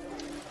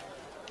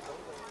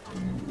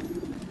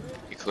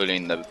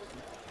 Including the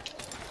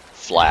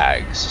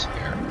flags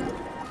here.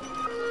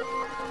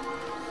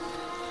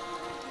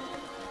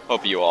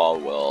 Hope you all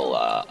will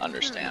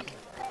understand.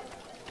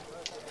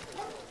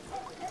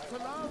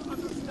 Talal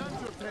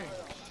understands your pain.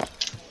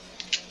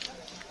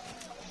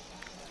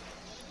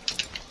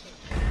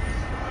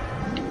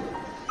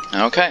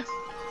 Okay.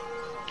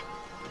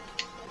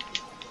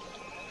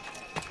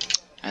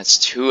 That's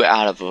 2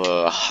 out of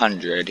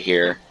 100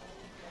 here.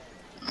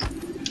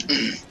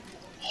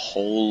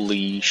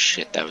 Holy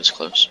shit, that was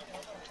close.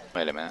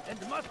 Wait a minute. and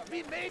must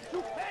be made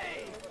to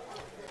pay.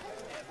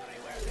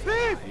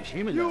 Thief!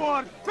 You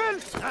are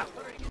filth!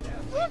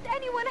 Won't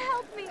anyone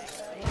help me?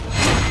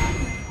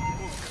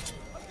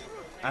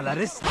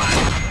 Alaris!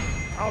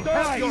 I'll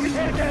have your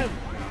head!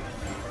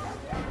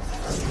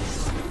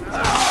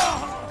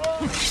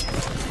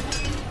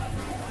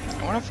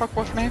 You wanna fuck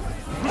with me?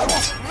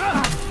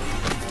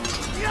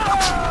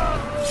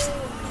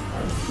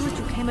 Good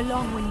you came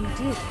along when you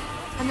did.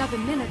 Another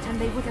minute and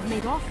they would have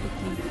made off with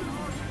me.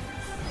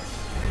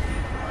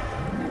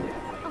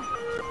 Oh,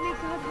 may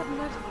God have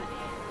mercy.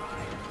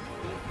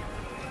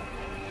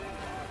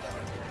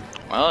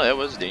 Well, it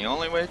was the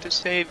only way to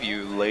save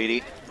you,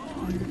 lady.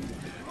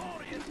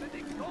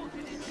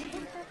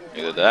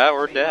 Either that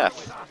or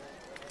death.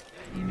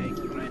 He makes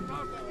threat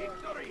of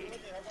victory.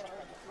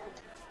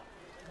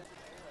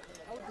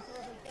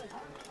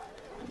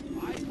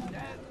 I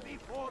stand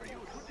before you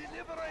to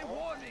deliver a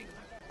warning.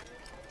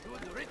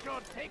 Should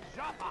Richard take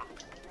Jaffa,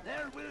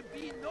 there will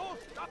be no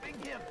stopping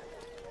him.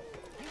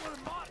 He will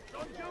march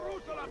on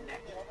Jerusalem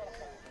next.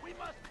 We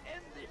must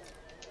end this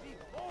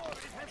before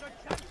it has a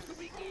chance to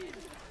begin.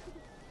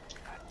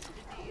 That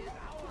city is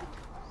ours,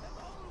 has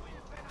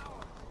always been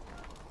ours.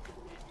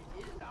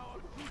 It is our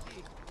duty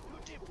to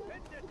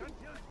defend it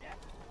until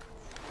death.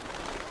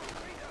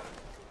 Traitors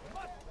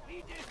must be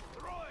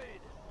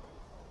destroyed.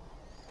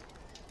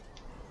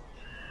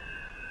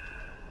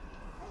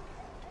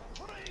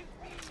 Praise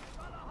be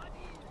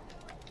Salahadin.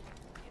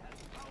 He has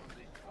found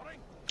the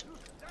strength to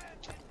stand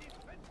in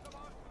defense of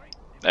our great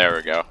city. There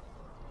we go.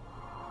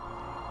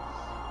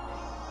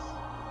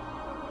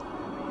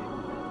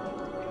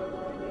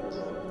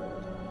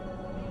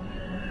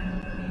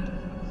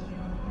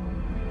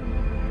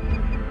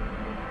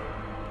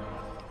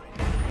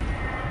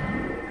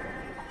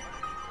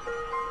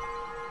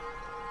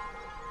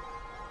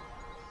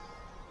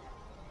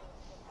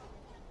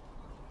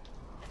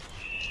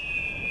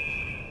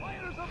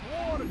 Fires of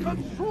war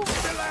consume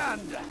the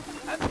land,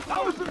 and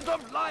thousands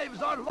of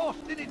lives are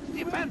lost in its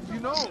defense. You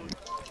know.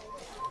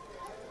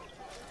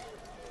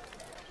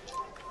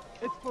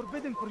 It's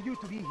forbidden for you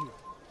to be here.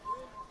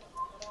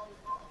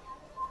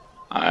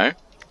 Alright.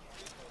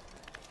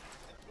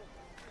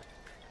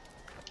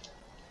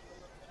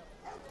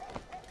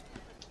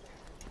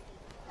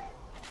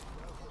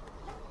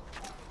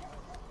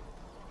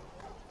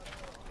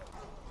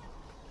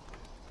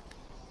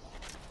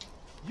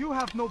 You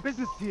have no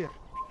business here.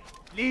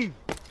 Leave.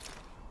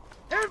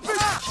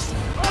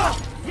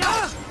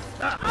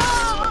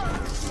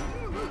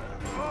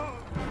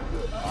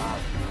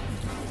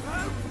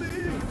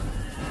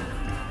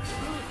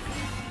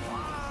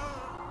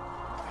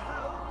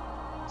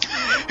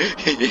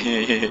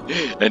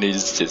 And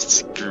he's just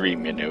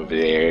screaming over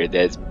there.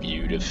 That's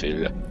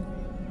beautiful.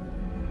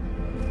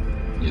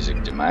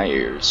 Music to my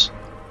ears.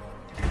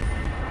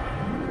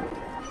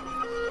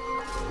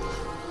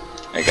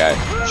 Hey guy,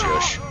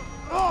 shush.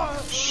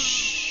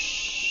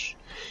 Shh.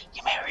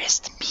 You may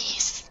rest in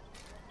peace.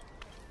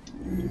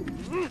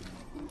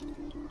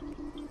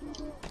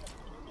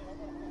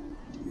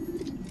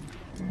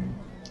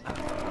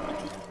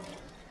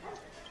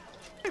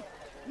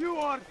 You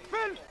are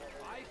filth!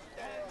 I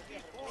stand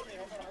before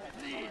you.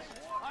 Please,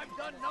 I've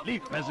done nothing.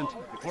 Leave, peasant,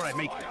 before I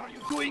make Why you. are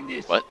you doing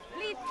this? What?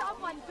 Please,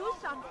 someone do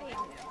something.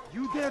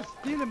 You dare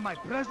steal in my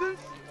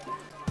presence?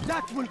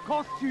 That will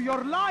cost you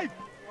your life!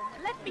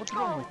 Let me What's go.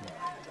 wrong with him?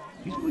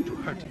 He's going to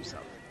hurt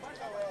himself.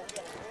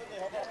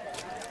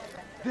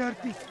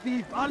 Dirty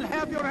thief! I'll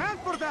have your hand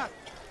for that!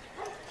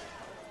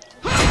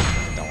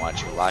 Don't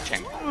want you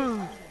watching.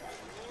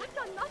 I've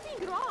done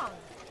nothing wrong.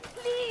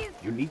 Please,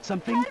 You need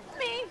something? help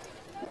me.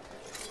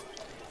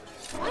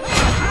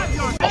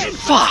 Oh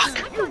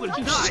fuck! You will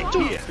die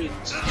here!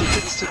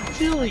 Stupid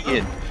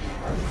civilian!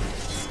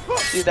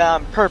 Did that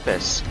on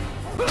purpose.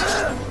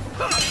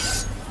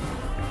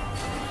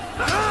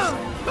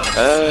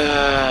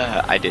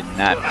 I did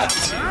not mean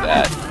to do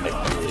that. I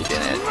really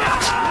didn't.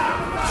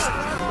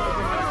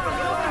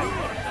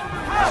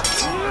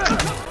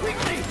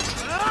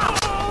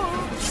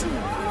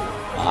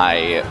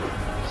 My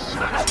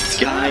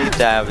guy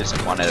that I was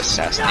going to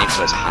assassinate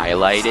was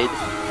highlighted,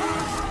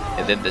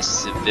 and then the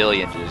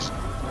civilian just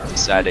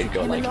decided to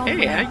go like,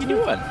 "Hey, how you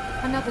doing?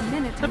 Another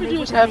minute Let and me they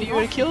just would have made you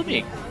to off kill with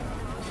me."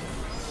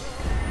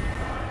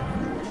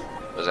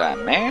 Was that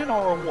a man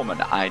or a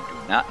woman? I do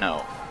not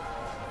know.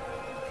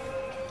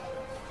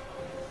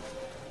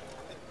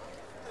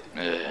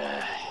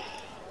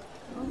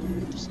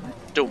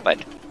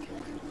 Stupid.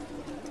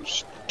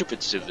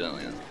 Stupid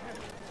civilian.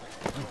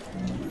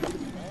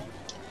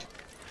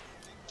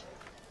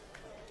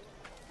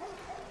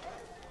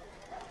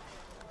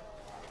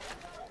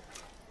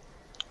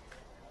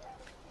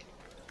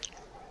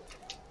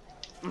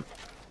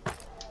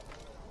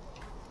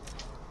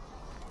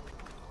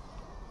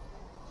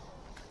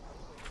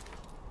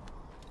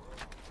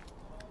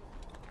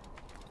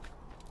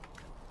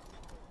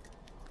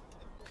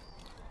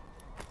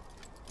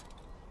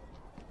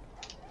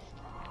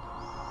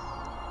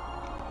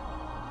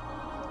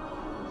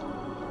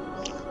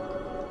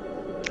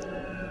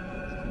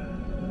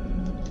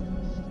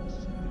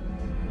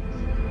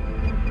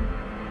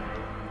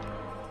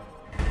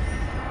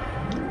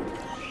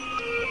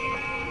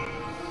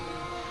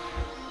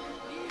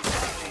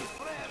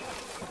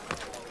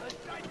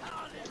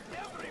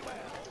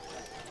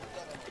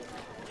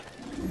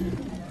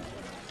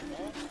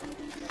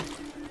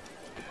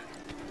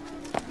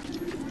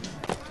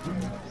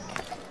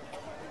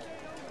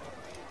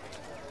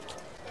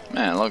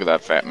 Man, look at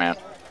that fat man.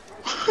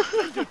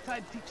 Spend your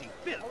time teaching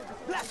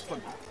filth,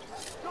 blasphemy.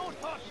 Don't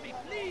hurt me,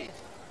 please.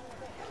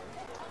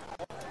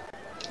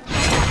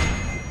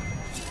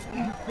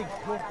 You think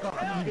your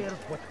God cares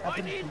what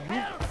happens to you?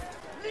 Help!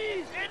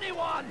 Please,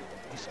 anyone!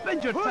 You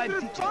spend your time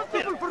teaching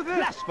filth,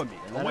 blasphemy.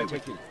 Away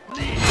with you.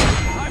 Please,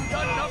 I've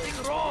done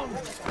nothing wrong.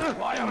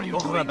 Why are you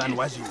doing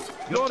this?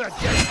 You're a dead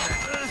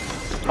man.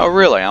 Oh,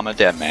 really? I'm a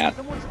dead man.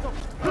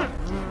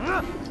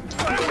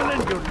 I will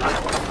end your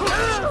life.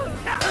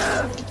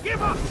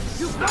 Give up!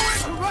 You've nowhere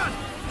to run!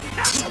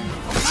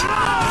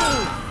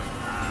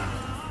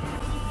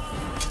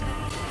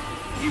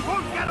 He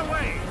won't get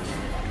away!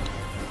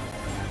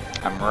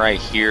 I'm right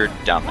here,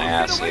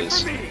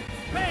 dumbasses.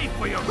 Pay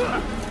for your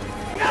stuff!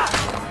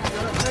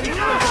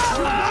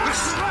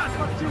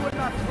 But you would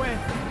not win.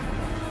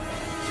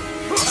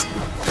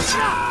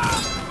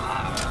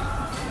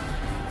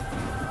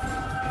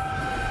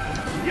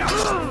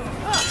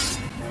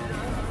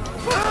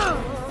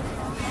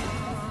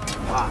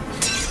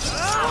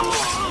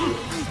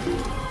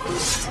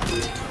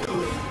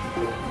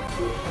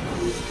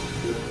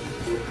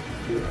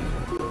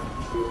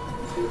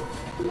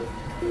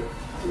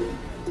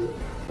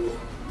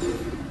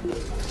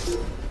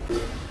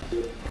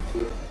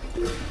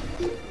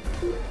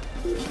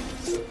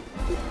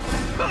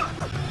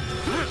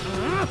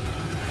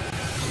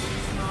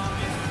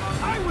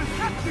 I will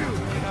catch you!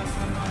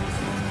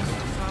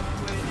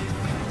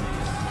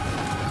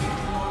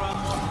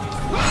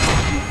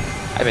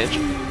 Hi, bitch.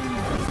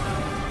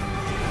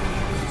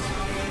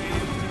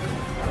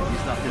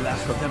 He's not the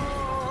last of them. I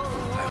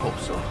hope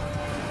so.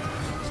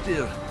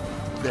 Still,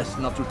 best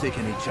not to take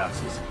any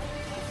chances.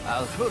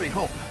 I'll hurry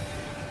home.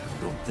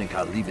 Don't think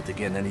I'll leave it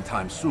again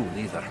anytime soon,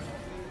 either.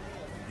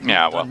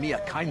 Yeah, You've well. done me a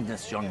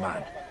kindness, young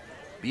man.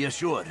 Be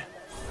assured,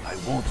 I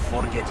won't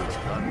forget it.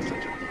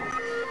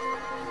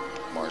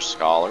 More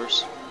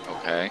scholars.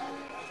 Okay.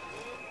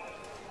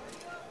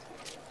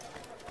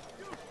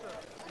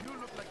 You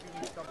look like you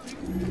need something.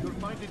 You'll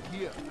find it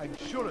here. I'm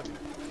sure of it.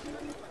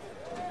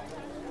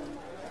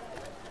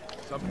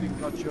 Something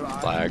caught your eye.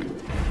 Flag.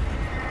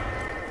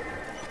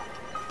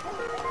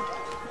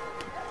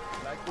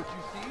 Like what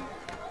you see?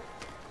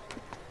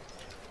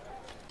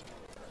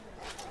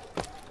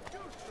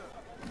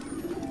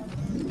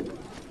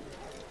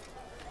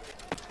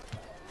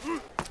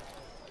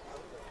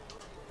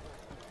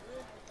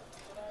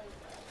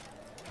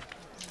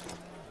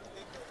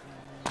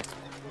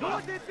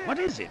 What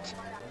is it?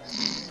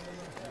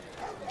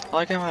 I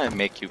like how I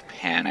make you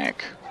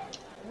panic.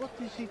 What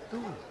is he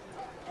doing?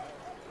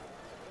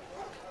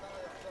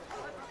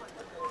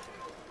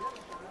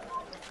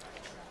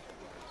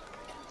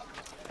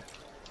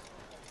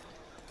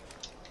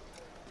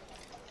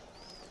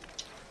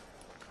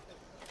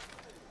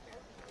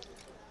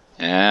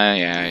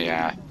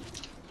 Yeah.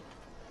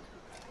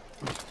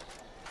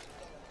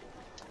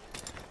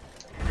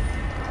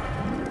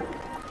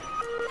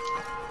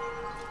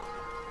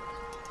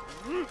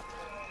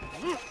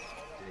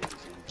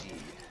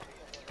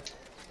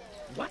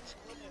 What?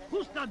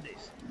 Who's done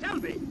this? Tell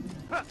me!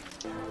 Huh.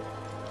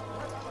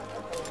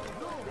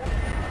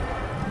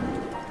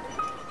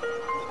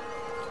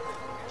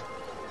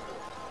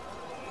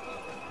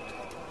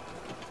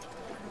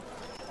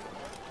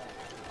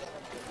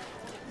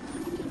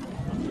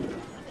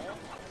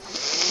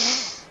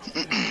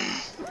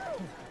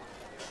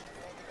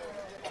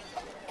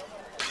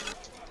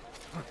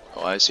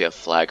 Oh, I see a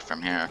flag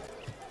from here.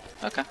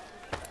 Okay.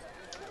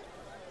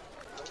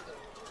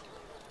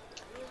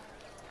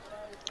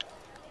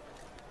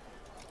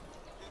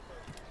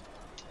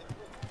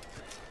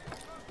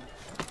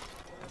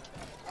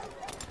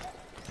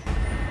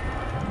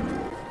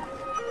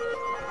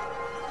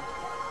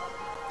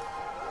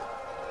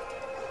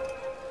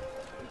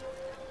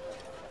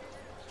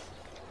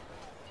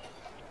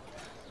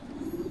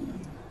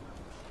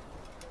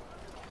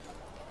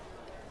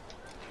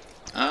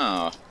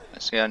 Oh, I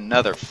see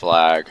another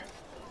flag.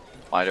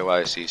 Why do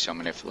I see so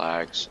many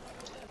flags?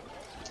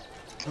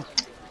 I'm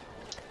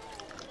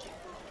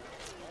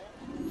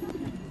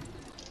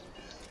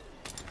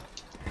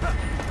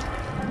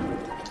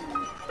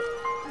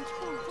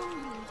so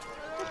hungry.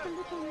 Just a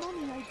little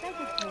money, I beg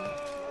of you.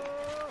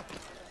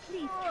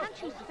 Please, can't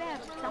you spare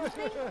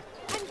something?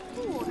 I'm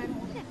poor and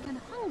sick and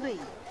hungry.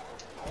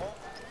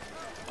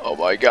 Oh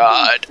my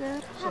god.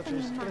 Sir, have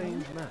any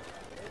money? man.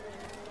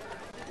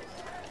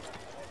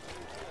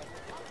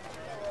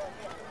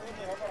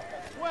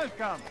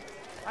 Welcome.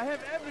 I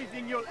have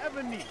everything you'll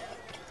ever need.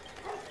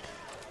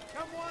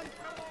 Come on,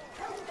 come on.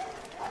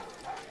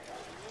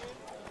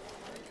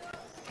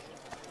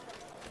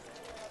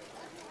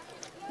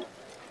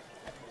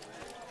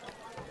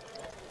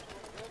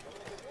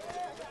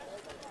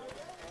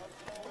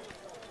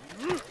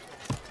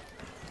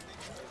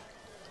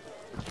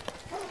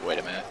 Wait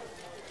a minute.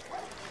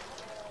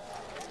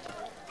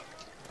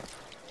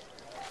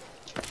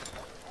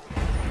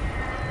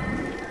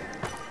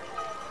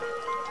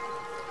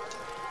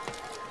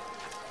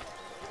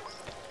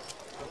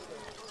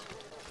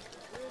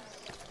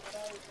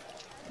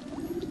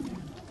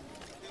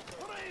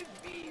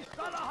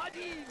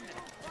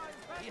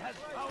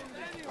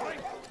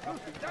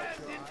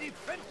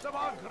 defense of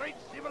our great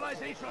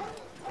civilization.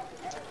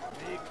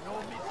 Make no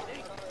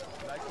mistake.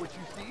 Like what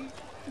you see?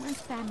 My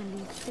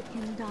family's sick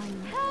and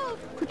dying. Help!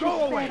 Could Go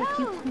you away. spare a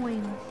few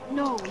coins?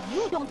 No,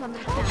 you don't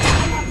understand. I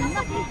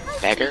have nothing.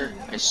 Beggar,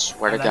 I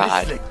swear to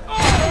God.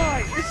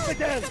 Alright,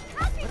 infidel!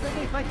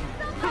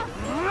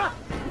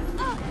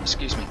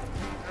 Excuse me.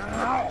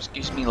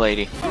 Excuse me,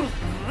 lady. Kill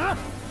him!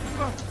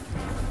 Stop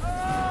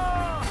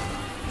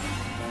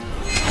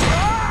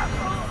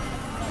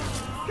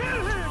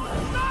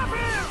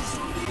him!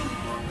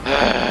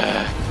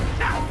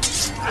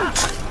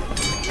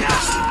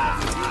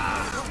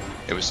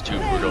 It was too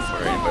brutal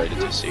for anybody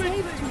to see.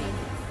 Saved me.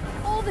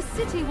 All the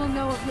city will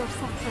know of your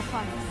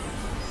sacrifice.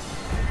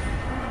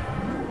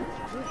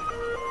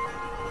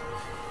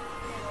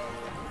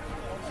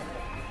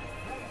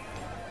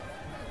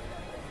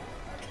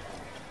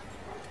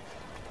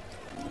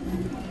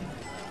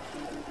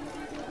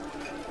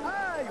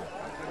 Ah, you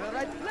come to the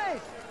right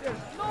place.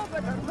 There's no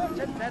better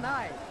merchant than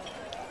I.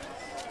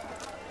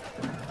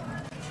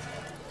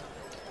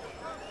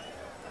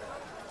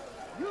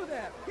 You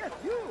there, yes,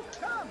 you.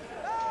 Come,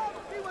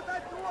 see what I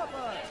threw up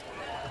on.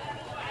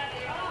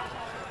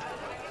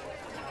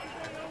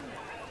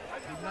 I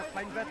did not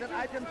find better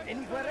items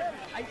anywhere else.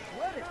 I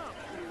swear it.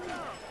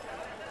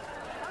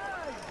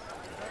 Ah, you come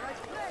to the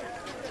right place.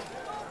 There's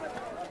no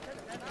better merchant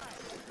than I.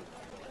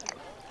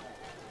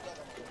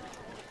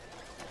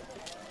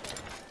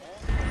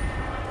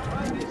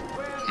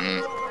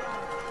 Mm.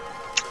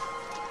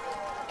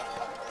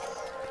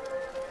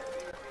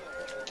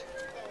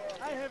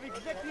 I have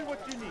exactly what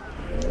you need.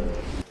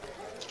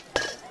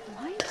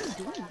 Why are you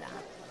doing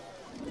that?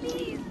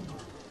 Please,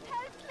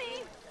 help me.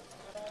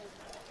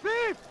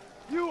 Thief!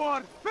 You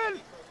are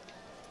filth!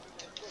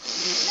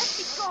 Let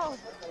me go.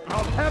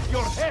 I'll have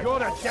your head! You're a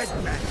dead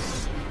man!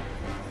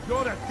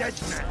 You're a dead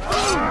man!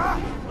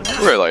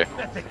 Really?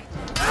 Pathetic.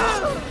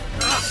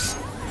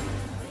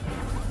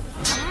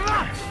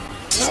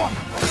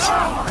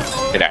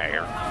 Get out of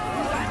here.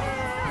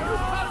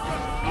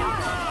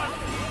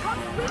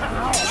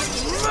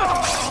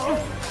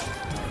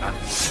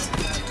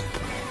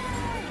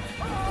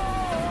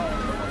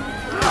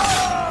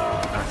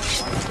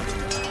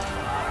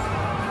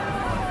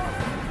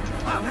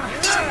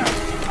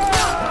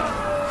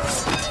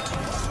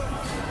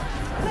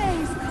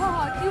 Praise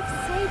God, you've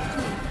saved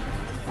me.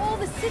 All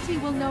the city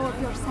will know of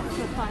your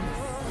sacrifice.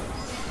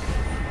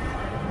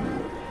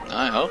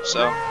 I hope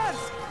so.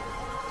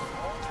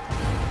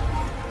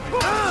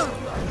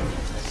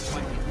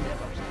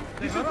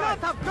 You should not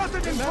have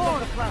gotten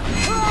involved!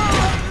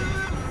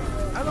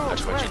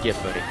 That's what you get,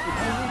 buddy. You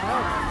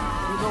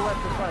know where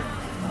to find.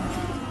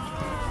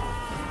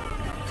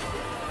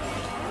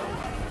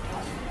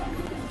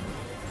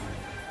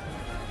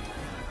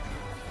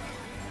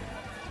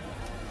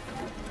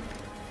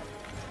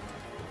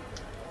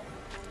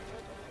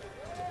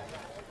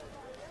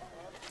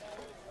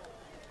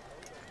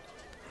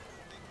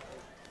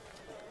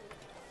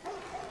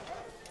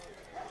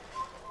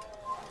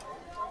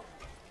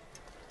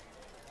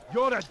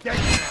 You're a dead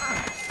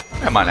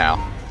man! Come on now.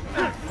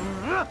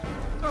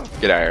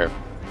 Get out of here.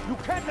 You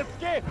can't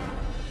escape!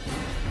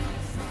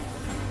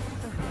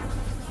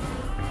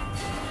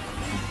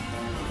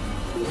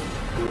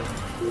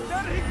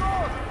 There he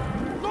goes!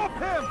 Stop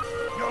him!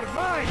 You're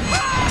mine!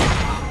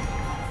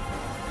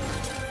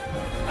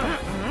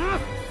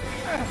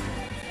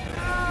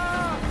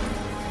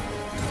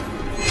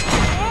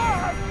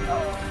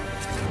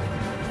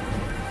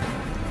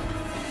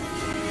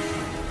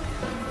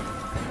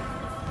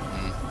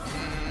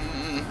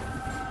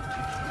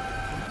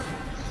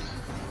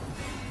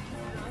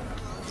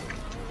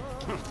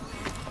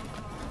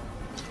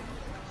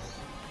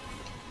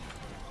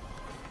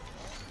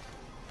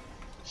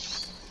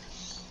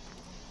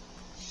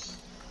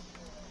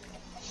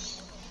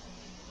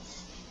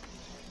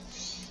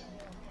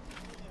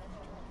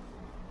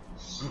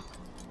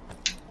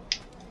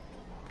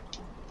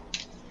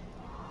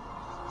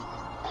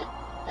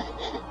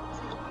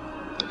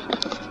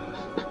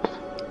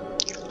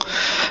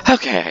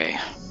 Okay.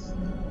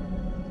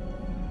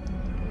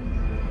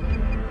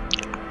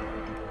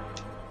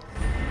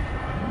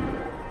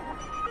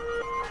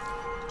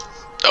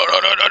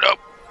 No.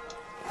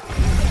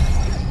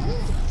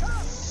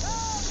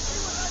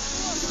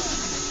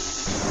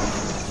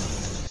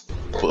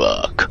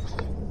 Fuck.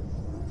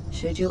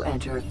 Should you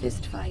enter a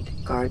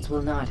fistfight, guards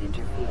will not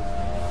interfere.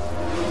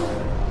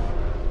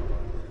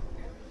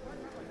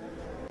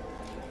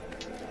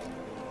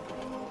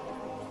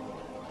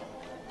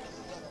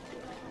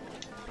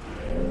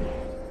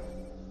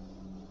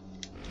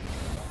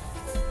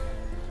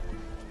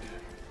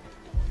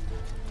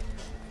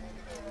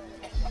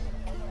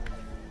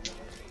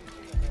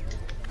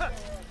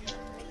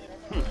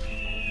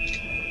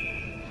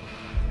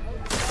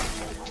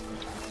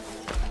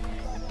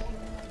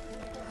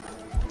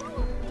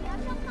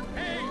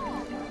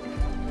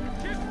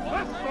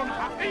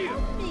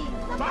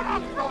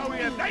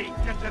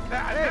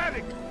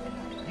 Hey,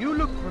 you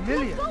look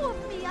familiar. Let go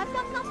of me. I've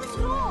done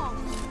nothing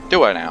wrong.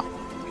 Do I now?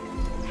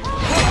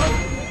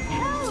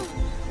 Help!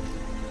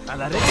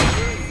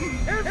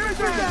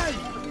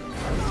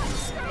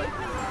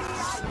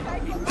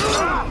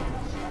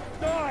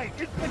 Die!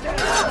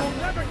 Infidel! You'll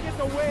never get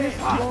away! This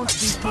won't be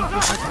too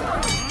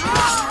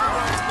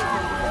difficult.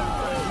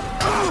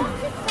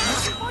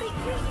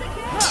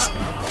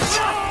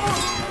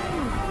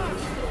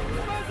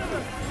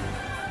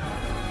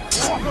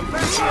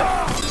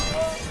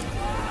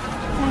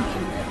 Thank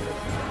you.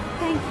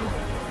 Thank you.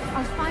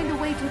 I'll find a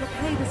way to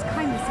repay this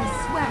kindness,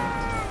 I swear it.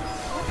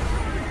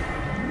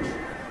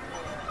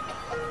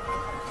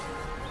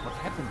 What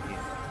happened here?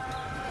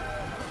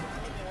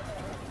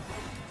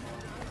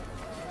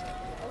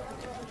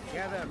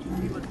 Gather,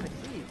 we will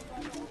succeed.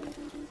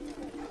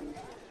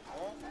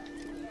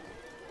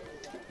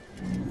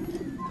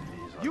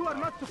 You are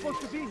not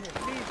supposed to be here,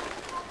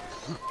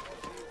 please.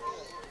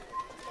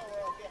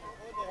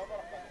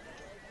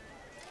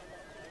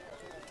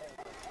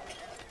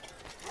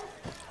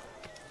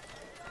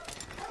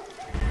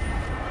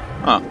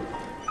 Huh.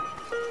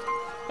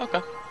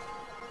 Okay.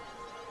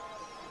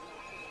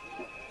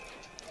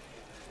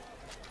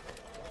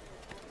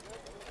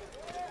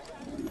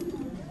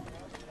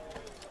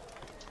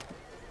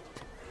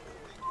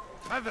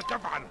 ماذا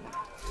تفعل؟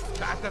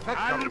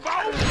 سأتذكر.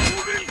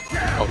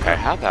 Okay,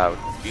 how about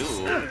you?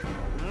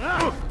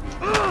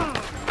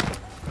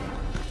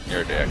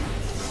 You're a dick.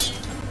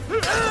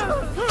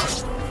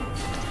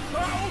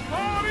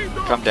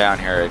 Come down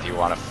here if you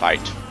want to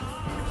fight.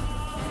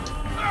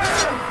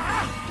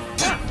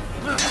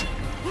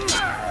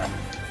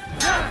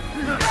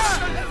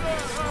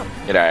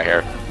 Get out of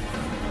here.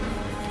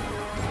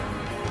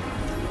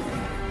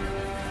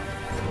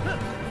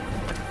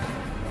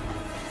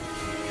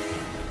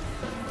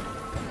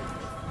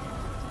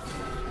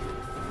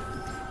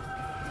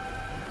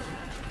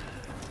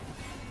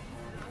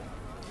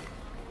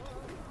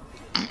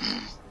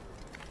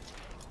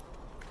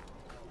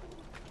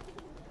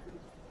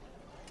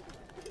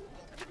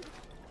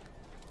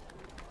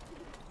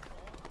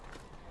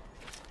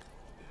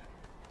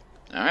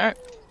 All right.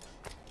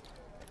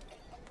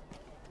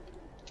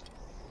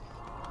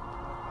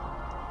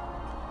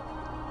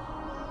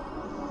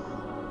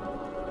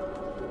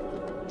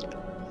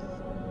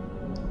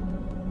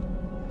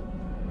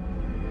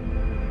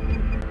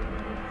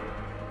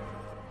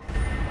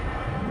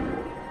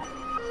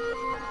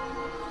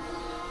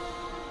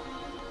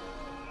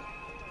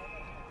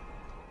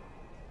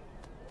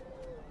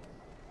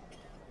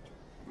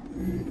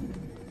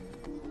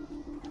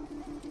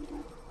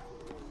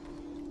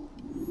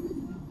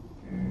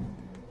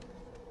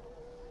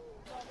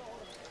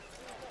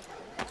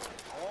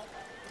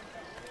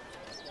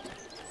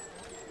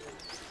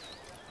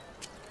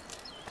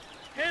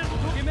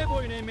 Kime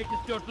boyun eğmek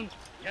istiyorsun?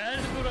 Gel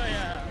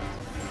buraya.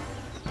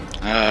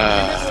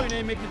 Kime boyun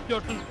eğmek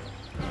istiyorsun?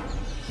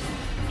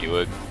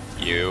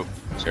 You,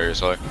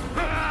 seriously?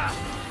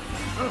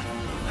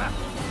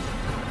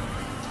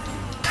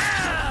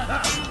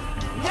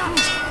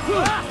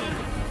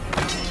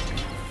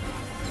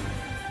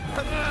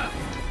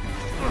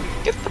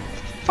 Get the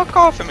fuck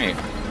off of me,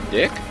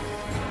 dick.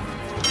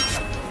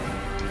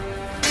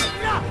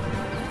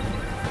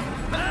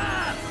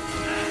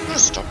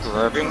 Stop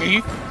grabbing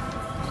me.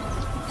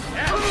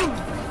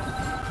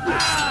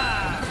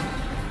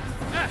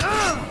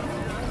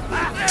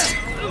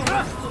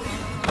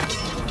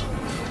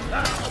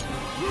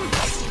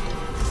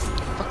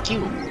 Fuck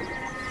you.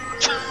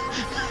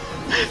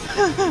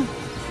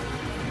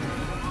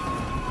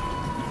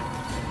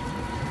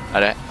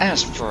 I'd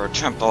ask for a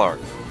Templar,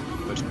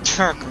 but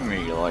attack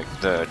me like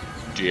that,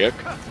 dick.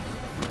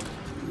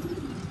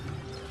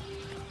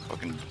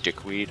 Fucking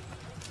dickweed.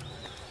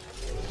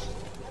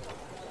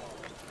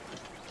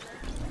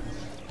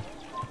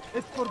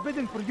 It's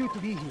forbidden for you to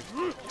be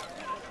here.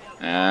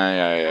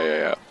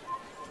 Yeah.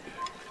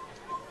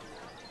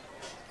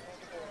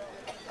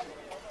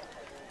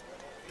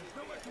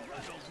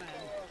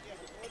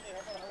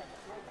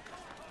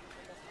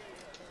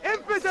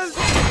 Infidels!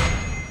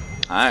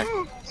 Hi.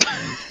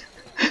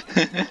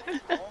 There's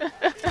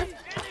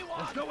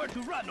nowhere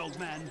to run, old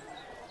man.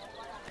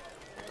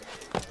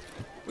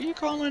 What are you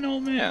calling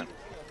old man?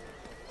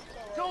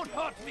 Don't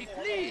hurt me,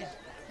 please.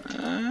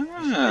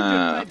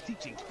 Ah.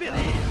 Teaching Billy.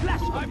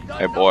 I've done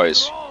Hey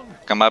boys, nothing wrong.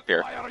 come up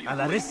here. Why are you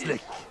doing this?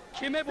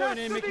 Kime boyun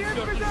eğmek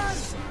istiyorsun?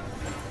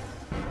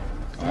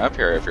 Come up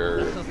here if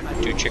you're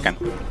too chicken.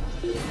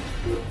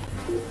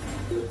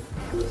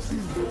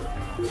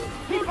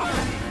 Keep up!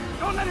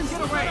 Don't let him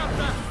get away!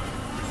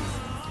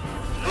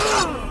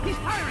 He's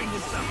tiring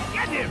himself!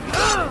 Get him!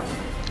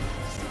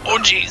 Oh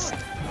jeez.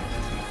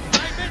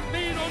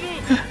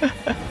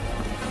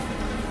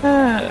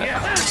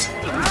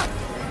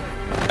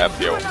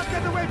 F you.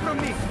 Get away from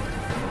me!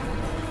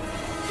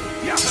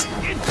 You're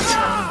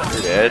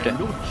dead.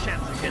 No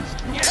chance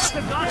against me.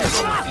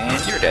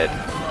 And you're dead.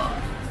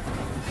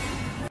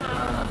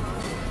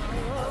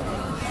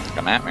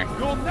 Come at me.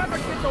 You'll never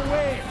get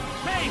away!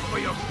 Pay for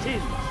your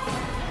sins!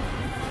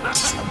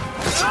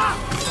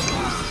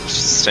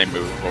 Same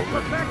move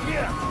over. Back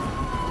here!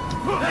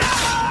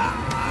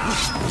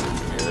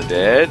 You're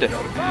dead. And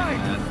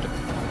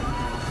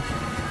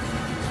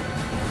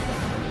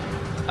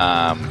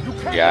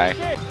guy.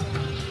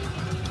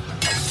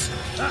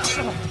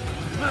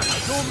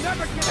 You'll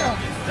never get out.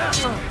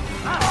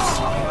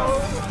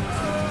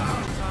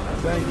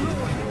 Thank you,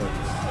 my lord.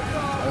 I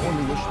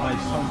only wish my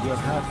son were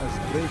half as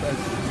brave as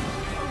you.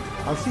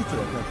 I'll see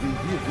to it that we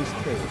hear this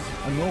tale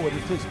and know what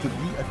it is to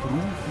be a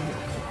true hero.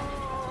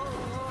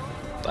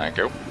 Thank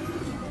you.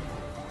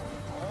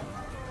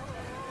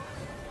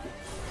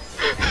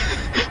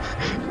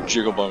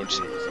 Jiggle bones.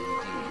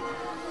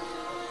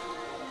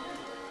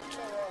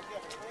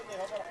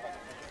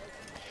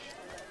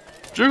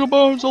 Jiggle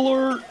bones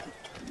alert!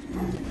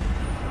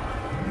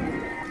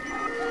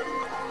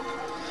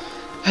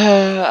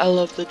 I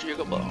love the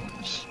jiggle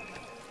bones.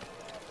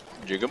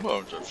 Jiggle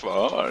bones are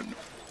fun.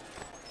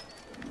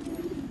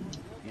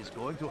 He's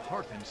going to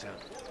hurt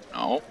himself.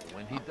 No.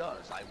 When he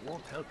does, I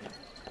won't help him.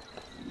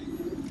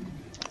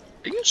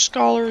 Are you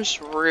scholars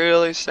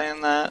really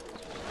saying that?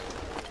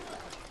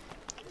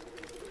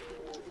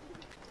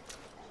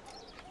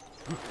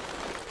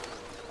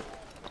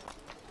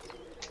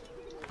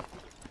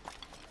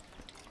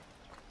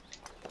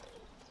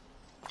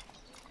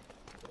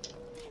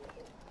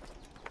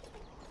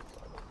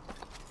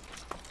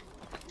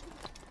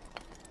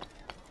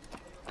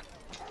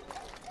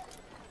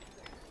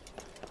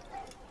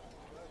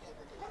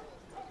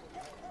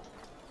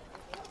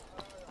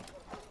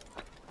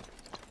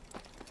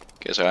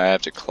 Guess I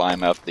have to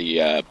climb up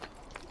the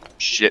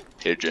shit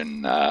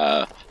pigeon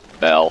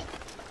bell.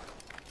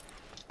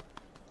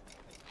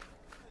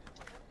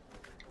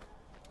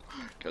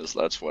 Because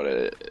that's what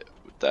it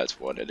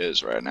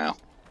is right now.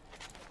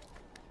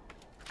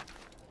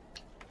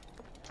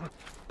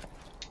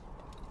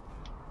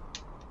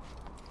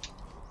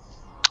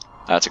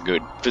 That's a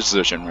good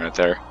position right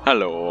there.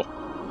 Hello.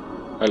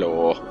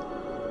 Hello.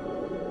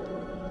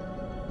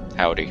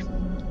 Howdy.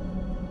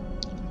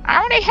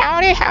 Howdy,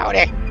 howdy,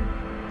 howdy.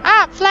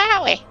 Ah,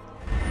 Flowey.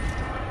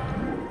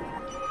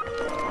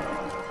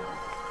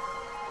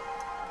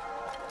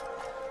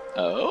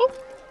 Oh?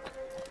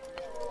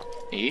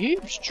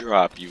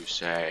 Eavesdrop, you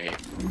say?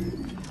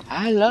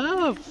 I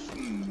love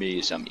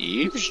me some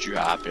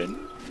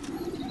eavesdropping.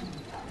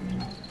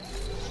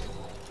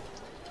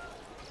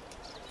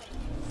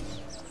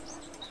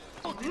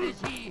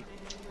 As he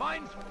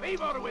finds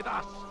favor with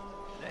us,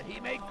 that he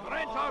may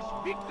grant us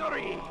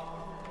victory.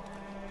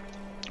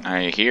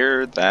 I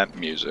hear that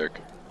music.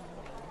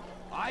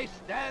 I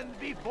stand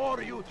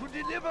before you to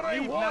deliver a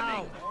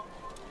warning.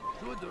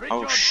 Should Richard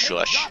Oh,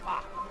 shush. take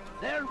Jaffa,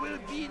 there will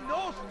be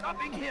no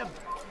stopping him.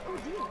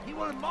 He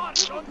will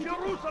march on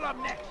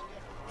Jerusalem next.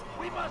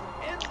 We must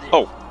end this.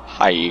 Oh,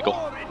 hi, Eagle.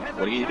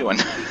 What are you doing?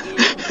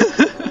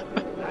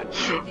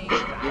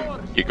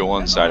 You go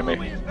on the side of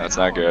me. That's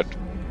not good.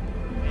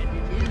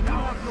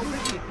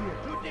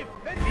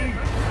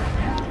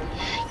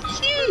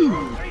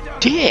 You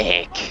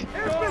dick!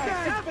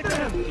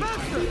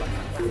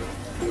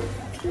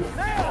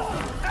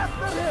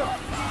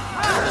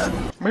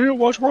 Man,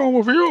 what's wrong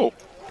with you?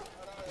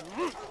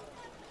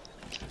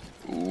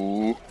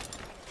 Ooh.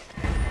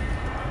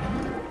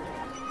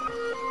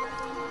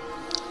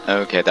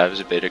 Okay, that was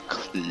a bit of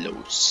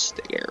close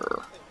there.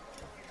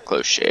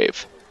 Close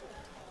shave.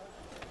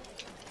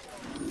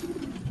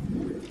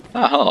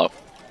 Oh, hello.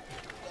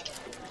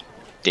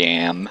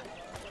 Damn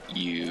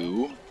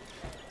you.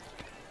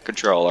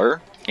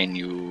 Controller,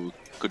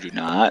 could you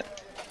not?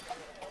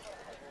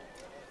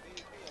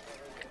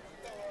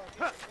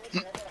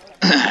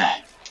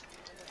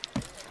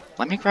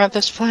 Let me grab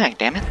this flag,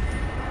 damn it.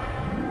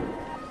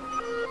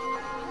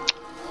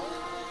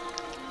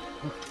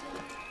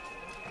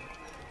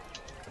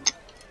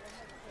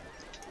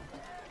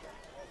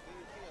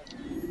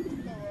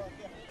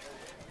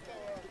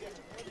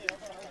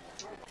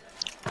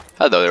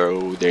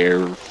 Hello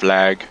there,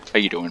 flag. How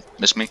you doing?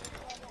 Miss me?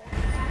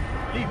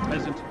 Leave,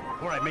 peasant,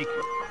 or I make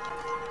you.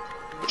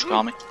 What you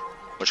call me?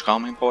 What you call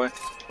me, boy?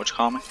 What you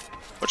call me?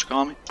 What you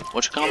call me?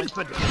 What you call me?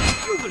 Infidel,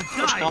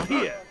 you will die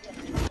here.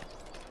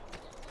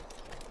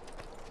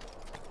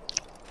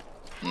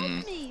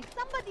 Help me!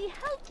 Somebody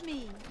help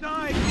me!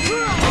 Die!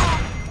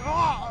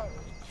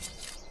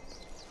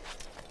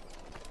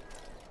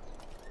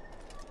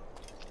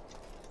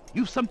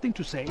 You've something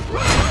to say?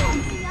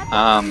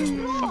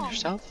 Fuck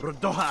yourself?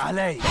 ردوها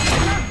علي.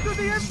 To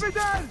the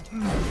infidel!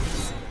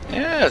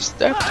 Yeah,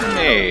 step to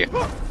me.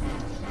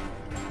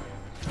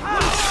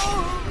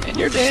 And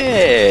you're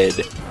dead.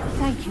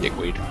 Thank you.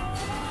 Dickweed.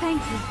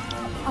 Thank you.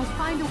 I'll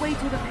find a way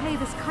to repay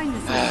this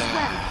kindness, I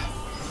swear.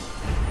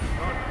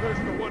 God curse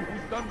the one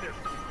who's done this.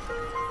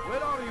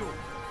 Where are you?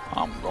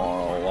 I'm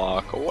gonna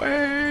walk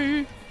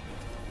away.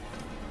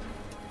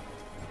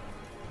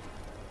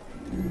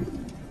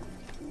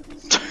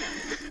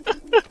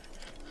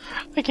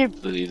 I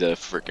can't believe that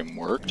freaking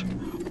worked.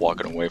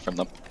 Walking away from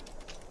them.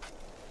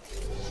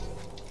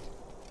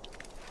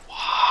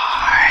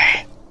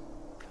 Why?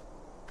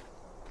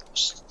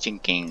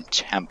 Stinking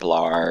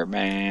Templar,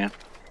 man.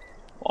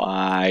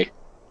 Why?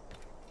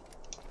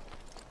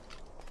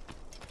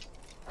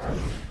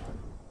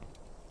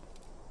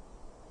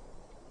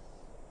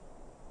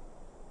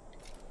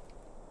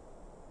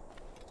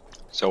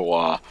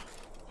 So,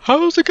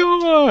 how's it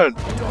going?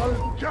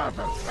 Ow.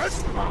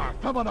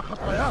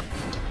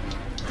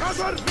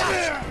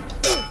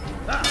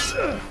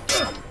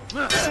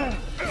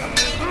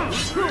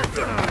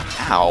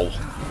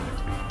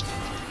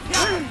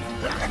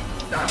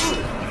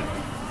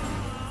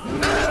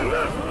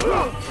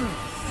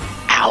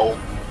 Ow.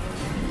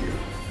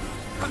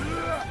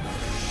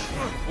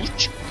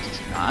 Would you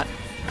not?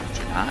 Would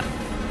you not?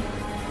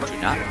 Would you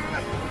not?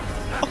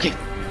 Okay.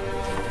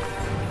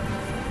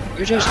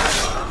 You're just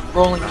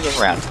rolling me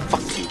around.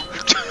 Fuck you.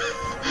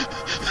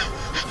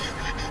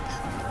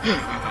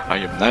 I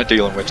am not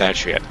dealing with that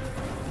shit.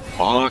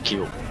 Fuck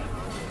you.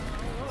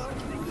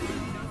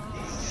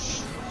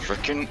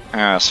 Freaking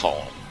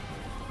asshole.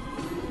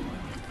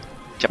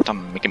 Kept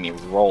on making me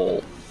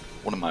roll.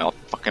 What am I, a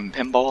fucking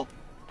pinball?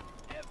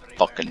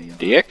 Fucking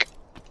dick.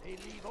 They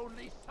leave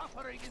only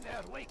suffering in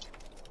their wake.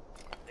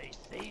 They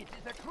say it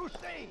is a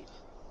crusade.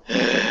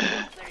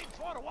 Crusade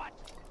for what?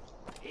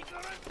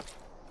 Ignorance?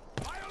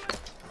 Violence?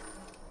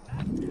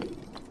 Madness?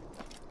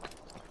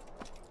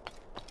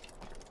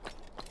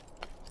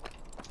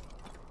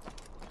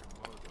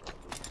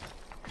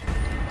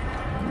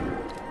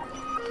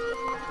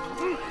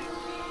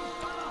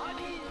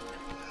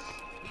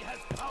 He has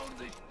found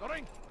the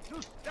strength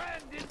to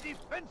stand in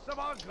defense of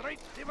our great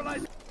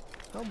civilization.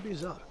 How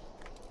bizarre.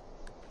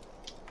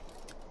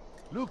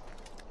 Look,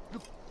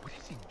 what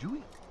is he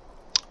doing?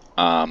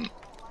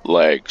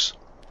 Legs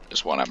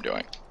is what I'm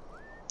doing.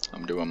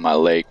 I'm doing my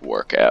leg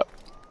workout.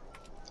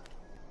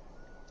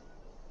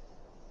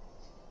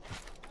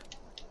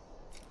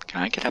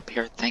 Can I get up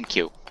here? Thank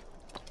you.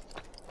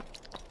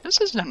 This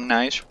is a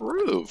nice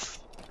roof.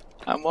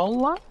 I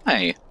won't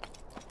lie.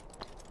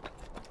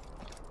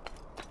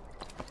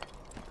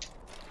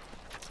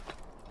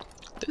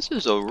 This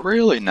is a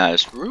really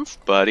nice roof,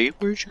 buddy.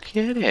 Where'd you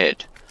get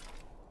it?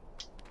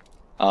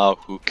 Oh,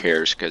 who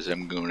cares, because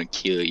I'm gonna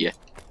kill you.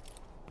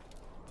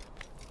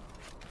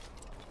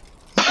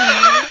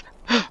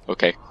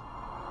 Okay.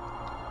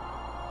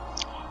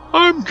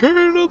 I'm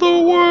king of the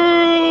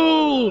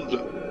world!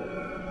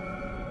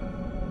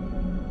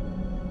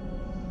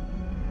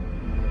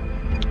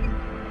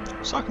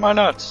 Suck my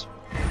nuts.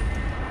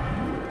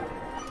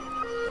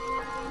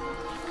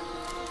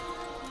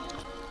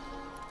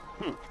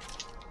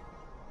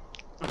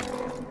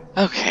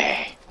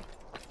 Okay.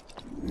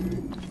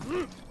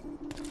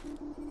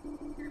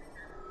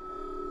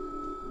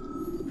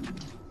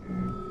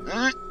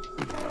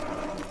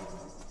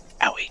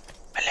 Owie,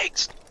 my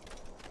legs.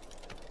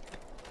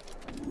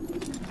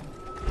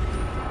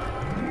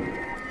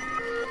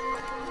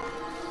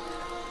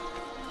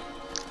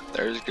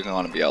 There's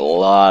going to be a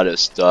lot of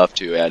stuff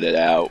to edit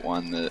out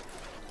when the...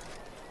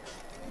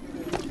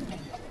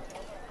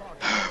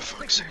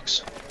 Fuck's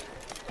sakes.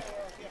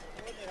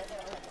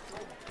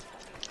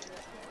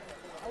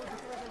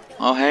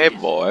 Oh, hey,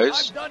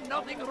 boys. I've done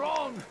nothing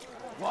wrong.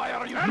 Why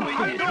are you doing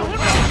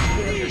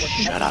this? Just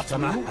shut up.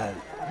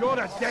 You're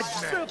a dead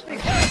man.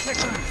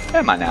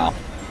 Am I now?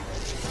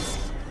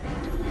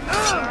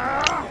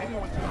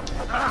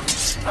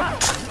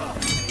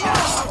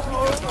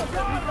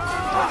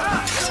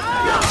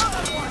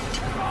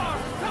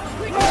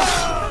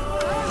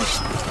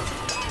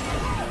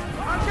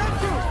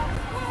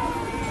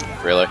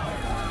 Really?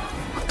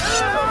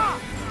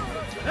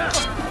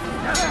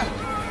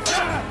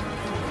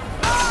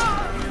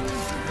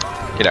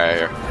 Get out of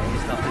here. Is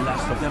that the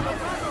last of them? I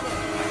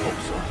hope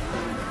so.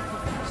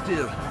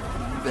 Still,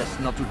 best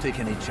not to take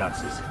any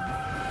chances.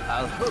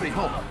 I'll hurry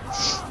home.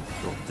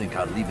 Don't think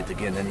I'll leave it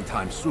again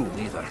anytime soon,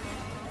 either.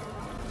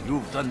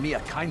 You've done me a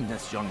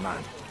kindness, young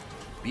man.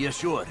 Be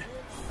assured,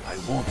 I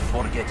won't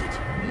forget it.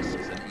 This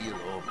is an ill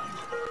omen.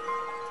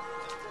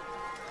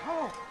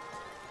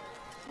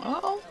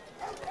 Well,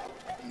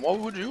 what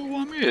would you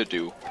want me to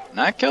do?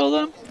 Not kill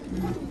them?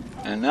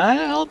 And not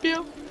help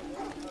you?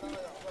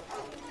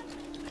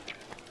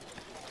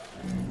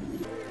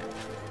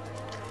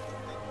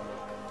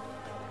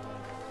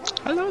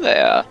 Hello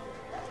there.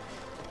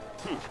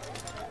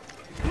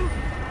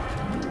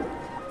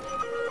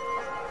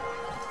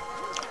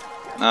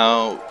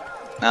 Now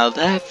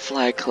that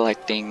flag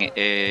collecting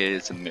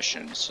is a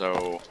mission,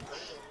 so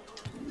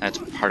that's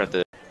part of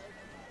the...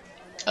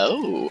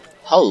 Oh,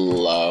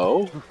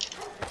 hello.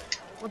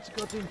 What's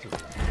got into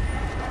it?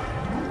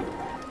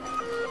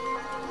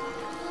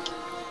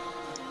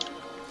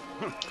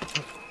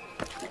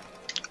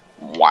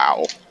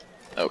 Wow.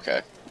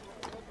 Okay.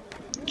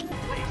 You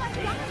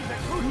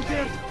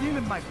dare steal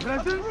in my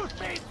presence?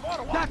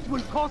 That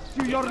will cost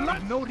you your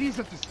life. No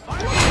reason to steal.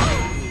 I've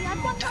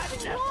done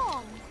nothing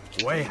wrong.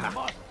 Way We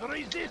must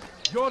resist.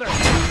 You're a...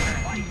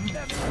 Fight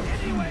them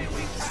any way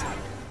we can.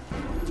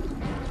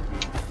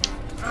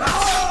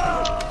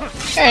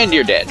 And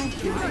you're dead.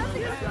 Thank you.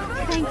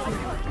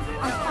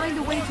 I'll find a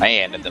way to... I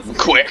ended them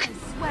quick.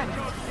 Swear it.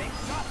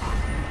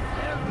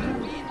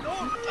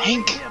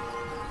 Thank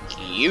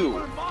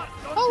you.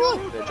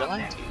 Oh look,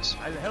 vigilantes.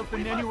 I'll help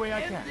in any way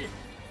I can.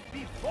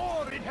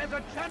 Before it has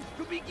a chance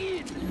to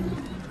begin.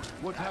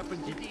 What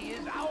happened to... City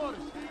is ours.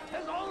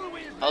 Has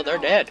always Oh, they're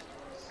been dead.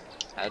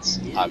 That's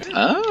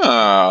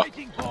oh.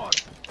 Fighting for.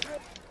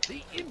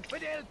 The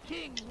infidel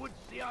king would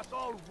see us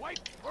all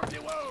wiped from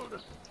the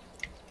world.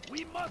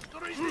 We must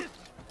resist.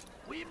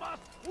 We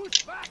must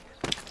push back.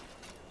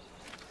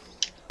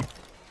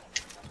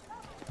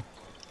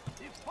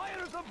 The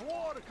fires of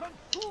war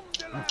consume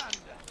the land,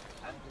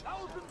 and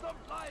thousands of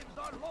lives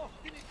are lost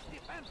in its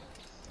defense.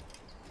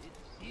 It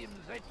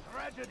seems a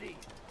tragedy,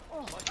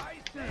 but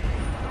I say,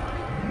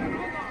 we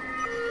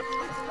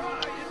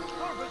die in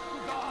service to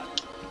God,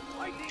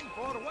 fighting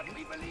for what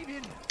we believe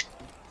in.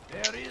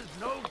 There is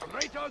no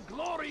greater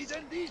glory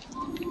than this.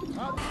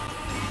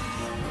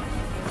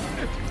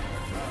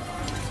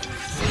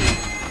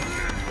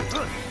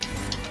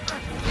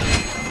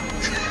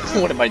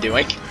 What am I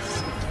doing?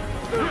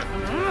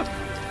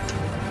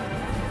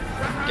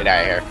 Get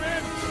out of here.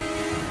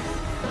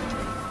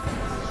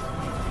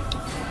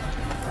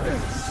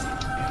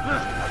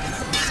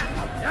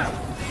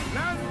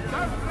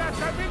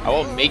 I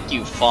will make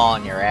you fall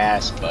on your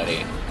ass,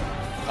 buddy.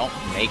 Don't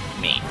make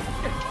me.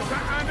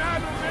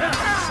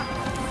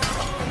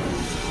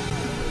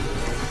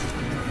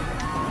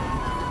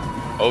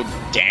 Oh,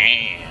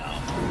 damn.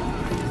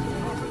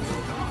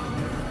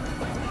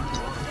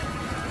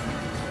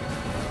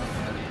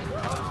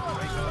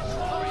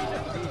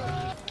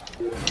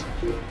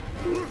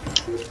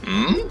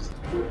 Hmm?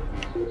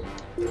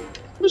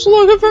 Who's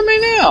looking for me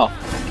now?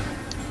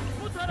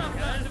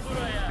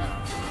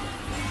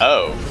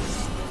 Oh.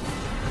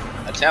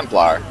 A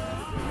Templar.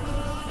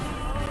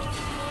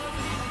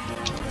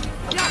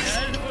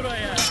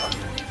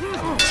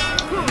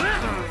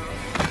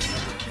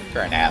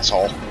 You're an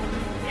asshole.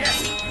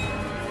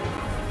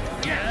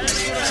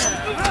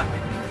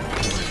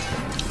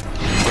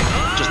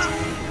 Just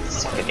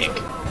suck a dick.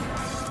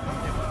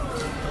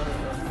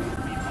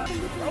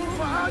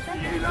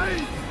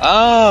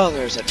 Oh,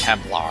 there's a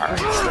Templar.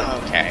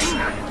 Okay.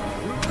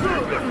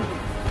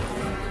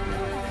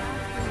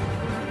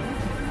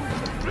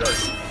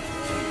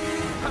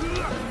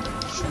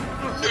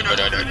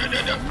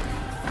 No.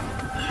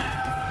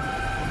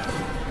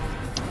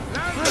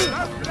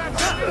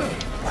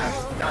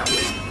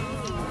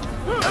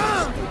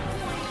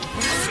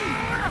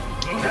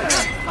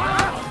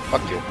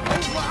 Fuck you.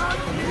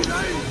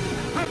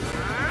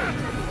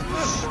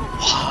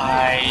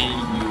 Why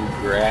you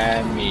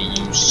grab me,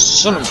 you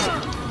son of a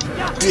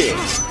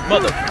bitch,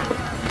 mother.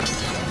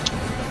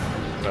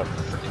 No.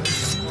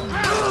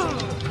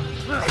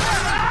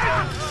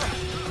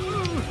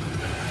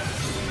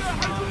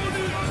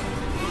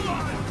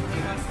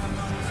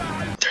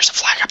 There's a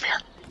flag up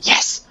here.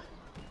 Yes.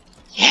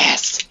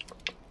 Yes.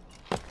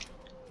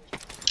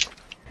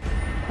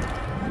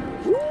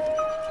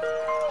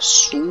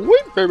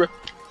 Sweet baby.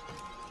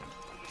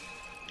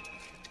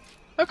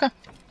 Okay.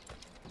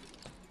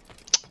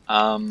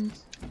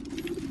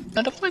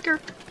 Not a flicker.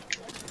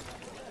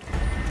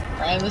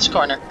 Right in this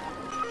corner.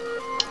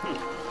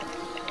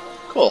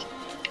 Cool.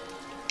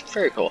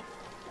 Very cool.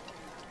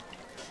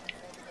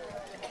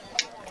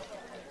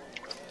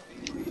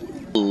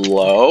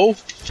 Low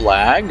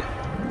flag.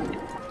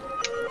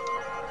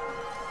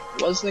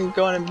 Wasn't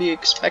going to be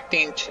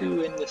expecting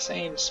two in the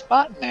same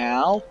spot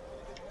now.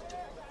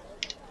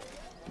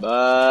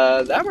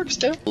 But that works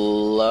too.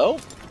 Low.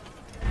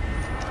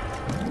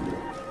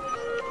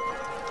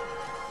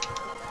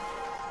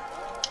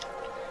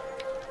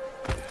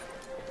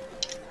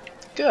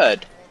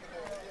 Good.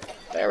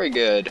 Very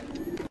good.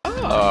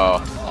 Oh,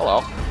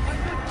 hello.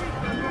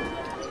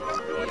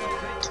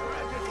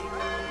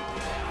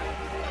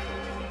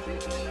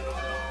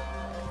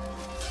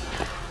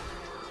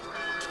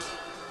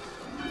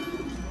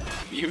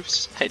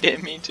 Use. I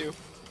didn't mean to.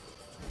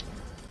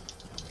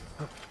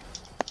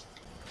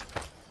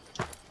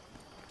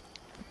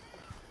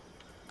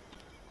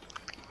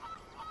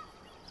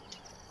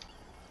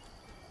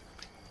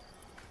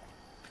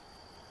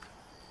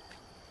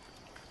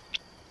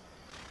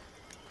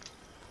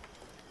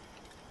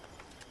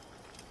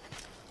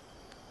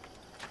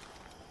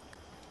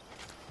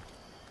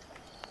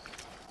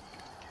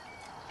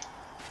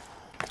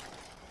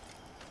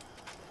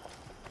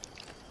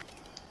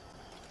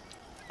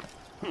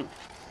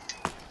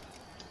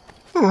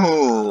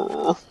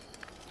 Oh.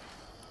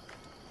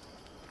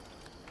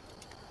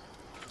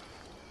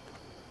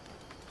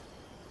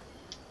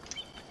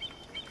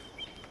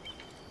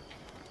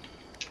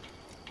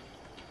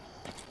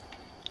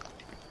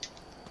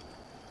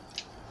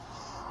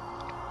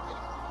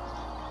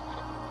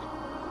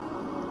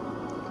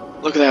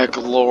 Look at that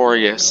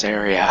glorious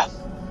area.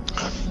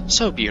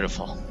 So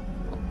beautiful.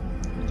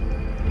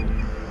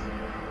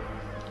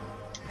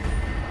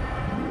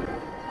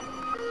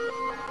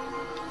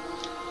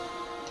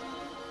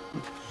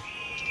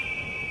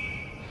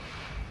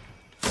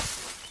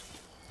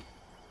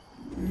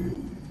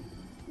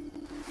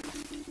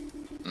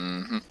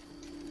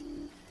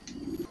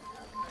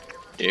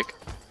 Dick.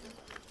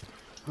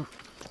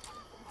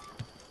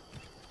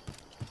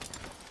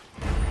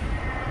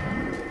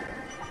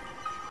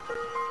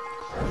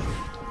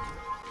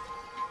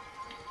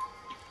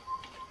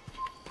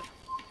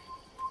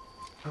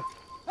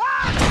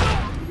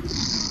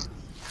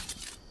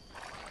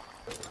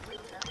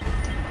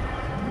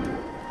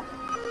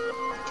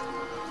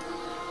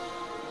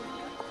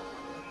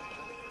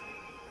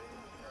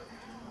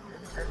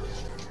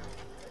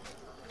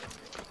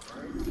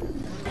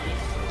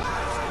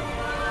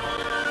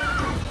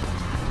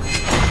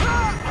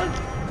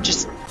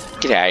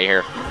 Get out of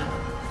here.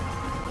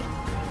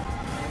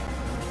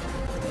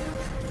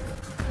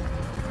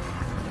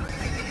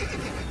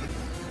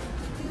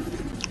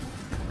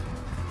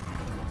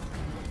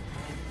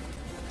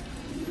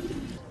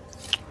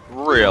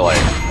 Really?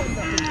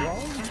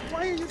 Why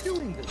are you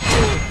doing this?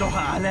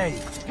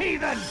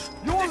 Heathen!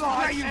 Your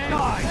life you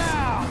die!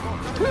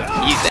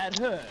 Heathen. That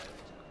hurt.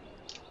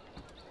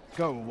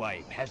 Go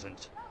away,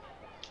 peasant.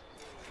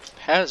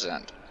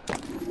 Peasant?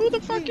 Who the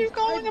fuck are you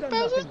calling a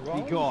peasant?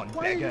 Be gone,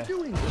 beggar.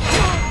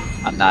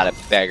 I'm not a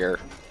beggar.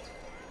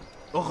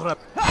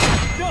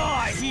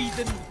 Die,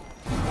 heathen!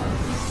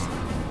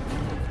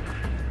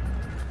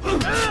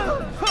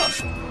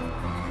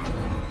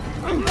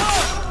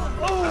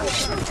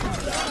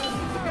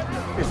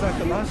 Is that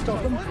the last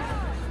of them?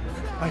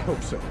 I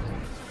hope so.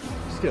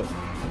 Still,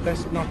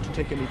 best not to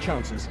take any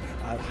chances.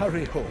 I'll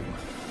hurry home.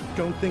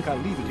 Don't think I'll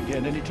leave it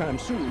again anytime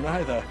soon,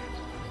 either.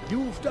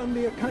 You've done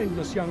me a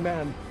kindness, young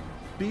man.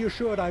 Be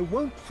assured I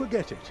won't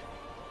forget it.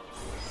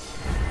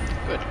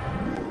 Good.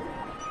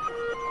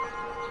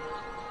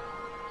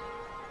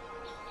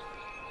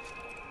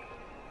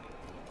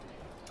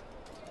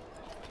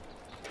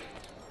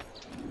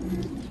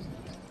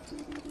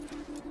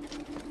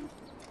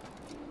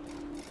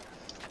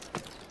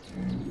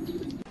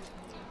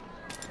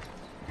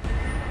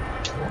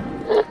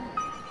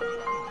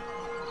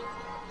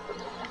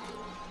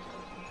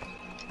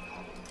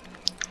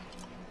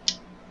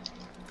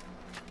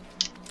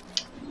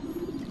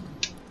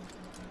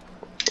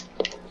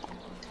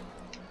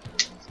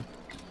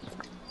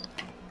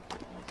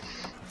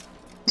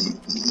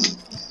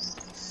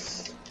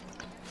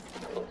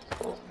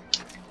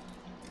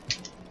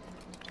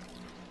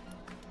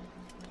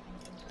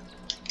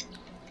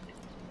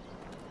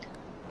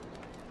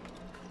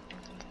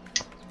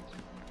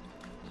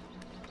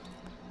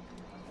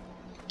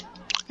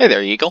 Hey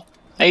there, Eagle.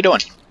 How you doing?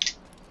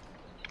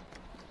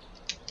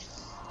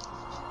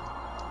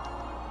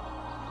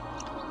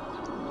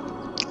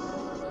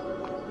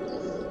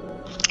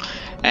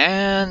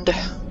 And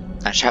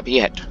that shall be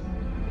it.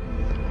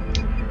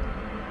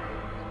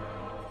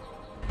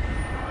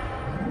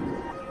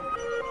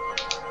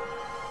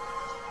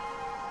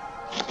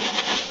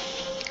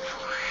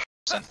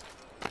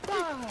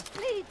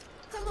 Please,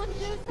 someone do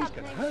He's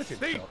something. gonna hurt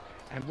himself.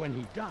 And when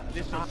he does,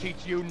 This'll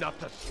teach you not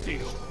to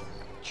steal.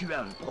 Tu as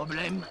un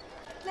problème?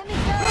 Let me go.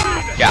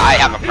 Yeah, I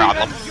have a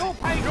problem.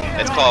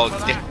 It's called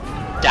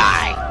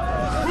die.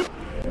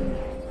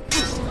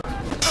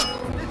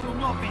 This will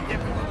not be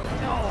difficult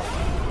at all.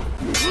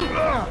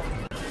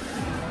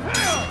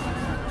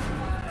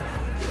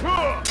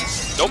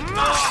 Nope.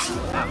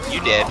 You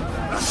did.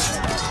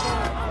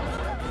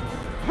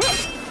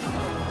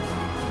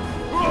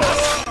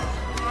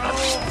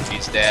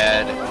 He's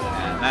dead.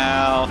 And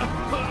now.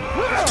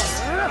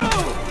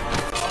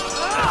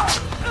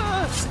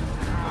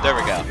 There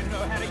we go.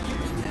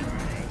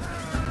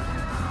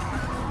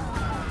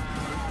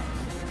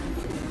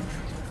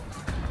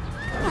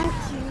 Thank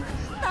you.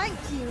 Thank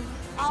you.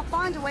 I'll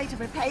find a way to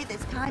repay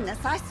this kindness,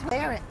 I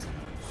swear it.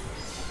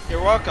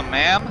 You're welcome,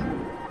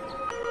 ma'am.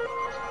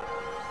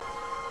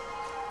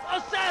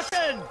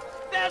 Assassin!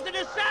 There's an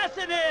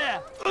assassin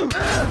here!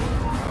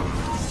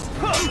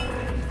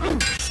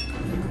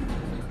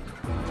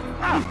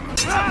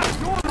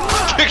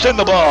 Kicked in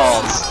the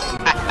balls.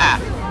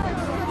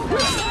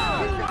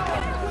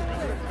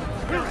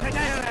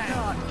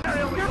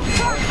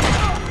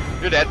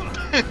 You're dead.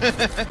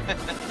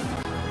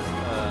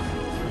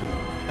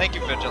 Thank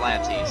you,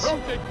 vigilantes.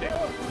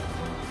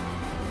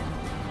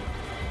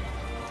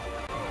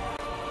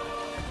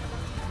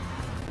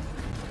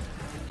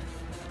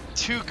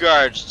 Two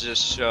guards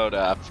just showed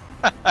up.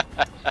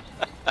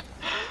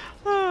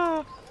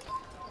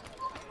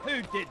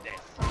 Who did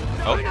this?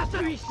 Oh.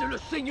 Puisse le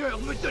Seigneur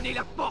me donner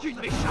la force de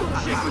m'échapper.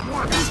 J'ai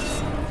besoin.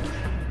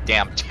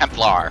 Damn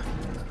Templar.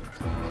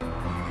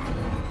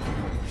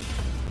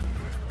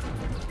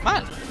 Come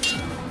on.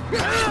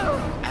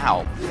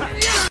 Ow.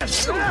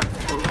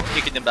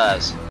 Kicking the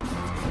buzz.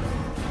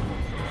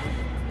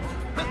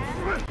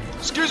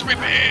 Excuse me,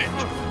 bitch.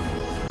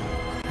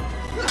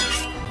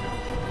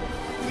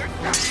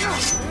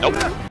 Nope.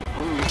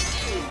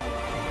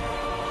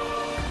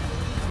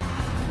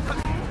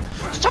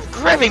 Stop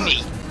grabbing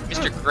me,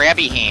 Mr.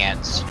 Grabby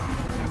Hands.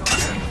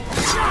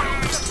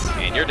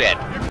 And you're dead.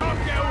 You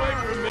can't get away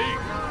from me.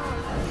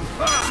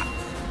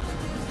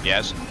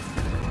 Yes.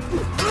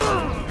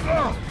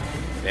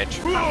 Bitch.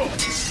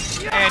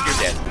 And you're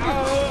dead.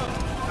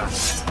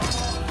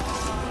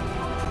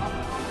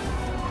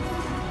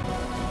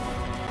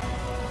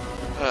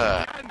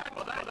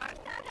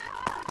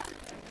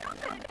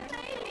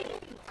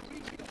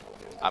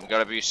 I'm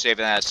gonna be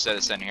saving that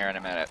citizen here in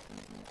a minute.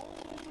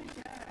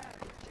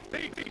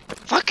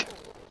 Fuck!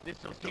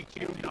 This'll teach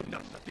you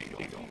not to steal.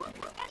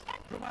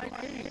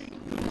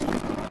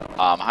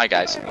 Hi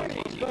guys.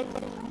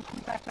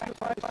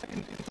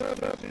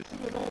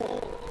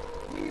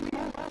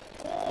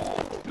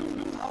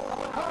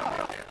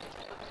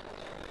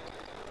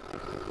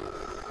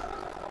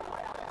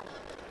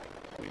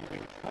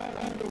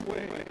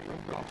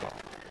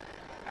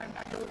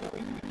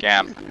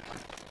 Cam.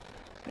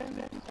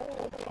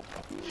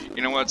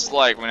 You know what it's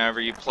like whenever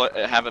you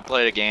haven't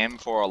played a game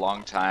for a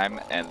long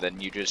time and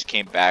then you just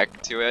came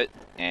back to it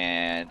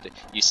and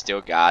you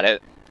still got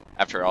it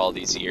after all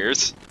these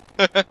years?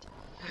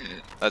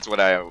 That's what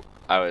I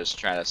was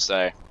trying to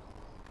say.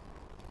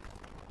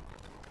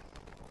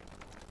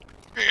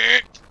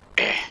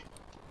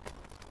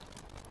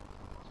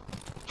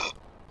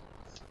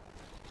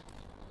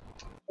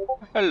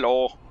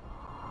 Hello.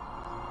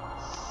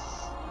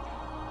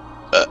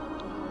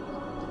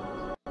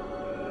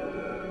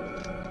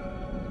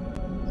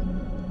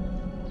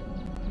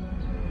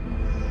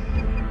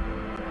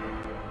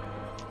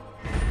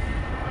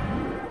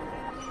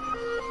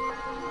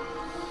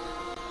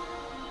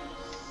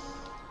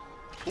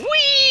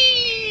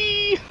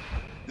 Whee!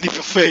 Leap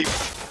of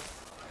faith.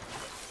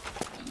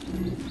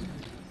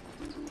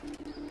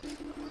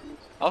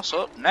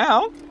 Also,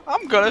 now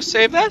I'm gonna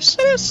save that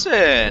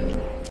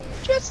citizen.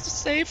 Just to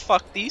say,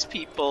 fuck these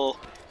people.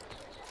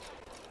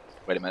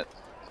 Wait a minute.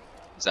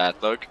 Is that a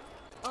thug?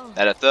 Oh.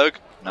 That a thug?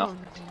 No. Oh,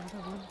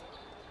 another one.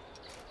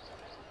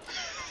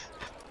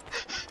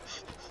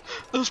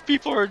 Those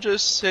people are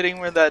just sitting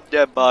where that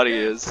dead body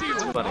is.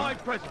 It's funny. My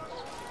presence.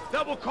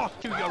 That will cost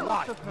you your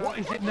life. What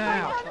is it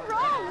now? What's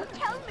wrong?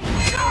 Tell me.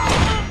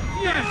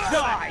 You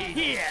die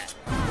here.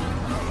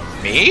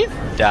 Me?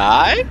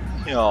 Die?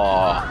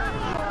 Oh.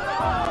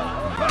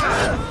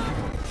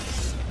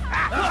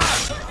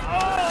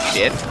 You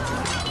did?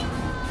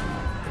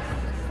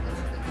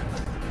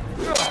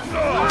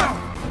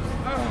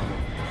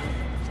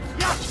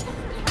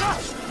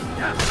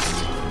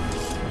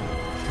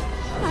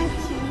 Thank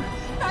you.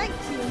 Thank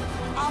you.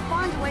 I'll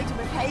find a way to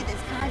repay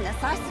this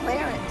kindness, I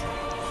swear it.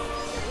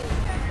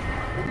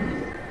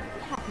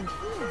 What happened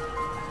here?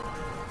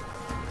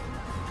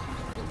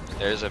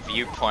 There's a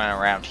viewpoint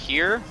around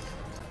here.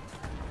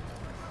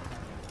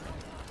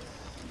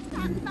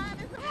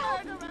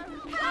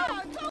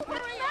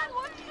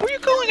 Who are you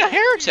calling a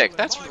heretic?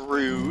 That's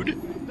rude.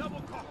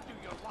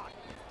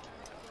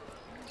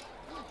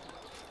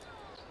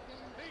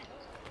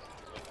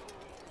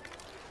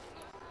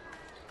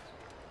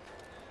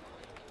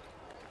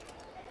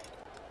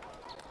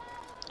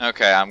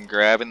 Okay, I'm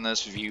grabbing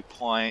this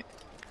viewpoint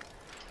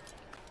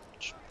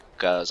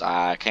because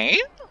I can.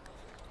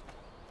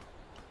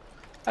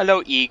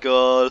 Hello,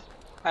 Eagle.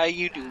 How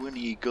you doing,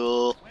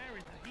 Eagle?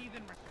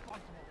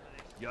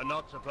 You're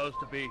not supposed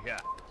to be here.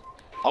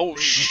 Oh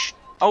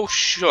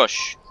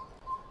shush.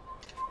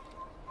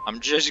 I'm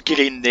just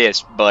getting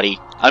this, buddy.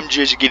 I'm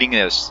just getting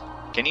this.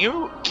 Can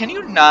you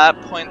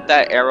not point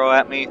that arrow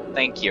at me?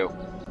 Thank you.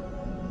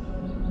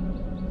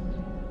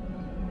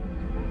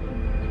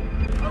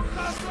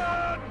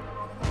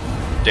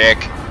 Dick.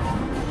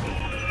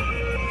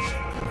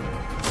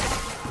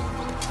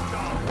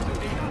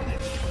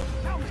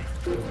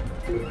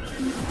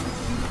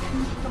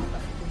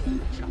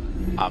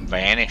 I'm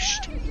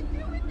vanished.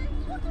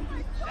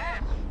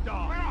 Where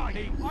are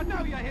you? I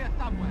know you're here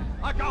somewhere.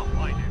 I can't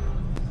find him.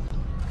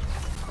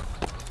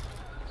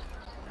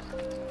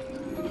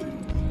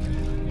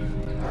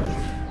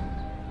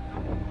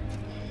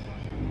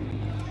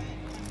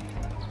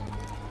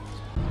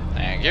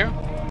 Thank you.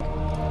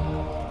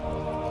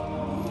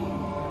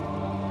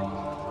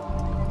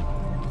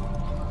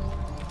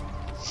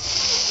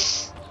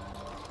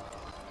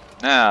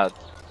 Now,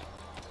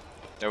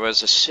 there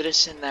was a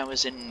citizen that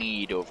was in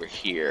need over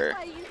here.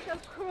 Why are you so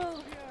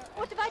cruel?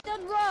 What have I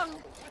done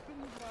wrong?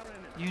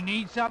 You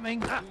need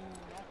something?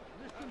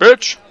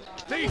 Bitch!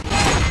 This'll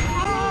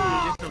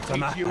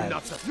teach you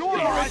not to steal. You're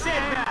a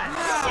dead man!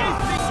 You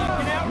think you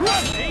can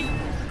outrun me?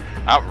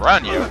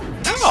 Outrun you?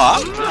 No,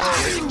 I'm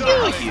trying to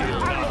kill you!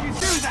 How did you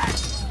do that?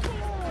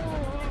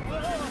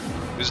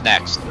 Who's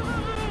next?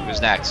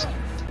 Who's next?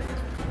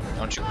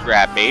 Don't you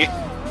grab me.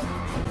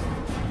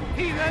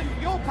 Heathen,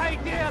 you'll pay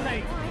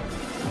dearly!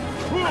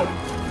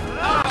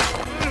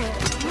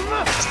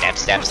 Stab,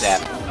 stab,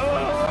 stab.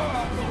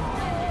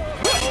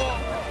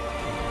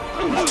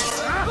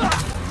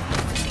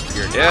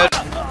 You're dead.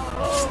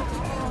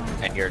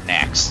 And you're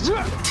next.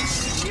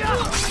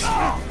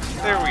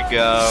 There we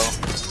go.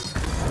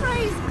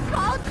 Praise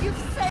God,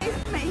 you've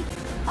saved me.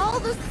 All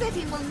the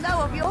city will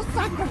know of your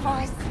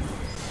sacrifice.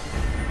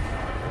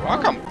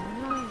 Welcome.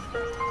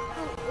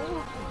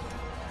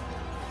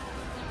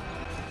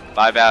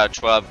 5 out of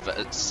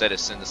 12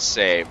 citizens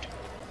saved.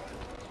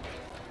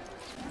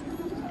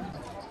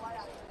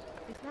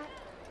 Is that?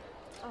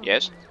 Oh,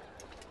 Yes?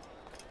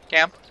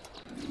 Cam?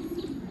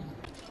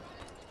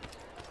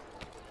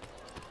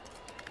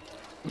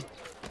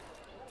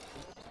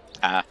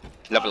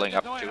 Leveling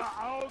up too.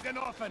 Augen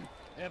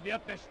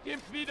wird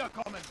bestimmt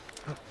wiederkommen.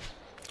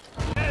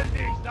 Stell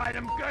dich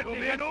seinem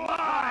göttlichen Ohr!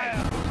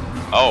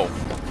 Oh.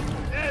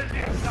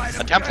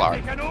 A Templar.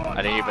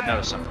 I didn't even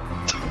notice him.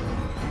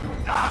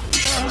 I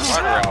was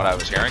wondering what I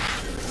was hearing.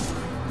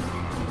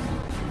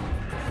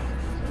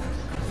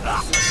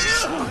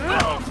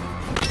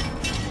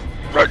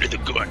 Run to the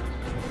gun.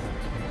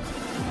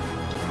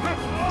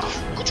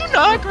 Could you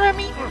not grab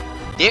me,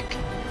 dick?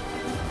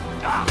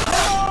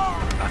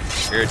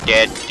 You're a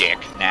dead dick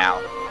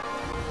now.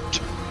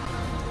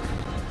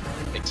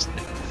 Makes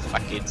no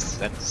fucking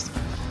sense.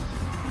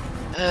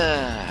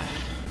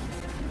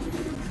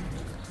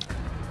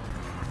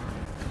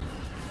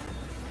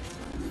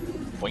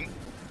 Boing.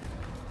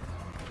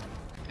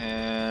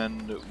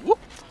 And whoop.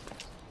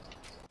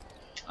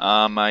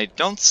 I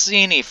don't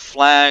see any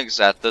flags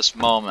at this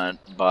moment,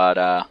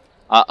 but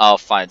I'll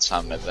find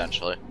some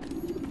eventually.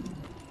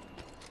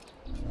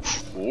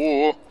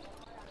 Ooh.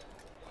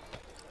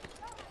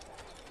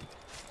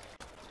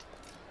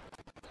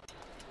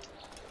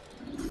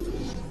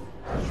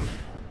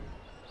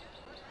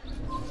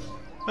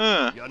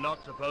 You're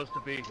not supposed to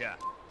be here.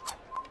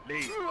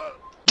 Leave.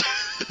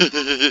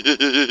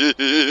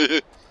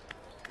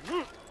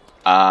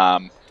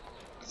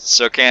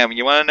 So Cam,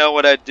 you wanna know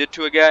what I did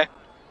to a guy?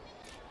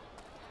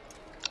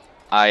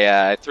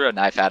 I threw a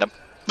knife at him.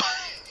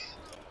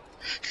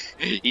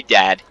 He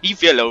died. He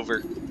fell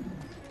over.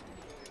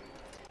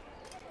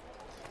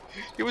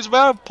 He was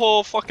about to pull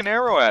a fucking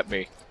arrow at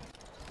me.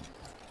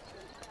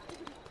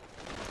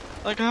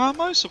 Like, how am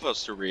I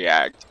supposed to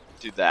react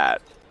to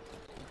that?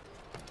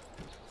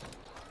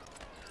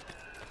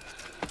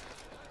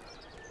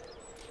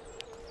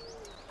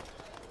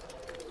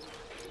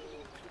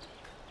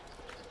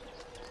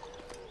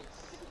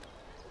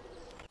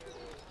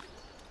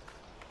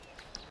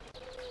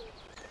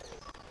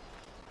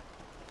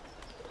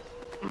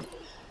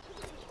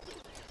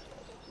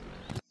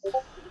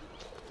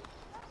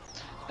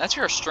 That's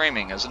your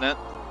streaming, isn't it?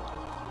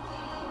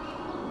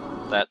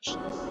 That's...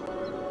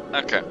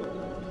 okay.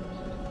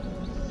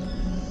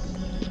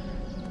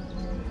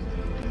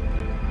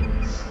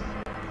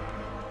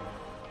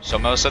 So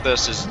most of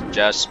this is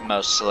just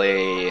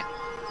mostly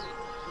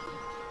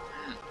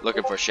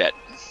looking for shit.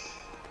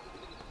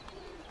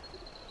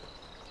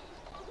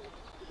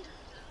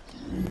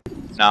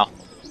 No.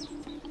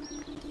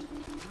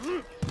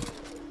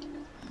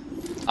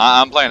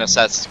 I'm playing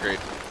Assassin's Creed.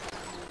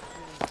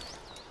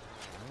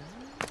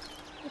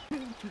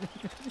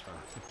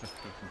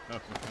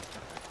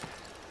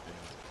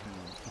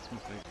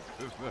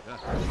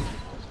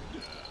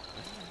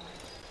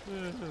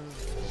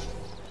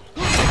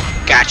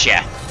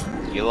 Gotcha!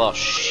 You little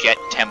shit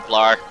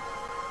Templar.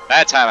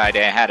 That time I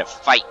didn't have to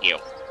fight you.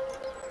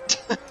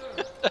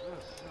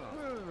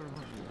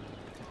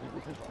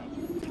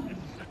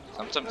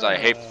 Sometimes I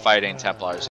hate fighting Templars.